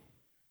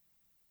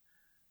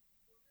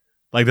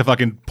 Like the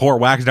fucking pour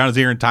wax down his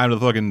ear and tie him to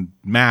the fucking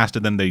mast,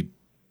 and then they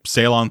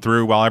sail on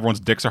through while everyone's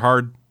dicks are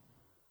hard.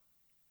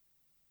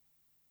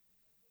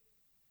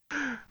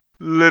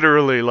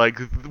 Literally, like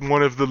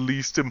one of the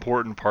least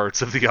important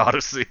parts of the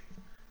Odyssey.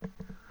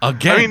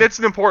 Again, I mean, it's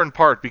an important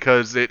part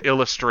because it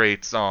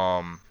illustrates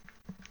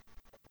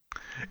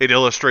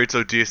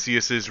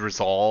Odysseus's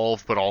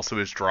resolve, but also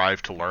his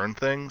drive to learn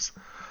things.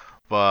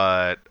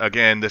 But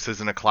again, this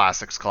isn't a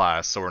classics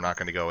class, so we're not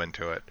going to go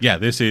into it. Yeah,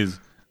 this is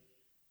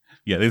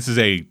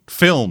a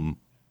film.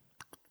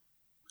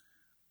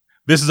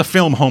 This is a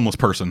film homeless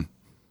person.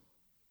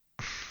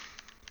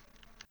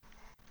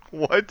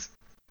 What?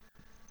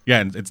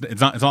 Yeah,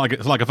 it's not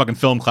like a fucking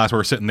film class where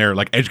we're sitting there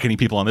like educating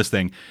people on this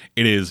thing.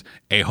 It is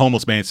a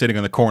homeless man sitting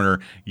in the corner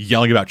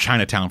yelling about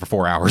Chinatown for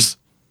 4 hours.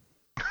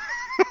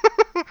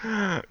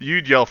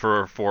 You'd yell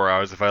for 4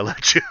 hours if I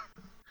let you.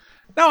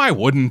 No, I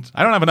wouldn't.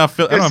 I don't have enough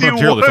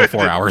material to fill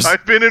 4 hours.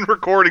 I've been in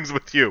recordings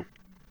with you.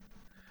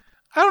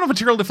 I don't have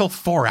material to fill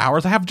 4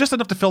 hours. I have just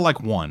enough to fill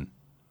like one.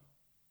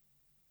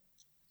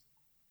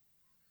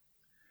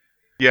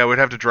 Yeah, we'd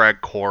have to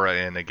drag Cora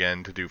in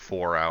again to do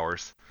 4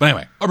 hours. But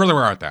anyway, Oh Brother,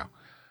 Where Art Thou?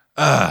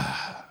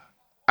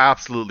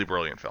 Absolutely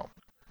brilliant film.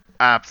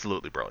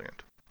 Absolutely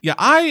brilliant. Yeah,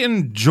 I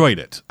enjoyed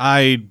it.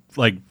 I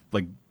like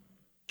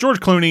George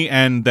Clooney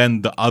and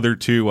then the other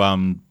two,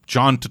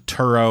 John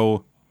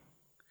Turturro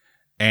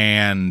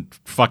and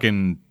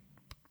fucking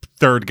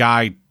third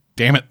guy.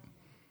 Damn it.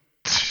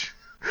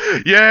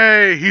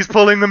 Yay, he's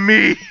pulling the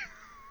me.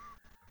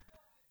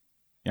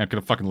 Yeah, I'm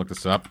gonna fucking look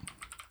this up.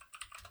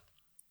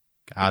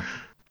 God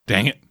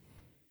dang it.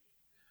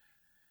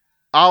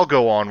 I'll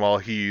go on while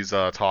he's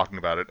talking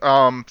about it.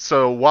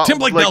 So while Tim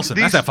Blake Nelson,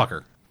 that's that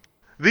fucker.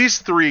 These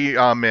three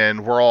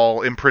men were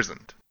all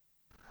imprisoned.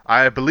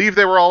 I believe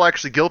they were all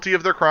actually guilty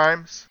of their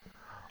crimes.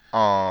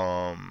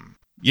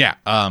 Yeah,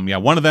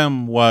 one of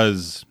them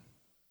was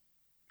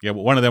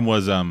one of them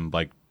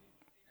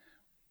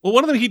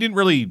he didn't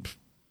really,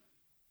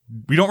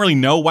 we don't really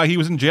know why he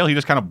was in jail. He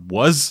just kind of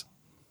was.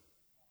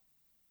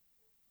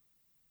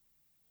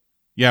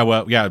 Yeah,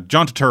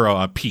 John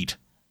Turturro, Pete.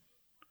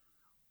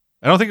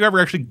 I don't think you ever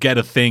actually get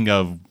a thing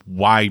of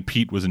why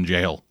Pete was in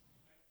jail.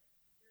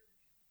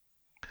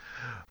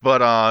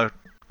 But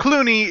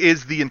Clooney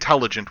is the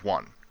intelligent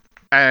one.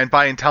 And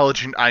by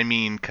intelligent, I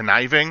mean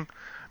conniving,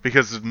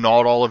 because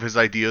not all of his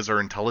ideas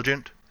are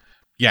intelligent.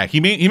 Yeah,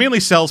 he mainly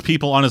sells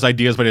people on his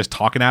ideas by just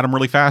talking at them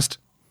really fast.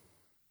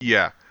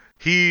 Yeah,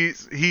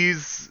 he's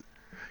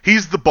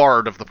the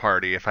bard of the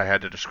party, if I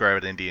had to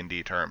describe it in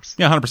D&D terms.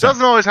 Yeah, 100%.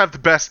 Doesn't always have the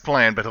best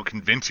plan, but he'll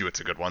convince you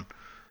it's a good one.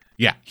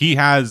 Yeah, he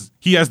has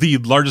the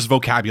largest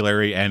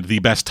vocabulary and the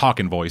best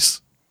talking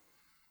voice.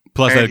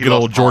 Plus And that he good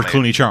loves old George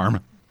pomade. Clooney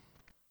charm.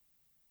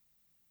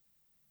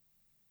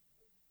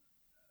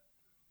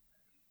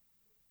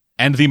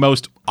 And the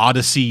most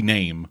Odyssey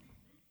name,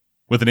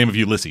 with the name of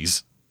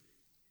Ulysses.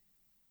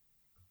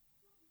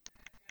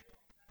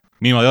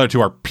 Meanwhile, the other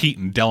two are Pete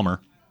and Delmer.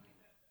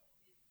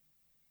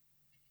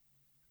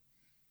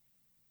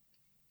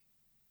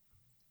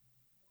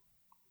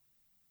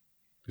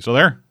 You still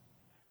there?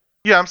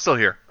 Yeah, I'm still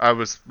here. I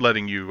was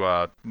letting you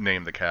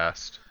name the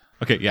cast.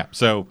 Okay, yeah.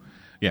 So,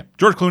 yeah,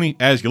 George Clooney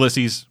as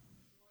Ulysses.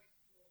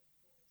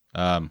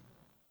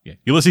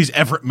 Ulysses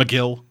Everett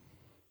McGill.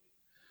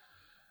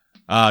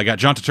 Got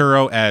John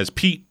Turturro as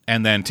Pete,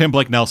 and then Tim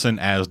Blake Nelson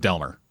as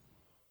Delmer.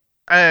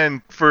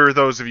 And for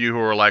those of you who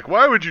are like,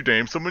 why would you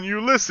name someone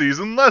Ulysses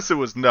unless it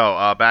was...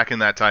 No, back in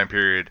that time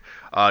period,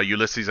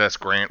 Ulysses S.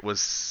 Grant was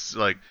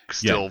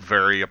still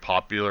very a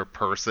popular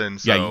person.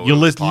 So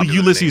yeah,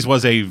 Ulysses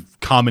was a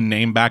common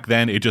name back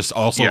then. It just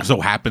also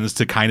so happens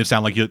to kind of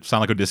sound like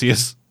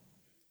Odysseus.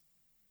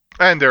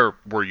 And there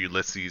were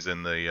Ulysses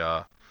in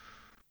the,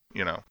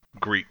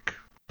 Greek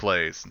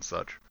plays and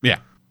such. Yeah.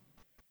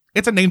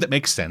 It's a name that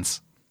makes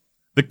sense.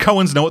 The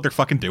Coens know what they're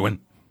fucking doing.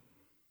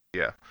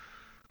 Yeah.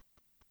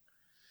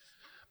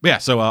 Yeah,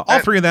 so all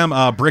three of them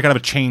break out of a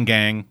chain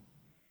gang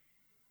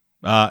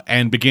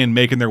and begin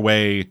making their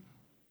way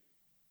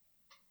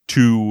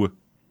to...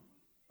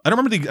 I don't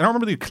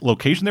remember the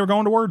location they were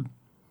going toward,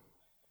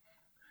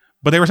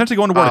 but they were essentially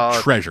going toward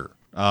a treasure.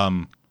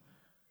 Yeah,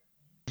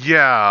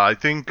 I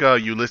think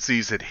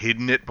Ulysses had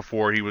hidden it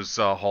before he was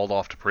hauled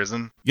off to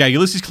prison. Yeah,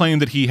 Ulysses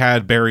claimed that he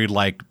had buried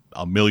like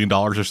 $1 million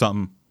or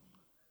something.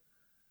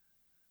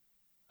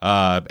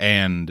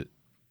 And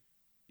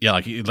yeah,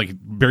 like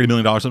buried $1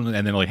 million or something,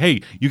 and then like,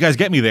 hey, you guys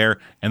get me there,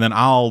 and then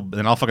I'll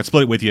fucking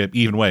split it with you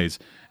even ways.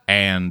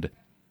 And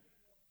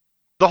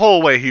the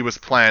whole way he was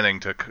planning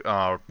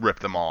to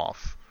rip them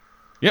off.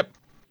 Yep.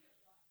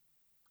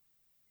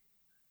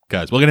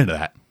 Guys, we'll get into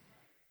that.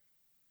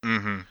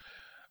 Mm-hmm.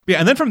 Yeah,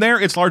 and then from there,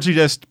 it's largely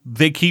just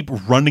they keep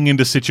running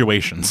into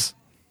situations.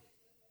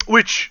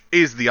 Which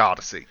is the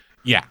Odyssey.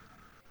 Yeah.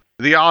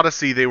 The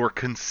Odyssey, they were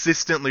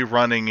consistently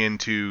running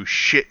into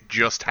shit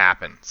just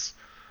happens.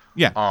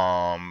 Yeah.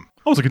 Oh,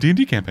 it was like a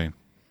D&D campaign.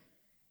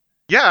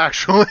 Yeah,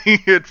 actually,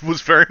 it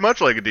was very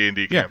much like a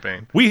D&D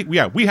campaign. We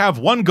have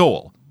one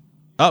goal.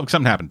 Oh,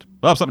 something happened.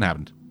 Oh, something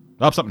happened.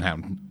 Oh, something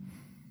happened.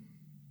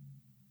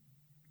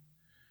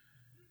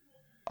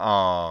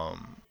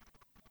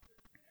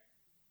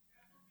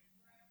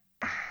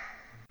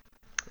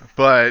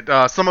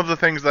 But some of the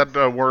things that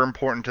were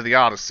important to the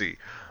Odyssey,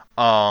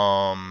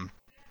 the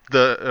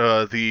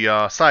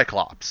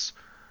Cyclops,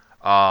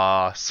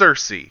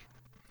 Circe.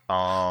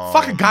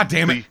 Fucking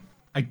goddamn it!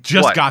 I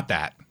just got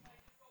that.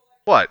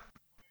 What?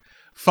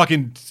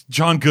 Fucking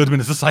John Goodman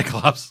is the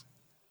Cyclops.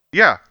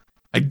 Yeah.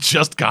 I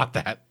just got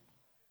that.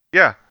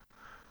 Yeah.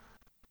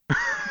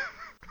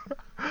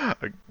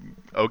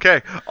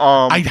 Okay.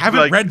 I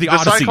haven't read the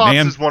Odyssey, Cyclops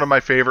man. is one of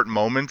my favorite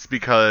moments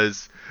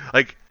because,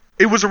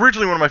 it was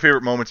originally one of my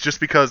favorite moments just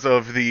because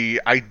of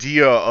the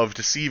idea of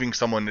deceiving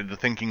someone into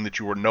thinking that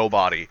you were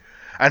nobody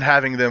and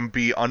having them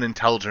be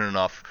unintelligent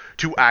enough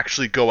to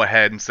actually go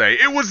ahead and say,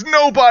 it was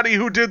nobody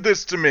who did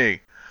this to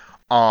me.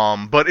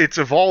 But it's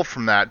evolved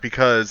from that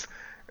because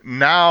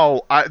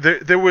now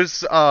there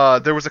was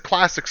a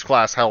classics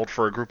class held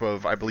for a group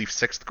of, I believe,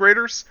 6th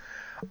graders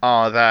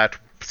that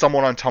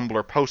someone on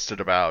Tumblr posted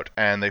about,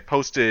 and they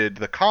posted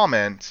the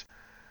comment.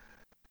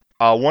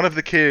 One of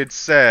the kids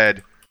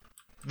said,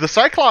 the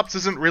Cyclops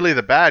isn't really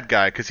the bad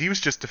guy because he was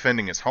just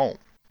defending his home.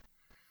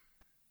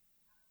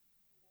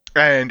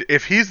 And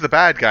if he's the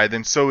bad guy,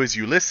 then so is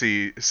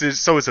Ulysses,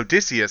 so is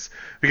Odysseus,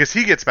 because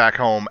he gets back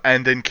home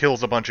and then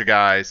kills a bunch of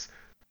guys,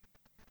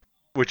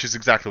 which is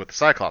exactly what the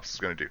Cyclops is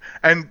going to do.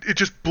 And it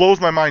just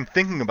blows my mind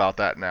thinking about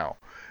that now,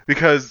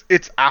 because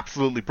it's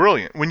absolutely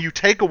brilliant. When you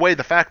take away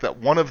the fact that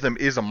one of them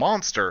is a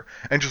monster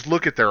and just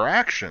look at their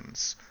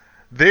actions,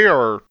 they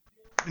are,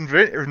 in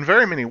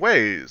very many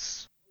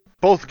ways,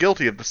 both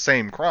guilty of the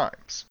same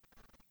crimes.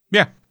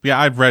 Yeah,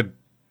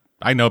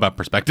 I know about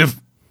perspective.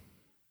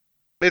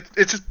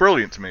 It's just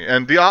brilliant to me.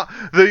 And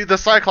the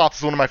Cyclops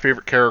is one of my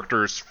favorite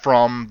characters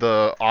from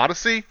the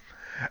Odyssey,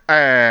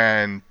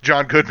 and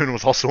John Goodman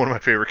was also one of my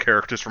favorite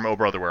characters from Oh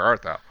Brother, Where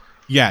Art Thou?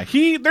 Yeah,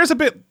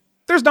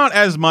 there's not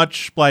as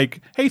much,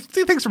 hey,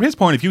 see things from his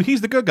point of view,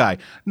 he's the good guy.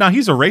 No,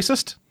 he's a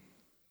racist.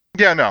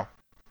 Yeah, no.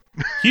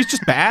 He's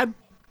just bad.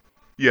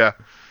 Yeah.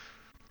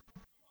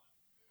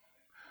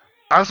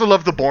 I also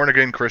love the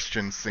born-again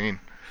Christian scene.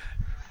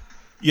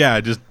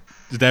 Yeah, just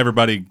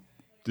everybody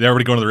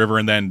going to the river,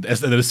 and then as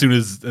soon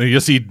as you'll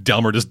see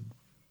Delmer just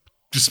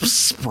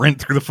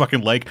sprint through the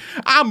fucking lake.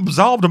 I'm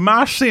absolved of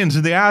my sins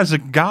in the eyes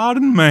of God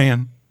and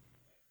man.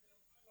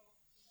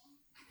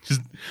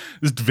 Just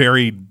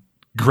very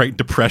Great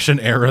Depression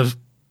era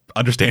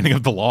understanding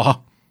of the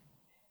law.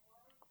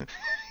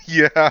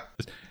 Yeah.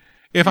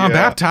 If I'm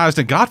baptized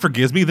and God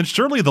forgives me, then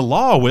surely the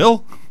law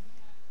will.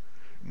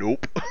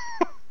 Nope.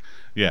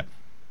 Yeah.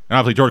 And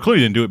obviously George Clooney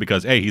didn't do it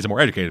because A, he's a more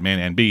educated man,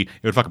 and B,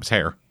 it would fuck up his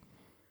hair.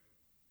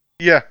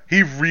 Yeah,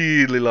 he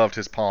really loved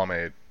his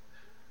pomade.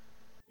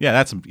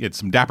 Yeah, it's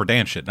some Dapper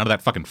Dan shit. None of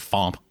that fucking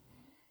fomp.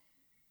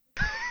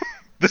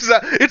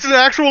 It's an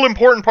actual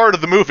important part of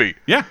the movie.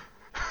 Yeah.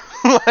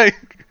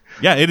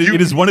 Yeah, it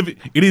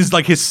is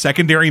like his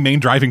secondary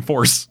main driving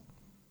force.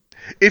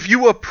 If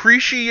you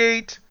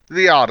appreciate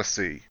the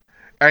Odyssey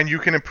and you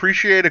can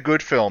appreciate a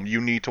good film,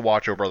 you need to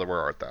watch Oh Brother,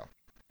 Where Art Thou?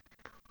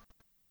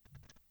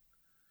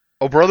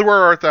 Oh Brother Where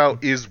Art Thou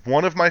is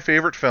one of my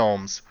favorite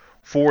films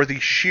for the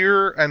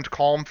sheer and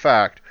calm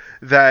fact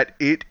that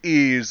it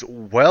is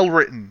well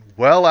written,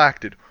 well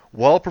acted,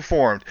 well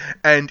performed,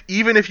 and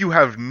even if you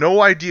have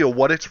no idea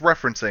what it's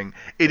referencing,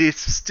 it is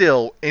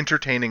still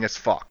entertaining as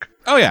fuck.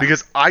 Oh yeah.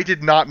 Because I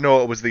did not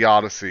know it was the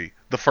Odyssey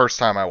the first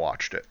time I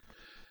watched it.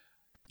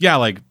 Yeah,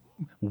 like,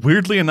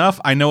 weirdly enough,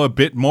 I know a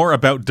bit more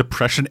about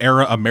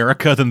Depression-era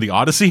America than the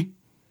Odyssey.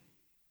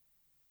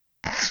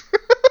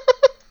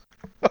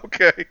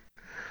 Okay.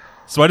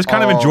 So I just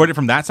kind of enjoyed it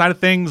from that side of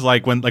things,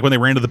 like when they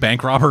ran to the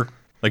bank robber,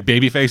 like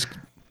Babyface.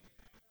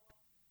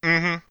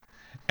 Mm-hmm.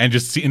 And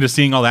just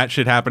seeing all that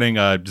shit happening,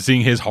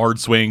 seeing his hard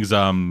swings,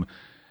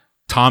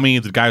 Tommy,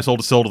 the guy who sold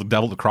his soul to the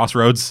devil at the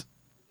crossroads.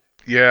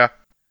 Yeah.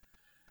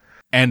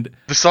 And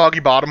the Soggy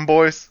Bottom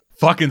Boys.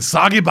 Fucking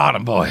Soggy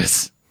Bottom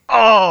Boys.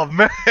 Oh,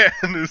 man,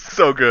 it's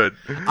so good.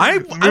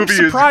 I'm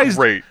surprised. Is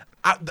great.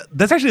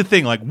 That's actually the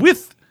thing, like,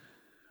 with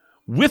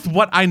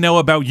what I know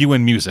about you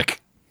and music.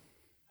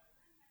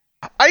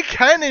 I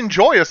can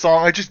enjoy a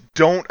song, I just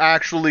don't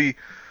actually...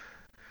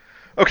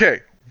 Okay,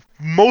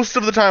 most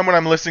of the time when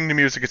I'm listening to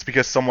music, it's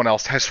because someone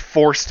else has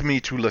forced me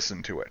to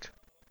listen to it.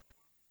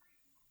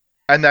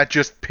 And that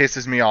just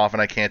pisses me off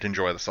and I can't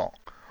enjoy the song.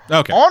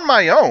 Okay. On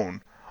my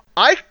own,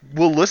 I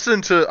will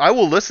listen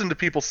to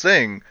people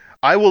sing,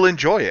 I will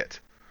enjoy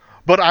it.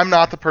 But I'm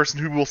not the person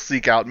who will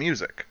seek out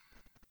music.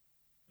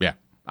 Yeah.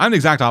 I'm the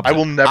exact opposite. I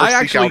will never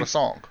seek out a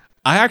song.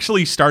 I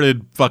actually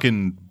started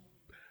fucking...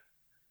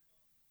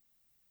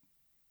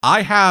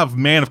 I have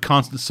Man of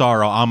Constant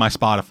Sorrow on my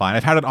Spotify,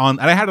 and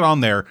I had it on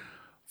there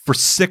for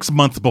 6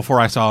 months before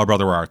I saw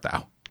Brother Where Art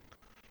Thou.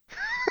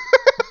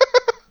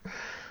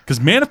 Because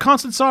Man of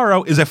Constant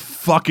Sorrow is a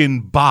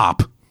fucking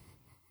bop.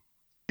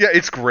 Yeah,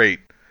 it's great.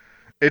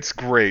 It's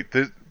great.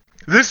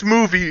 This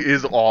movie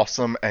is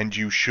awesome, and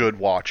you should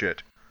watch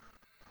it.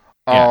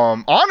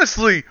 Yeah.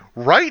 Honestly,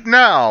 right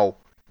now,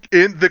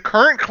 in the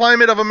current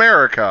climate of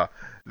America,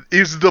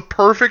 is the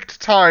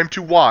perfect time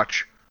to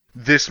watch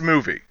this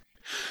movie.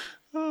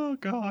 Oh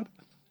God.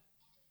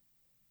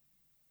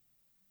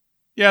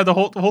 Yeah, the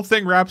whole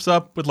thing wraps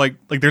up with like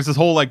there's this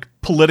whole like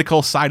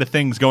political side of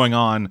things going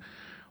on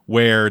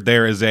where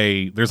there's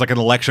like an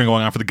election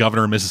going on for the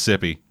governor of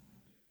Mississippi.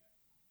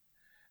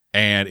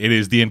 And it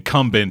is the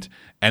incumbent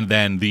and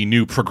then the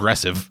new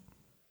progressive.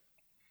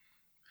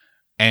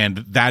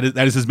 And that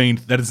is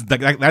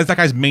that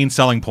guy's main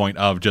selling point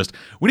of just,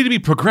 we need to be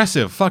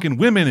progressive, fucking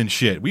women and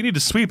shit. We need to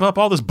sweep up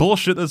all this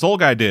bullshit this old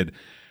guy did.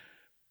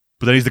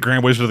 But then he's the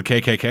Grand Wizard of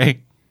the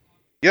KKK.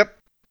 Yep.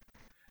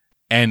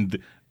 And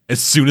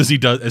as soon as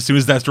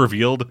that's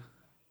revealed,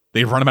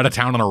 they run him out of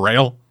town on a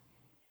rail.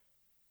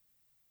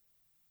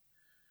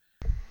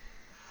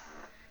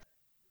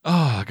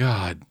 Oh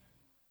God.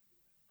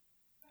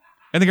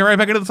 And they get right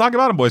back into the Soggy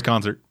Bottom Boys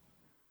concert.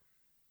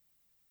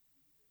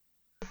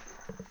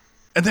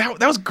 And that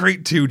was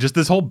great too. Just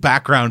this whole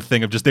background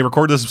thing of just they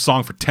recorded this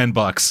song for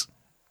 $10.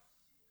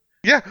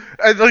 Yeah,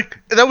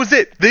 that was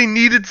it. They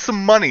needed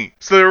some money,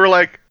 so they were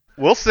like,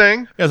 "We'll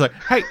sing." Yeah, it's like,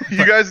 "Hey,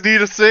 you guys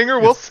need a singer?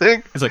 We'll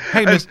sing." It's like,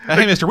 "Hey,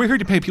 mister, we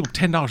heard you pay people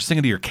 $10 to sing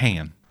into your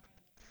can."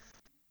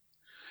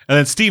 And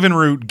then Stephen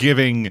Root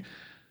giving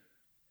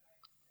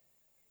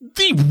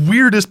the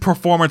weirdest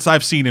performance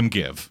I've seen him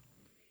give.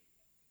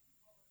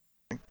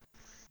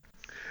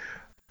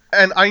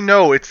 And I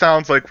know it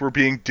sounds like we're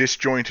being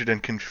disjointed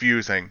and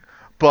confusing,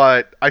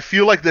 but I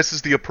feel like this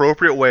is the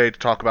appropriate way to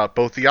talk about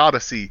both the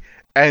Odyssey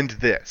and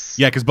this.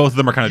 Yeah, because both of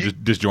them are kind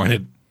of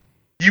disjointed.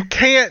 You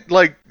can't,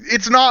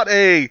 it's not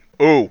a,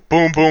 boom,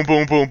 boom,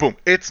 boom, boom, boom.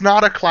 It's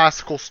not a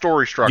classical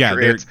story structure.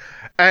 Yeah, it's,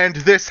 and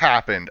this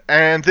happened,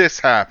 and this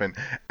happened,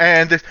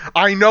 and this.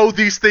 I know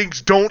these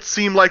things don't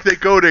seem like they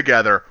go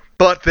together,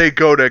 but they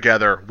go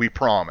together, we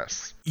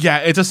promise. Yeah,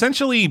 it's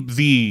essentially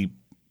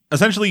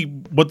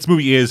what this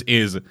movie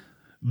is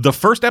the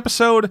first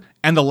episode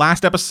and the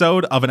last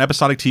episode of an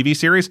episodic TV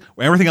series,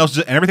 where everything else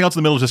in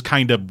the middle is just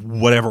kind of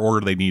whatever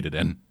order they need it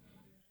in.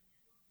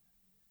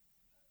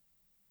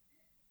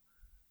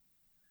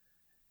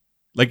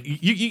 Like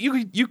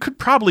you could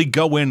probably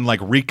go in, like,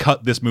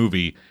 recut this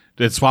movie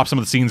and swap some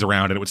of the scenes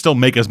around, and it would still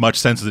make as much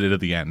sense as it did at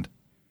the end.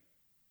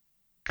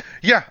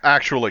 Yeah,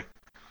 actually.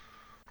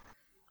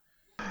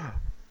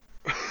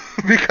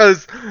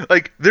 Because,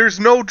 there's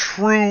no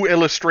true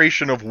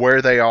illustration of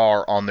where they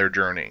are on their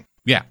journey.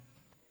 Yeah.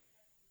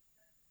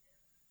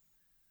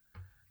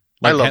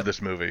 I love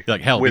this movie.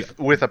 Like hell.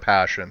 With a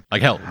passion.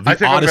 Like hell. I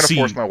think Odyssey,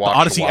 I'm going to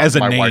force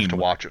my wife to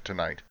watch it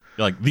tonight.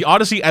 Like, the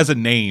Odyssey as a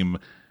name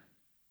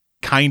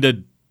kind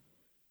of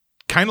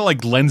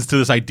like lends to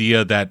this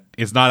idea that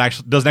it's not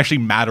actually, doesn't actually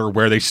matter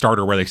where they start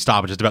or where they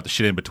stop. It's just about the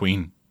shit in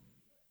between.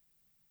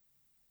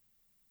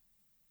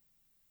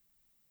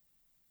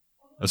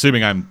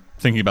 Assuming I'm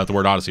thinking about the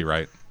word Odyssey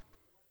right.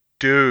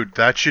 Dude,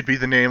 that should be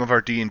the name of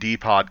our D&D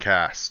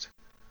podcast.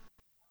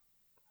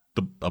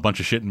 A bunch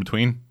of shit in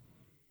between?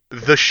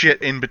 The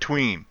shit in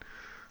between.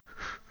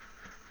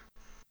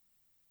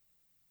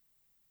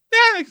 Yeah,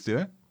 I can do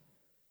that.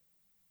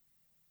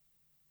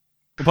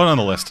 We'll put it on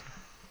the list.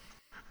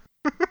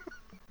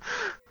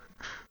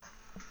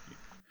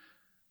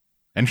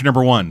 Entry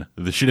number 1,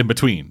 the shit in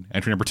between.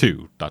 Entry number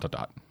 2, ...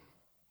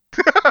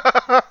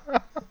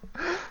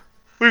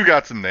 We've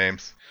got some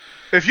names.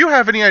 If you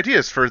have any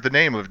ideas for the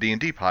name of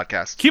D&D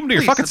podcast, keep them to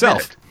your fucking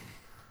self. It.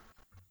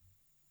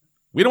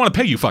 We don't want to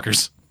pay you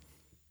fuckers.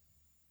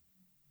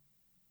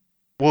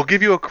 We'll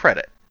give you a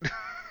credit.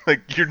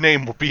 Like, your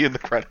name will be in the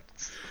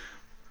credits.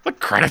 The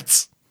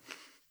credits.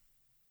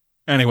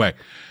 Anyway,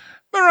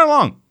 moving right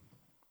along.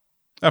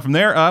 From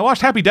there, I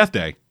watched Happy Death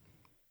Day.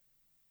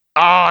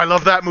 I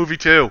love that movie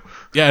too.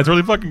 Yeah, it's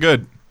really fucking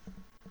good.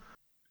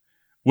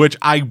 Which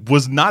I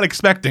was not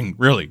expecting,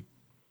 really.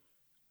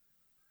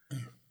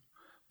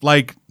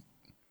 Like,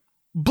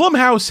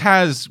 Blumhouse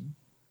has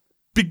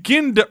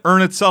begun to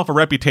earn itself a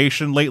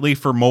reputation lately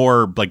for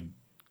more, like,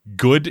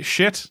 good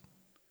shit.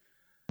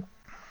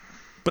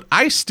 But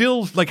I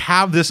still, like,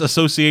 have this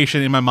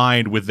association in my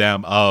mind with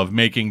them of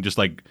making just,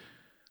 like,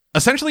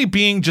 essentially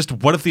being just,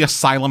 what if the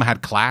Asylum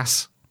had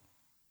class?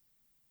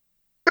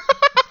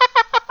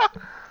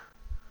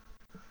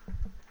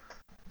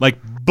 Like,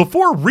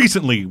 before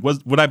recently,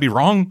 would I be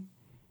wrong?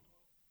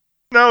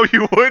 No,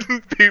 you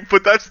wouldn't be,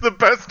 but that's the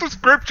best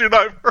description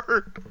I've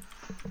heard.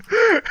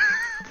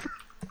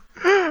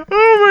 Oh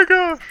my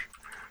gosh.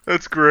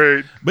 That's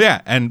great. But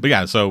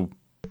yeah, so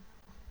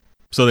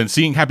then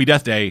seeing Happy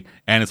Death Day,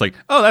 and it's like,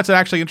 oh, that's an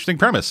actually interesting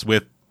premise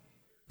with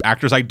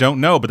actors I don't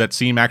know, but that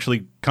seem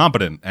actually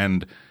competent,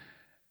 and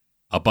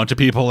a bunch of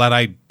people that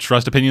I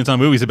trust opinions on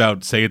movies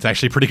about say it's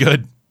actually pretty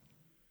good.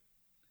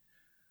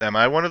 Am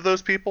I one of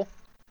those people?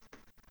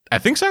 I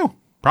think so.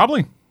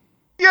 Probably.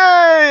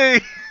 Yay!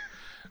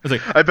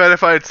 Like, I bet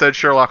if I had said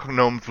Sherlock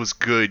Holmes was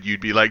good, you'd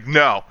be like,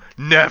 no,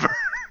 never.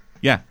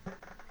 Yeah.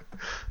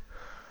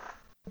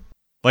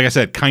 Like I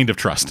said, kind of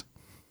trust.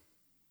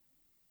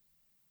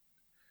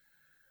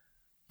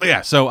 But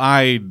yeah, so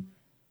I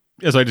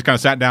just kind of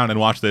sat down and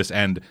watched this,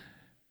 and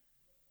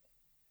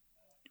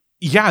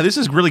yeah, this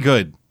is really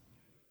good.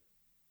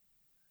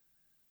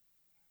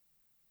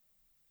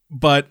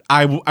 But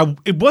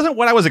it wasn't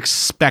what I was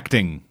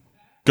expecting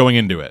going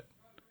into it,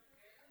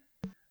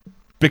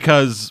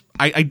 because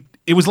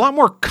it was a lot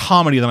more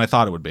comedy than I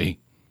thought it would be.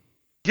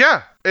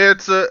 Yeah,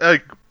 it's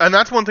and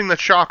that's one thing that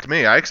shocked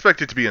me. I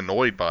expected to be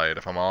annoyed by it,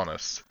 if I'm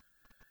honest.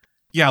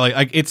 Yeah,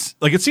 it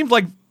seemed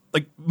like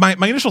my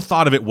initial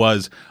thought of it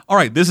was, all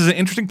right, this is an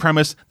interesting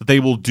premise that they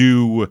will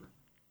do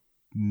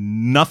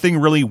nothing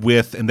really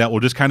with, and that will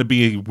just kind of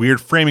be a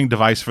weird framing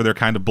device for their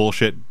kind of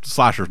bullshit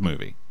slasher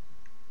movie.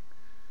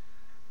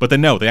 But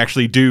then no, they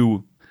actually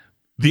do.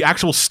 The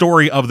actual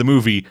story of the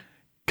movie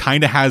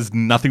kind of has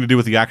nothing to do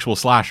with the actual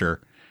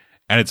slasher,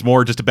 and it's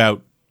more just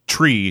about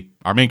Tree,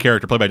 our main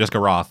character, played by Jessica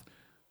Roth.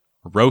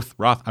 Roth?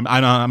 I'm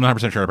not 100%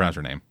 sure how to pronounce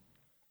her name.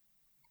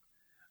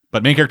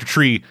 But main character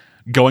Tree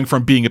going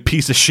from being a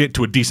piece of shit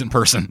to a decent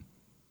person.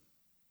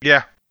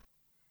 Yeah.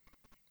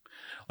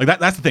 Like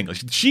that's the thing.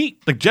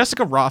 Like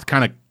Jessica Roth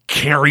kind of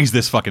carries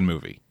this fucking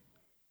movie.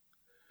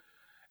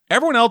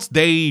 Everyone else,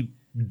 they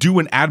do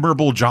an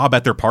admirable job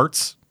at their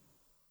parts.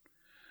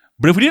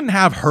 But if we didn't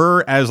have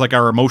her as like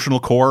our emotional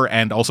core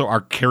and also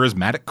our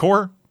charismatic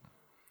core,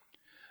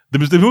 the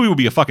movie would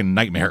be a fucking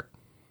nightmare.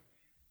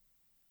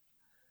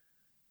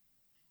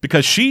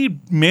 Because she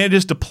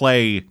manages to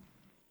play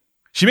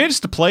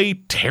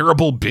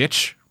terrible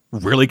bitch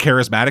really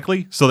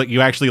charismatically, so that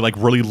you actually like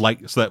really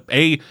like, so that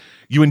A,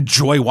 you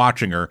enjoy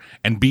watching her,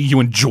 and B,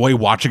 you enjoy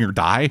watching her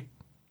die.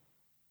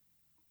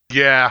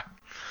 Yeah.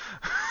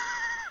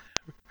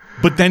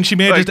 But then she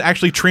manages to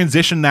actually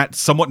transition that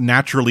somewhat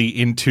naturally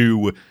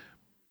into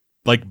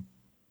like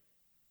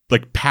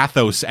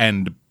pathos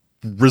and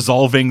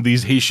resolving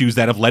these issues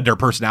that have led to her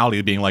personality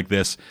to being like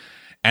this,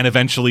 and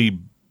eventually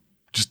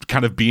just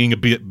kind of being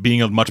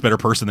a much better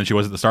person than she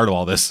was at the start of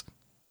all this.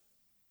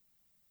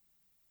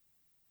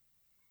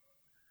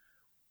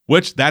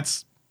 Which,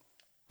 that's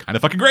kind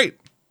of fucking great.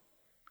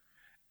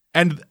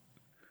 And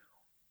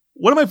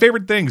one of my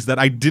favorite things that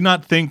I did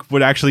not think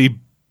would actually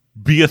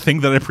be a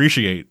thing that I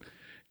appreciate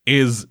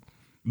is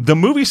the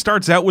movie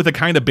starts out with a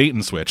kind of bait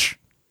and switch.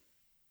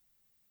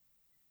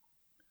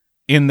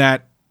 In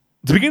that,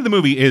 the beginning of the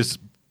movie is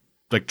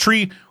like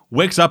Tree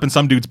wakes up in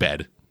some dude's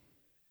bed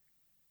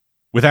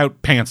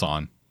without pants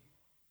on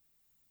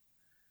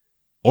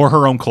or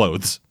her own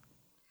clothes.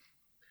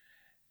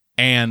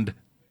 And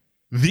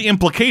the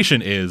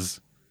implication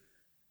is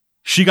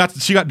she got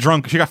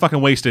drunk, she got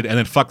fucking wasted, and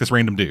then fucked this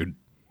random dude.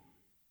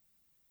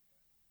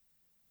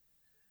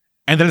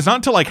 And then it's not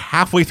until like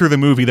halfway through the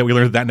movie that we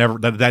learned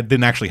that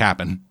didn't actually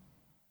happen.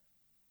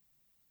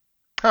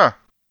 Huh.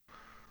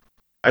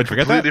 I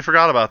completely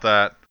forgot about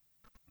that.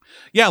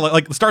 Yeah,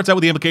 like it starts out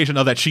with the implication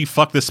of that she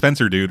fucked this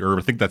Spencer dude, or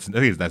I think that's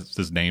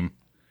his name.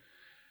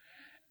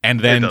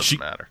 And then she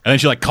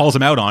like calls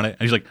him out on it,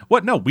 and she's like,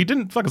 "What? No, we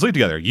didn't fucking sleep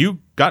together. You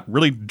got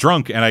really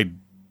drunk, and I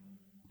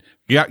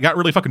got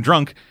really fucking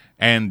drunk,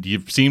 and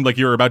you seemed like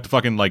you were about to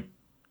fucking like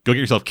go get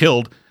yourself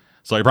killed.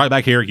 So I brought you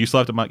back here. You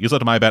slept in my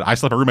bed. I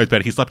slept in my roommate's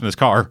bed. He slept in his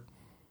car.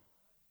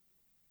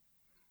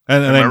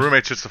 And then my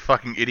roommate's just a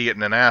fucking idiot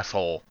and an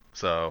asshole.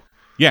 So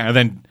yeah,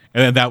 and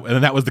then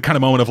that was the kind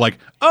of moment of like,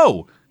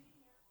 oh,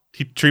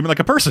 he treated me like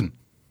a person.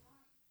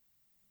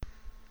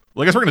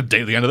 Well, I guess we're going to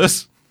date the end of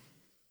this.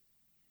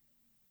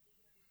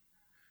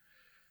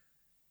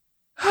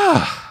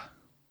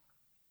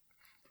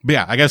 But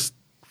yeah, I guess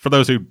for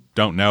those who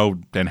don't know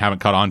and haven't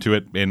caught on to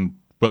it in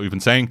what we've been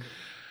saying,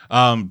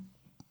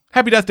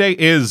 Happy Death Day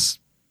is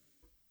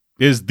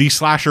the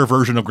slasher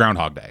version of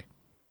Groundhog Day.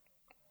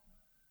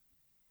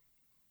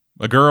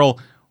 A girl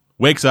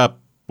wakes up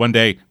one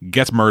day,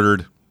 gets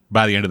murdered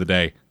by the end of the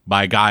day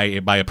by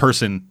a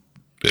person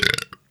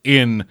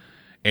in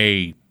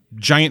a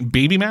giant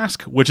baby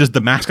mask, which is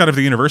the mascot of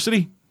the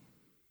university.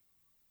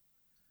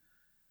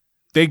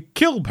 They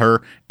killed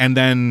her, and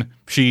then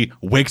she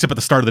wakes up at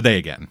the start of the day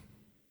again.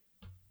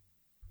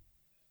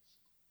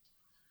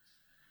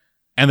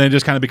 And then it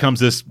just kind of becomes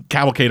this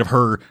cavalcade of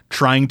her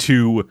trying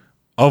to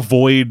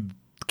avoid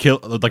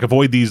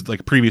these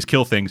like previous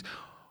kill things,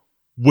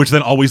 which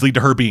then always lead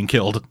to her being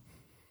killed.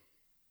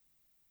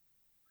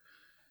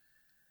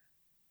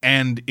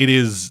 And it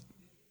is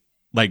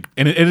like,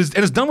 and it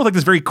is done with like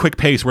this very quick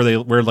pace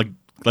where like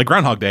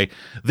Groundhog Day,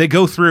 they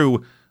go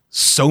through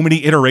so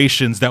many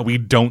iterations that we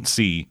don't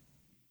see.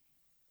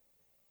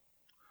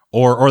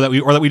 Or that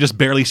we just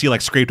barely see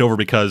like scraped over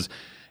because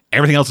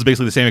everything else is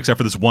basically the same except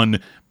for this one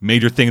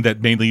major thing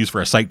that mainly used for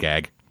a sight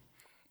gag.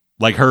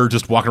 Like her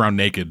just walking around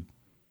naked.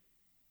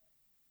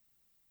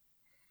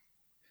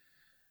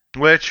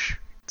 Which,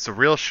 it's a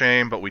real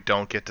shame, but we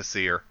don't get to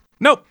see her.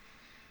 Nope.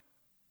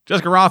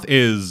 Jessica Roth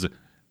is,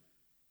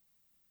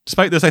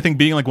 despite this, I think,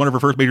 being like one of her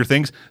first major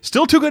things,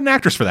 still too good an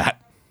actress for that.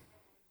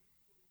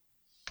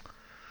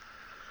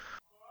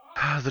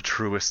 The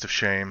truest of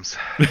shames.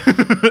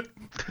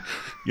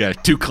 Yeah,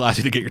 too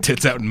classy to get your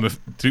tits out in a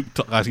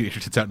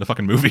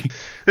fucking movie.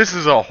 This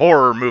is a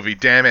horror movie,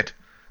 damn it.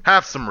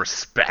 Have some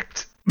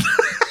respect.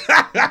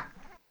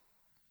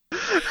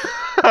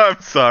 I'm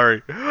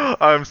sorry.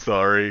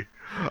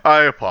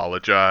 I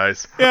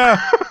apologize.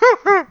 Yeah.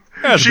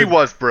 She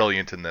was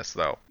brilliant in this,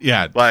 though.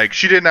 Yeah. Like,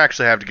 she didn't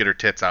actually have to get her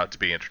tits out to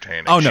be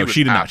entertaining. Oh, no,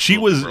 she did not. She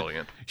was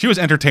brilliant. She was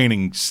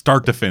entertaining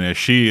start to finish.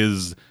 She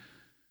is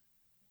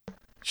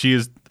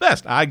the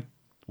best. I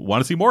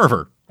want to see more of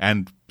her.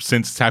 And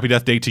since Happy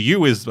Death Day to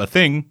You is a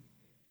thing,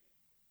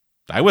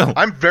 I will.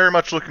 I'm very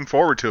much looking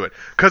forward to it.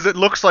 Because it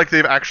looks like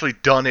they've actually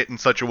done it in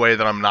such a way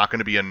that I'm not going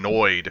to be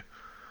annoyed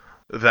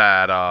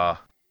that,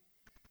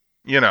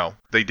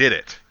 they did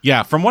it.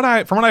 Yeah, from what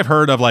I've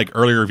heard of like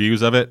early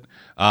reviews of it,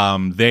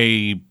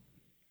 they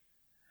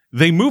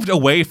moved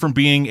away from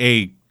being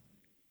a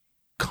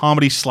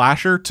comedy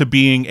slasher to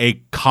being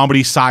a comedy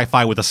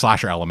sci-fi with a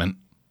slasher element.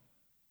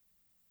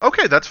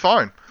 Okay, that's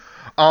fine.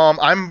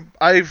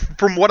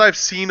 From what I've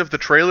seen of the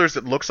trailers,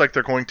 it looks like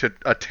they're going to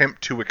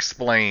attempt to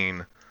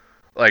explain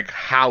like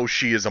how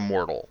she is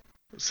immortal.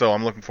 So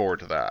I'm looking forward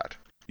to that.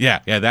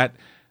 Yeah, that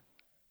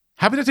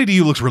Happy Death Day to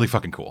You looks really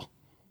fucking cool.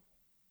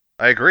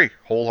 I agree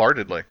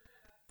wholeheartedly.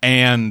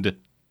 And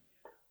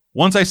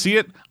once I see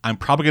it, I'm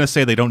probably going to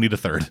say they don't need a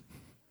third.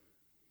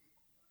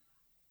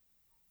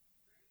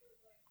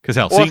 Because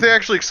if they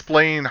actually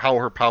explain how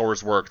her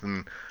powers work,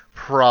 then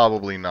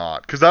probably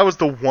not. Because that was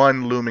the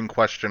one looming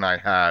question I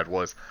had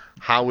was,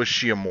 how is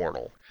she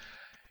immortal?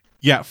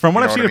 Yeah, from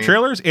what I've seen of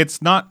trailers,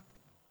 it's not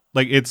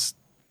like it's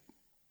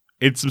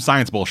some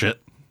science bullshit.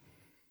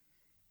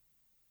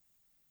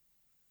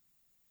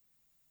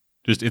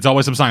 It's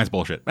always some science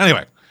bullshit.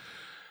 Anyway.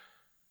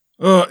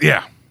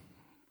 Yeah.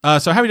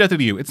 So Happy Death Day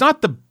to You. It's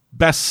not the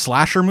best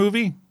slasher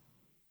movie.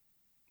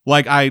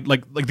 The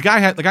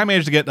guy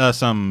managed to get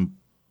some.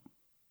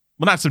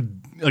 Well, not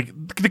some. Like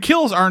the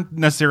kills aren't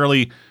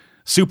necessarily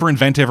super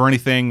inventive or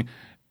anything.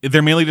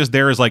 They're mainly just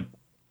there as like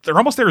they're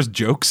almost there as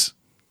jokes.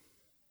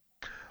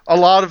 A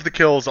lot of the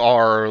kills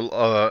are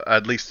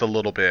at least a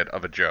little bit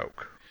of a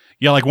joke.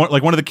 Yeah, like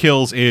one of the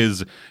kills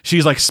is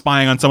she's like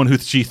spying on someone who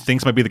she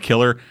thinks might be the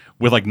killer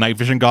with like night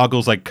vision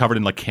goggles like covered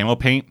in like camo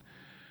paint,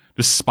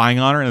 just spying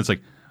on her, and it's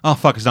like, oh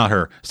fuck, it's not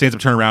her. Stands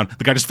up, turn around,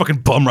 the guy just fucking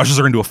bum rushes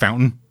her into a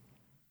fountain.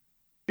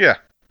 Yeah.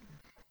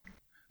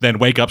 Then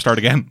wake up, start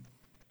again.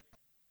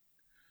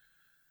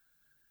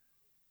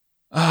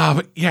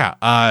 But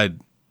yeah,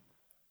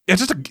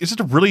 it's a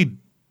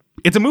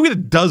movie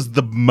that does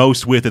the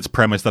most with its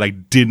premise that I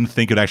didn't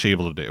think it actually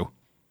able to do.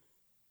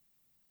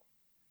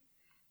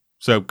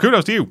 So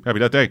kudos to you. Happy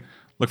Death Day.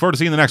 Look forward to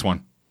seeing the next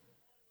one.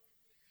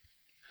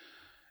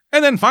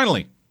 And then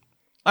finally,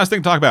 last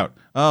thing to talk about,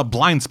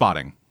 Blind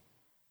Spotting.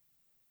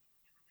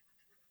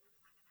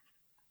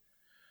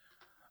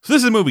 So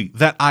this is a movie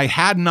that I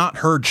had not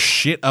heard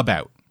shit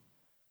about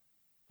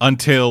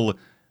until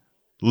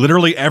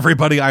literally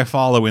everybody I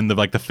follow in the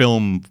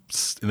film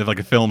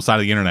side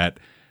of the internet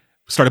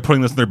started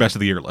putting this in their best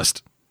of the year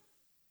list.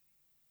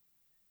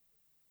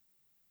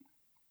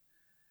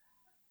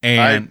 And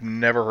I've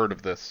never heard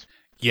of this.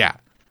 Yeah.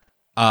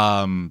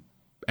 And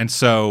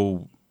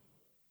so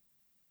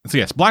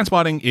yes, Blind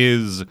Spotting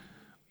is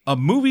a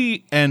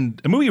movie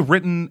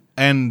written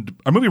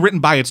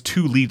by its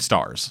two lead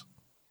stars.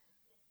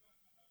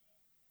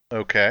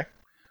 Okay.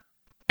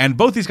 And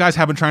both these guys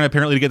have been trying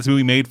apparently to get this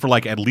movie made for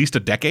like at least a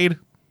decade.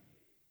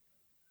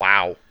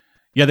 Wow.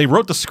 Yeah, they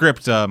wrote the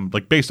script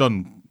like based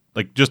on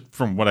like just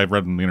from what I've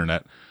read on the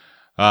internet.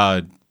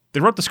 They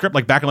wrote the script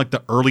like back in like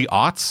the early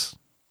aughts,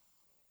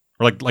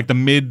 or like the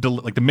mid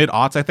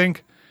aughts, I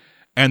think.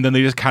 And then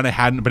they just kind of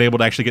hadn't been able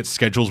to actually get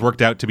schedules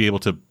worked out to be able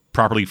to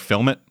properly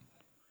film it.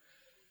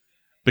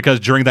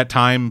 Because during that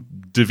time,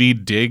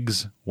 Daveed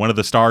Diggs, one of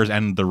the stars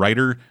and the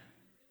writer,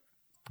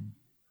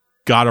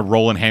 got a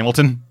role in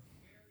Hamilton.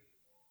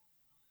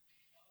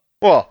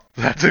 Well,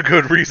 that's a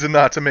good reason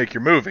not to make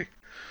your movie.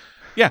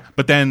 Yeah,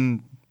 but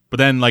then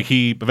like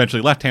he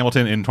eventually left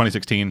Hamilton in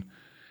 2016,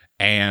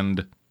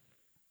 and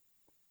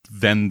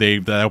then they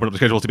opened up the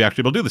schedules to be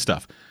actually able to do this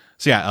stuff.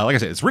 So yeah, like I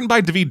said, it's written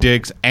by Daveed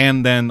Diggs,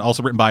 and then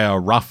also written by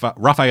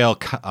Raphael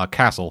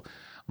Castle.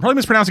 I'm probably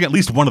mispronouncing at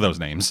least one of those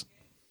names.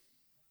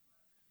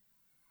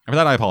 For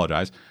that, I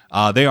apologize.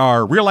 They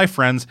are real-life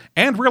friends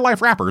and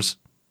real-life rappers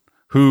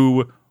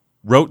who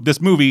wrote this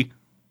movie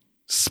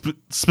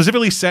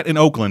specifically set in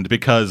Oakland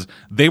because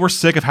they were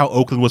sick of how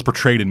Oakland was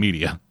portrayed in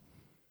media.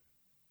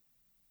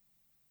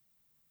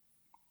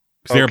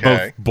 They're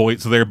both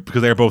boys,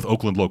 because they're both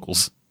Oakland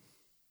locals.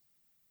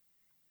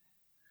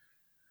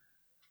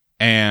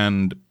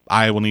 And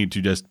I'll need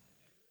to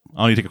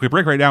take a quick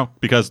break right now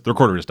because the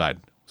recorder just died.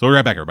 So we'll be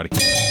right back, everybody.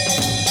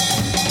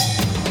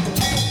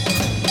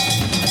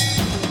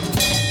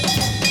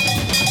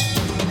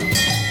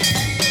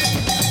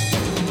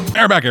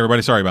 We're back,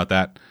 everybody. Sorry about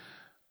that.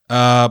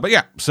 But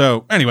yeah,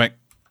 so anyway.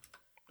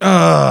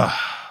 Blind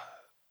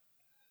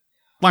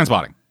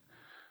Spotting.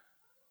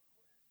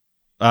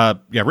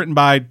 Written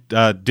by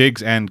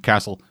Diggs and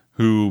Castle,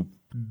 who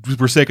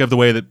were sick of the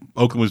way that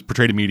Oakland was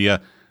portrayed in media,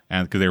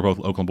 and because they were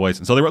both Oakland boys,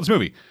 and so they wrote this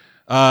movie.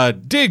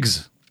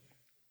 Diggs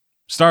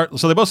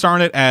so they both star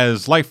in it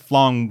as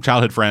lifelong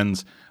childhood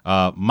friends,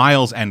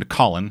 Miles and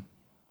Colin.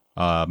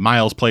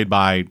 Miles played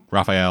by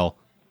Raphael,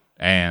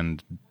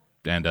 and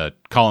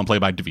Colin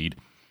played by Daveed.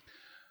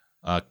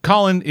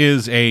 Colin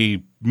is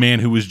a man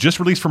who was just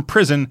released from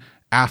prison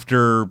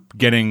after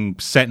getting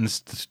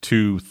sentenced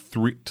to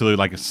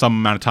like some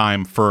amount of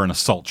time for an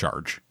assault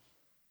charge.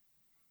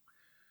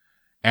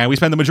 And we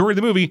spend the majority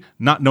of the movie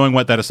not knowing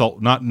what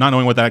not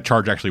knowing what that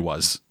charge actually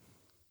was.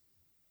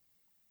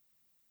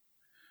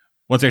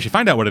 Once they actually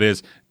find out what it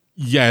is,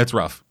 yeah, it's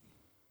rough.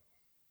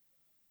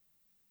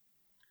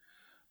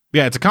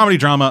 Yeah, it's a comedy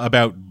drama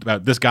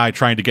about this guy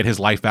trying to get his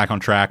life back on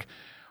track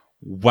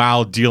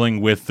while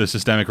dealing with the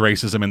systemic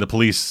racism in the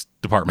police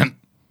department.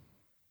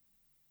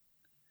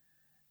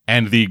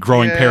 And the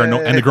growing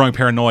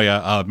paranoia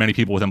of many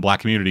people within black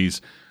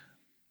communities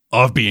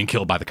of being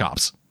killed by the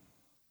cops.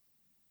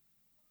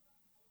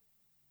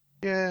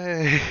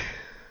 Yay.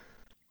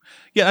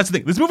 Yeah, that's the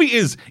thing. This movie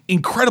is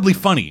incredibly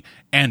funny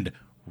and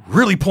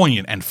really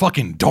poignant and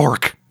fucking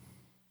dark.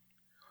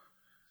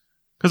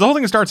 Because the whole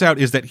thing that starts out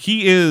is that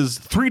he is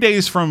 3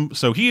 days from...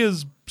 he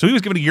was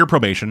given a year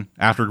probation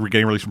after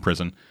getting released from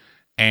prison.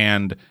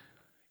 And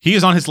he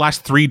is on his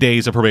last 3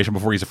 days of probation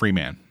before he's a free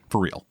man.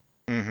 For real.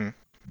 Mm-hmm.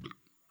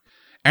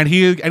 And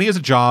he has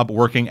a job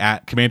working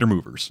at Commander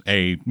Movers,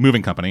 a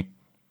moving company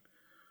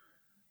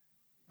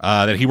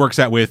that he works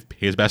at with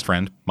his best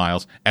friend,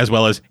 Miles, as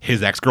well as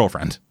his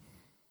ex-girlfriend.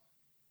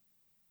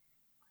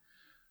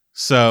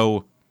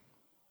 So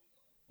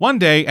one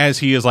day, as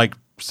he is like...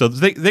 So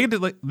they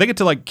get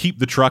to like keep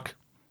the truck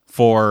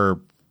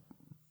for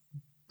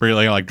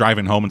really like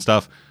driving home and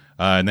stuff,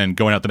 and then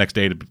going out the next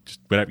day to just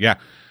whatever. Yeah,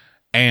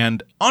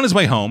 and on his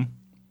way home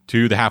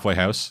to the halfway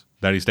house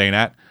that he's staying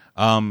at,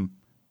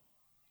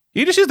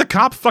 he just sees the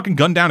cop fucking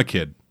gun down a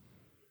kid.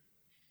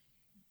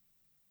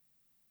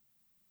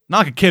 Not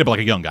like a kid, but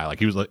like a young guy. Like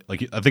he was like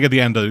I think at the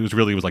end he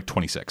was like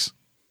 26.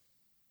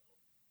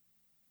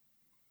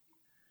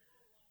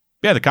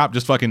 Yeah, the cop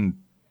just fucking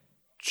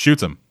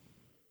shoots him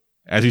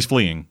as he's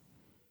fleeing,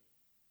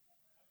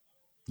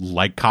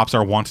 like cops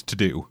are wont to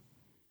do.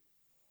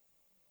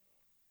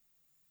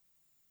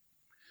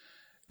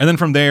 And then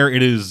from there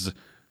it is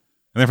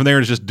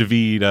just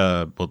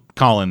Daveed,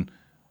 Colin,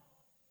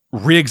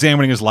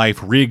 re-examining his life,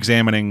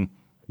 re-examining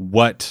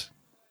what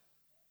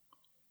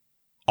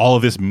all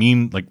of this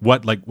mean,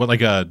 what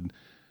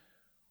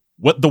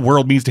the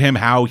world means to him,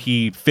 how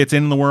he fits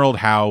in the world,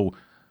 how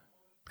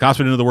cops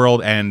fit into the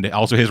world, and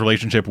also his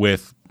relationship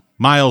with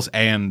Miles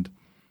and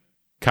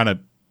kind of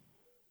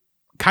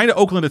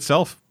Oakland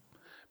itself,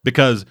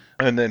 because...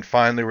 And then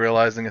finally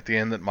realizing at the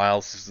end that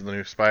Miles is the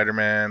new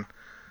Spider-Man.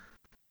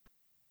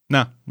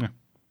 No,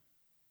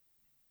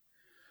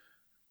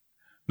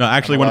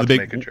 actually one of the big...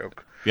 Make a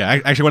joke. Yeah,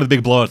 actually one of the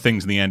big blowout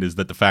things in the end is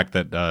that the fact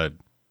that...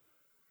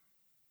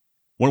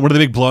 one of the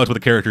big blowouts with the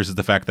characters is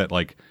the fact that,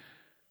 like...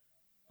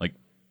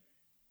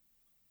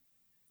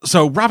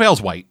 So,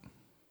 Raphael's white.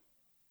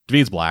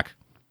 Daveed's black.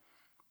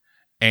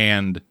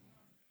 And...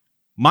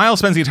 Miles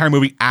spends the entire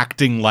movie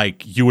acting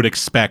like you would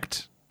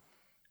expect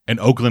an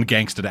Oakland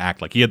gangster to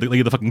act like. He had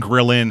the fucking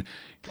grill in,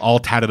 all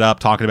tatted up,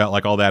 talking about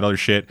like all that other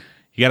shit.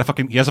 He has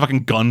a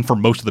fucking gun for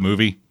most of the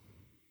movie.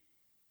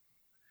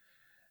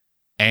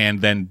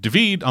 And then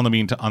Daveed, on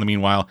the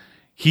meanwhile,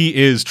 he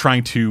is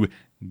trying to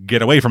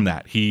get away from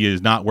that. He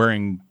is not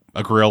wearing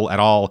a grill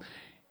at all.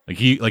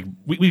 Like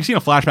we've seen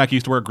a flashback. He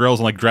used to wear grills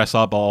and like dress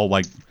up all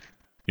like,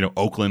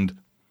 Oakland.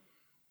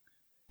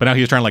 But now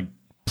he's trying to like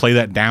play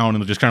that down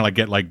and just kind of like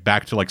get like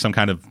back to like some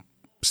kind of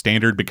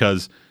standard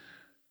because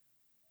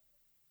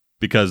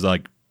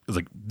like it's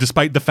like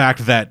despite the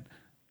fact that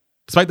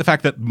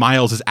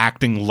Miles is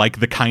acting like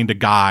the kind of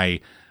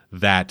guy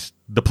that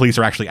the police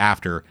are actually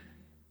after,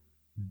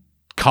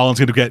 Colin's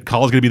gonna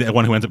be the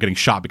one who ends up getting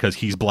shot because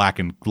he's black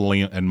and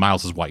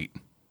Miles is white.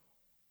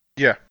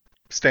 Yeah,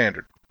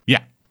 standard.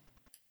 Yeah,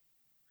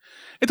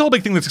 it's a whole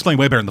big thing that's explained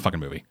way better in the fucking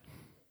movie.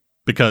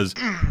 Because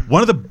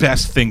one of the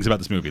best things about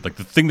this movie, like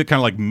the thing that kind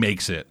of like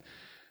makes it,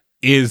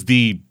 is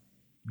the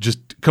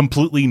just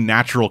completely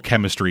natural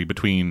chemistry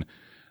between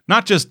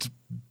not just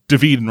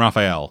David and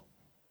Raphael,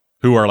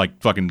 who are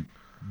like fucking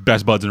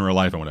best buds in real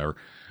life and whatever,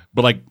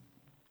 but like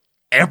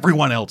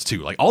everyone else too.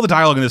 Like all the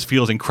dialogue in this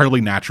feels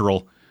incredibly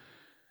natural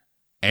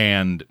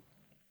and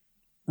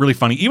really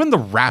funny. Even the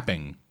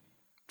rapping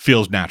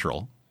feels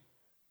natural.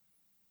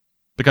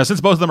 Because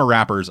since both of them are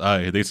rappers,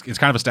 it's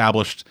kind of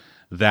established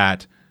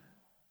that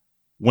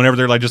whenever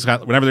they're just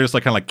kind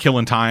of like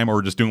killing time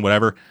or just doing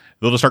whatever,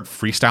 they'll just start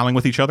freestyling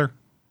with each other.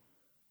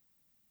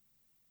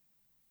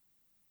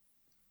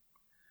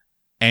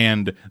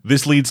 And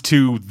this leads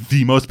to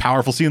the most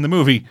powerful scene in the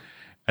movie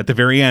at the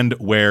very end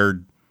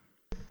where,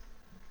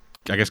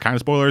 I guess kind of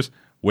spoilers,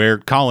 where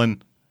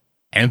Colin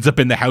ends up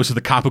in the house of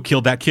the cop who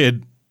killed that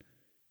kid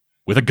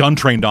with a gun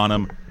trained on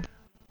him,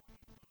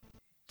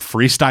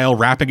 freestyle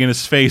rapping in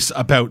his face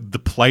about the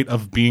plight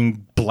of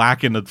being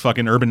black in a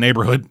fucking urban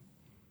neighborhood.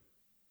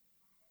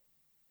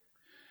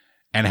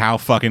 And how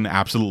fucking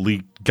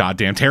absolutely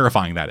goddamn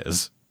terrifying that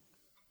is.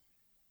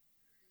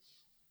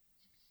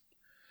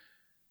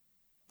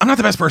 I'm not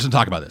the best person to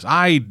talk about this.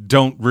 I'm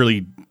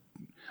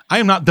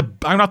not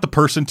the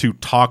person to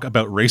talk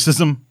about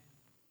racism.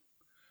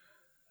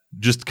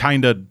 Just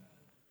kind of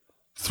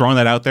throwing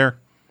that out there.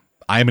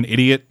 I am an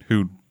idiot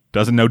who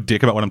doesn't know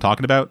dick about what I'm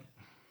talking about.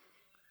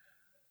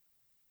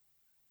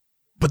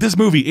 But this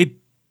movie, it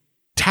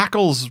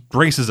tackles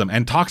racism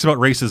and talks about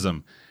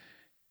racism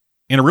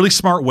in a really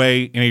smart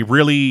way, in a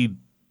really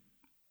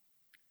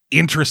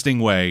interesting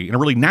way, in a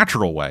really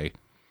natural way.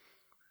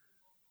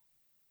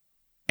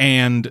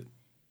 And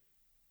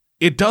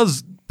it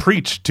does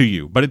preach to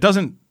you, but it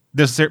doesn't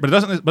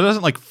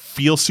like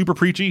feel super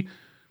preachy,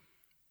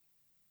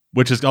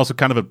 which is also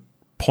kind of a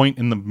point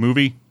in the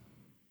movie.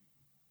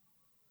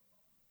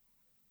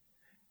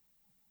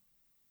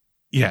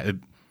 Yeah,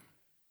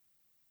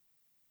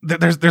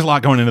 there's a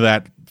lot going into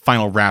that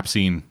final rap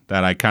scene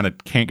that I kind of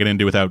can't get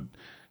into without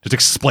just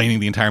explaining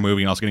the entire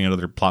movie and also getting into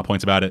other plot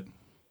points about it.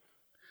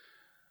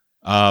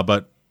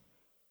 But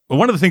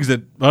one of the things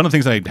that I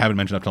haven't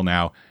mentioned up till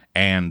now,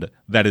 and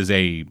that is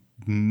a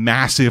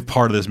massive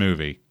part of this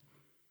movie,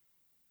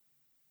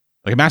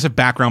 like a massive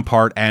background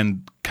part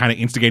and kind of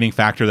instigating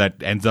factor that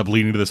ends up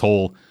leading to this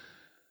whole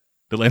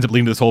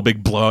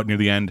big blowout near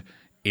the end,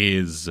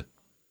 is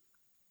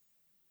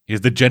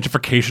the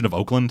gentrification of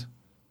Oakland.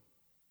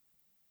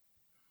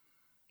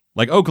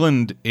 Like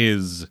Oakland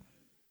is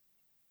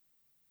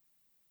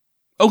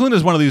one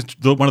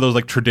of those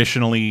like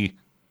traditionally,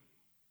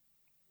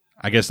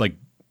 I guess, like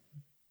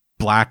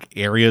black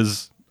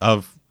areas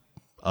of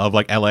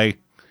like LA.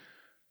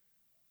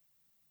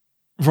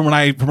 From what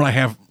I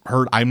have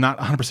heard, I'm not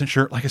 100%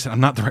 sure. Like I said,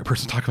 I'm not the right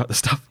person to talk about this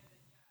stuff.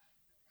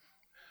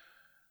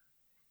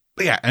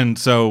 But yeah, and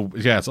so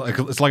yeah, it's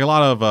like a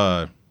lot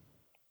of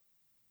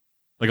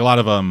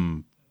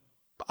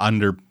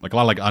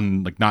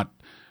not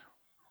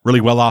really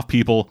well off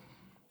people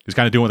just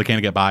kind of doing what they can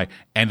to get by,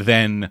 and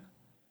then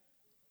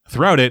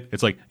throughout it,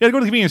 it's like, yeah, go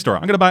to the convenience store.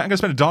 I'm gonna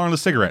spend $1 on a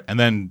cigarette, and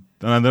then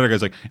the other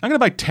guy's like, I'm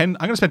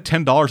gonna spend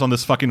 $10 on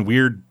this fucking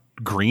weird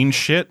green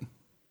shit.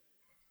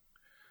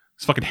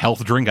 This fucking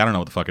health drink. I don't know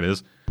what the fuck it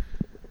is.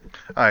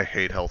 I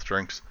hate health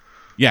drinks.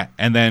 Yeah,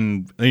 and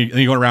then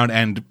you go around,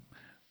 and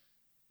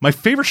my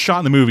favorite shot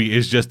in the movie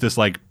is just this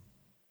like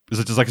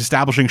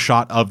establishing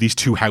shot of these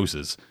two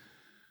houses,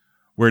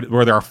 where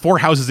there are 4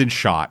 houses in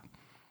shot.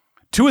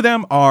 2 of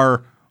them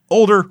are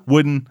older,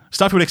 wooden,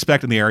 stuff you would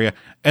expect in the area,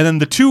 and then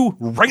the 2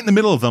 right in the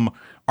middle of them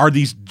are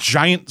these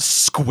giant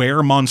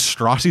square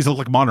monstrosities that look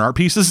like modern art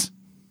pieces.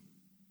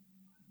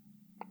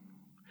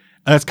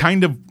 And that's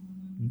kind of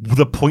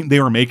the point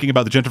they were making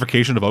about the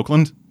gentrification of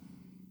Oakland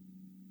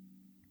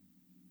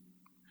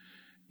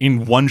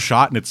in one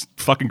shot, and it's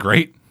fucking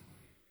great.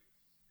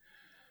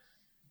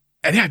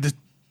 And yeah, this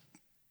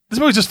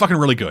movie's just fucking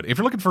really good. If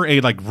you're looking for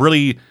a like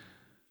really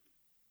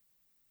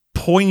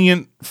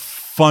poignant,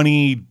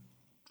 funny,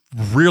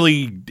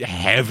 really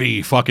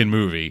heavy fucking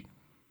movie,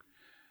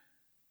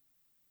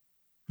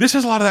 this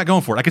has a lot of that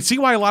going for it. I can see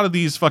why a lot of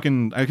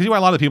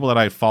the people that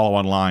I follow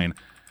online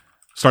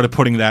started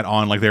putting that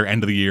on like their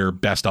end of the year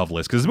best of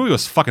list, because this movie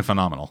was fucking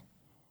phenomenal.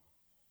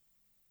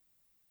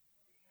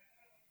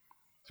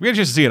 If we had a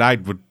chance to see it, I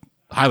would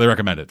highly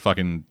recommend it.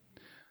 Fucking,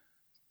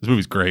 this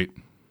movie's great.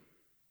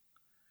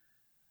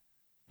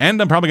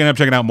 And I'm probably gonna end up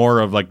checking out more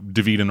of like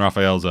David and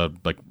Raphael's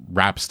like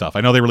rap stuff.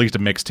 I know they released a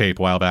mixtape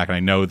a while back, and I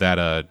know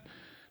that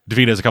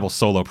DeVita has a couple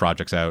solo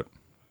projects out.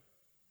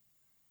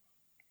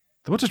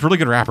 They're both just really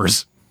good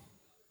rappers.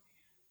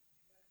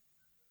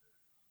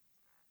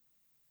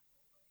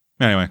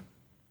 Anyway,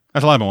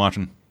 that's all I've been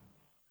watching.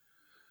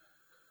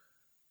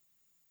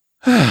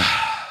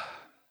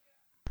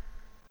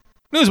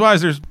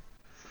 News-wise, there's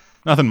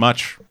nothing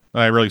much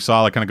that I really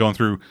saw, like kind of going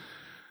through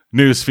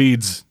news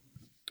feeds.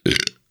 It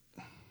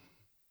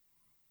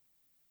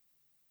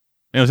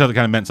was something that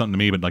kind of meant something to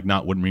me, but like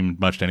wouldn't mean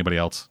much to anybody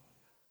else.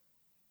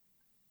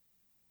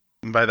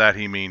 And by that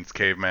he means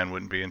Caveman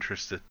wouldn't be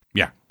interested.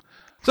 Yeah.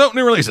 So,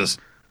 new releases.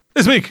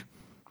 This week.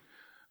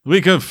 The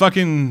week of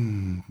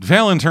fucking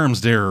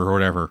Valentine's Day or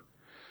whatever.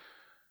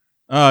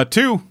 We got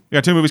two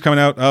movies coming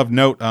out of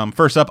note.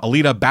 First up,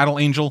 Alita Battle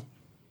Angel.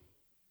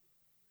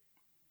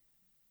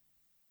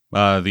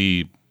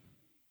 The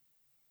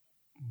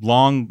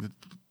long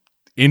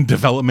in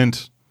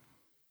development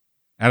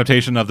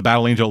adaptation of the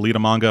Battle Angel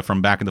Alita manga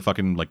from back in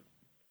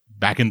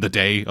the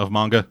day of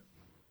manga.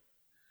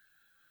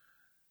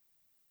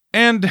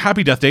 And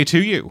Happy Death Day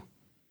to You.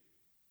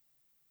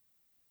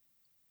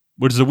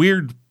 Which is a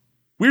weird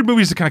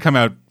movies that kind of come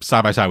out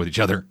side by side with each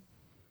other.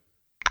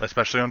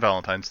 Especially on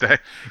Valentine's Day.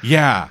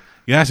 Yeah,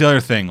 that's the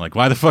other thing. Like,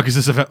 why the fuck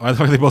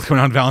are they both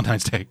coming out on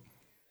Valentine's Day?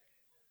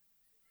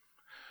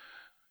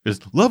 Because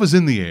love is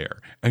in the air.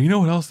 And you know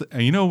what else?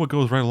 And you know what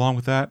goes right along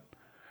with that?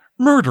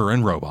 Murder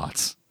and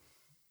robots.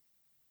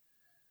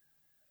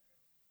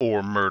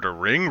 Or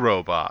murdering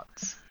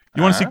robots.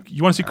 You want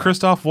to see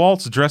Christoph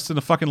Waltz dressed in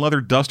a fucking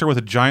leather duster with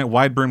a giant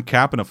wide brim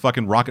cap and a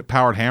fucking rocket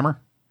powered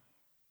hammer?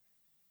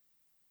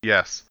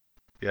 Yes,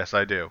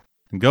 I do.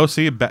 And go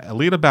see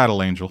Alita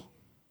Battle Angel.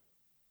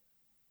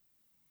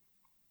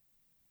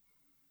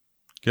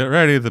 Get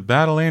ready, the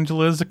Battle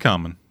Angel is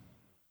a-coming.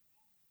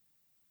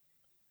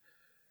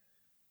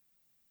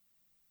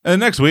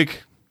 And next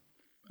week,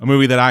 a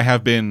movie that I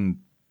have been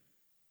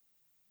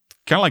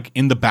kind of like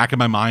in the back of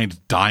my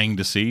mind dying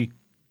to see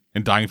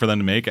and dying for them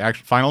to make,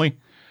 actually, finally.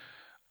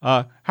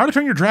 How to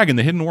Train Your Dragon,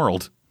 The Hidden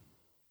World.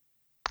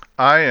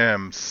 I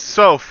am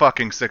so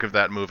fucking sick of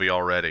that movie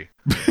already.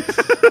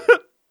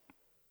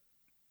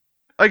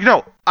 Like,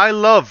 no, I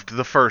loved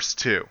the first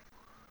two.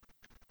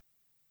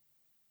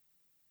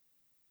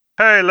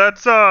 Hey,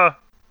 let's flood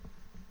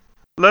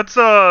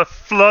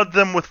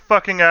them with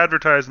fucking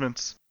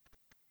advertisements.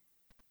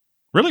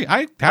 Really?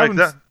 I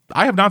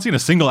have not seen a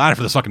single ad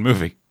for this fucking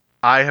movie.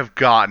 I have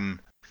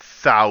gotten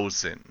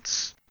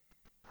thousands.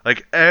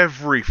 Like,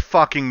 every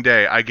fucking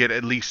day, I get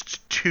at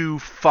least 2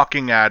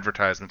 fucking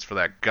advertisements for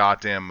that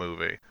goddamn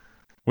movie.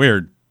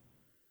 Weird.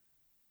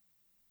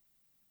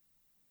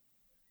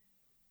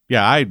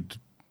 Yeah,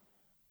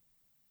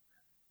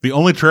 the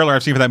only trailer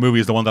I've seen for that movie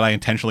is the one that I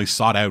intentionally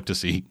sought out to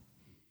see.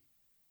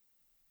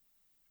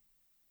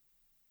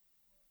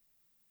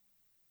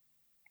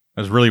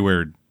 That's really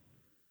weird.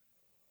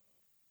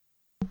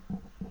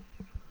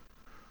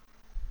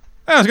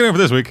 That's good for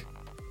this week.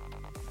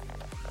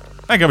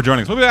 Thank you for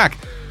joining us. We'll be back.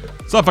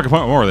 Some fucking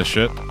point with more of this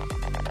shit.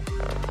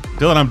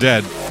 Dylan, I'm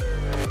dead.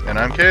 And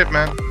I'm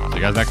Caveman. See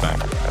you guys next time.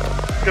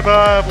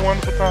 Goodbye, have a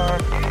wonderful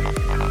time.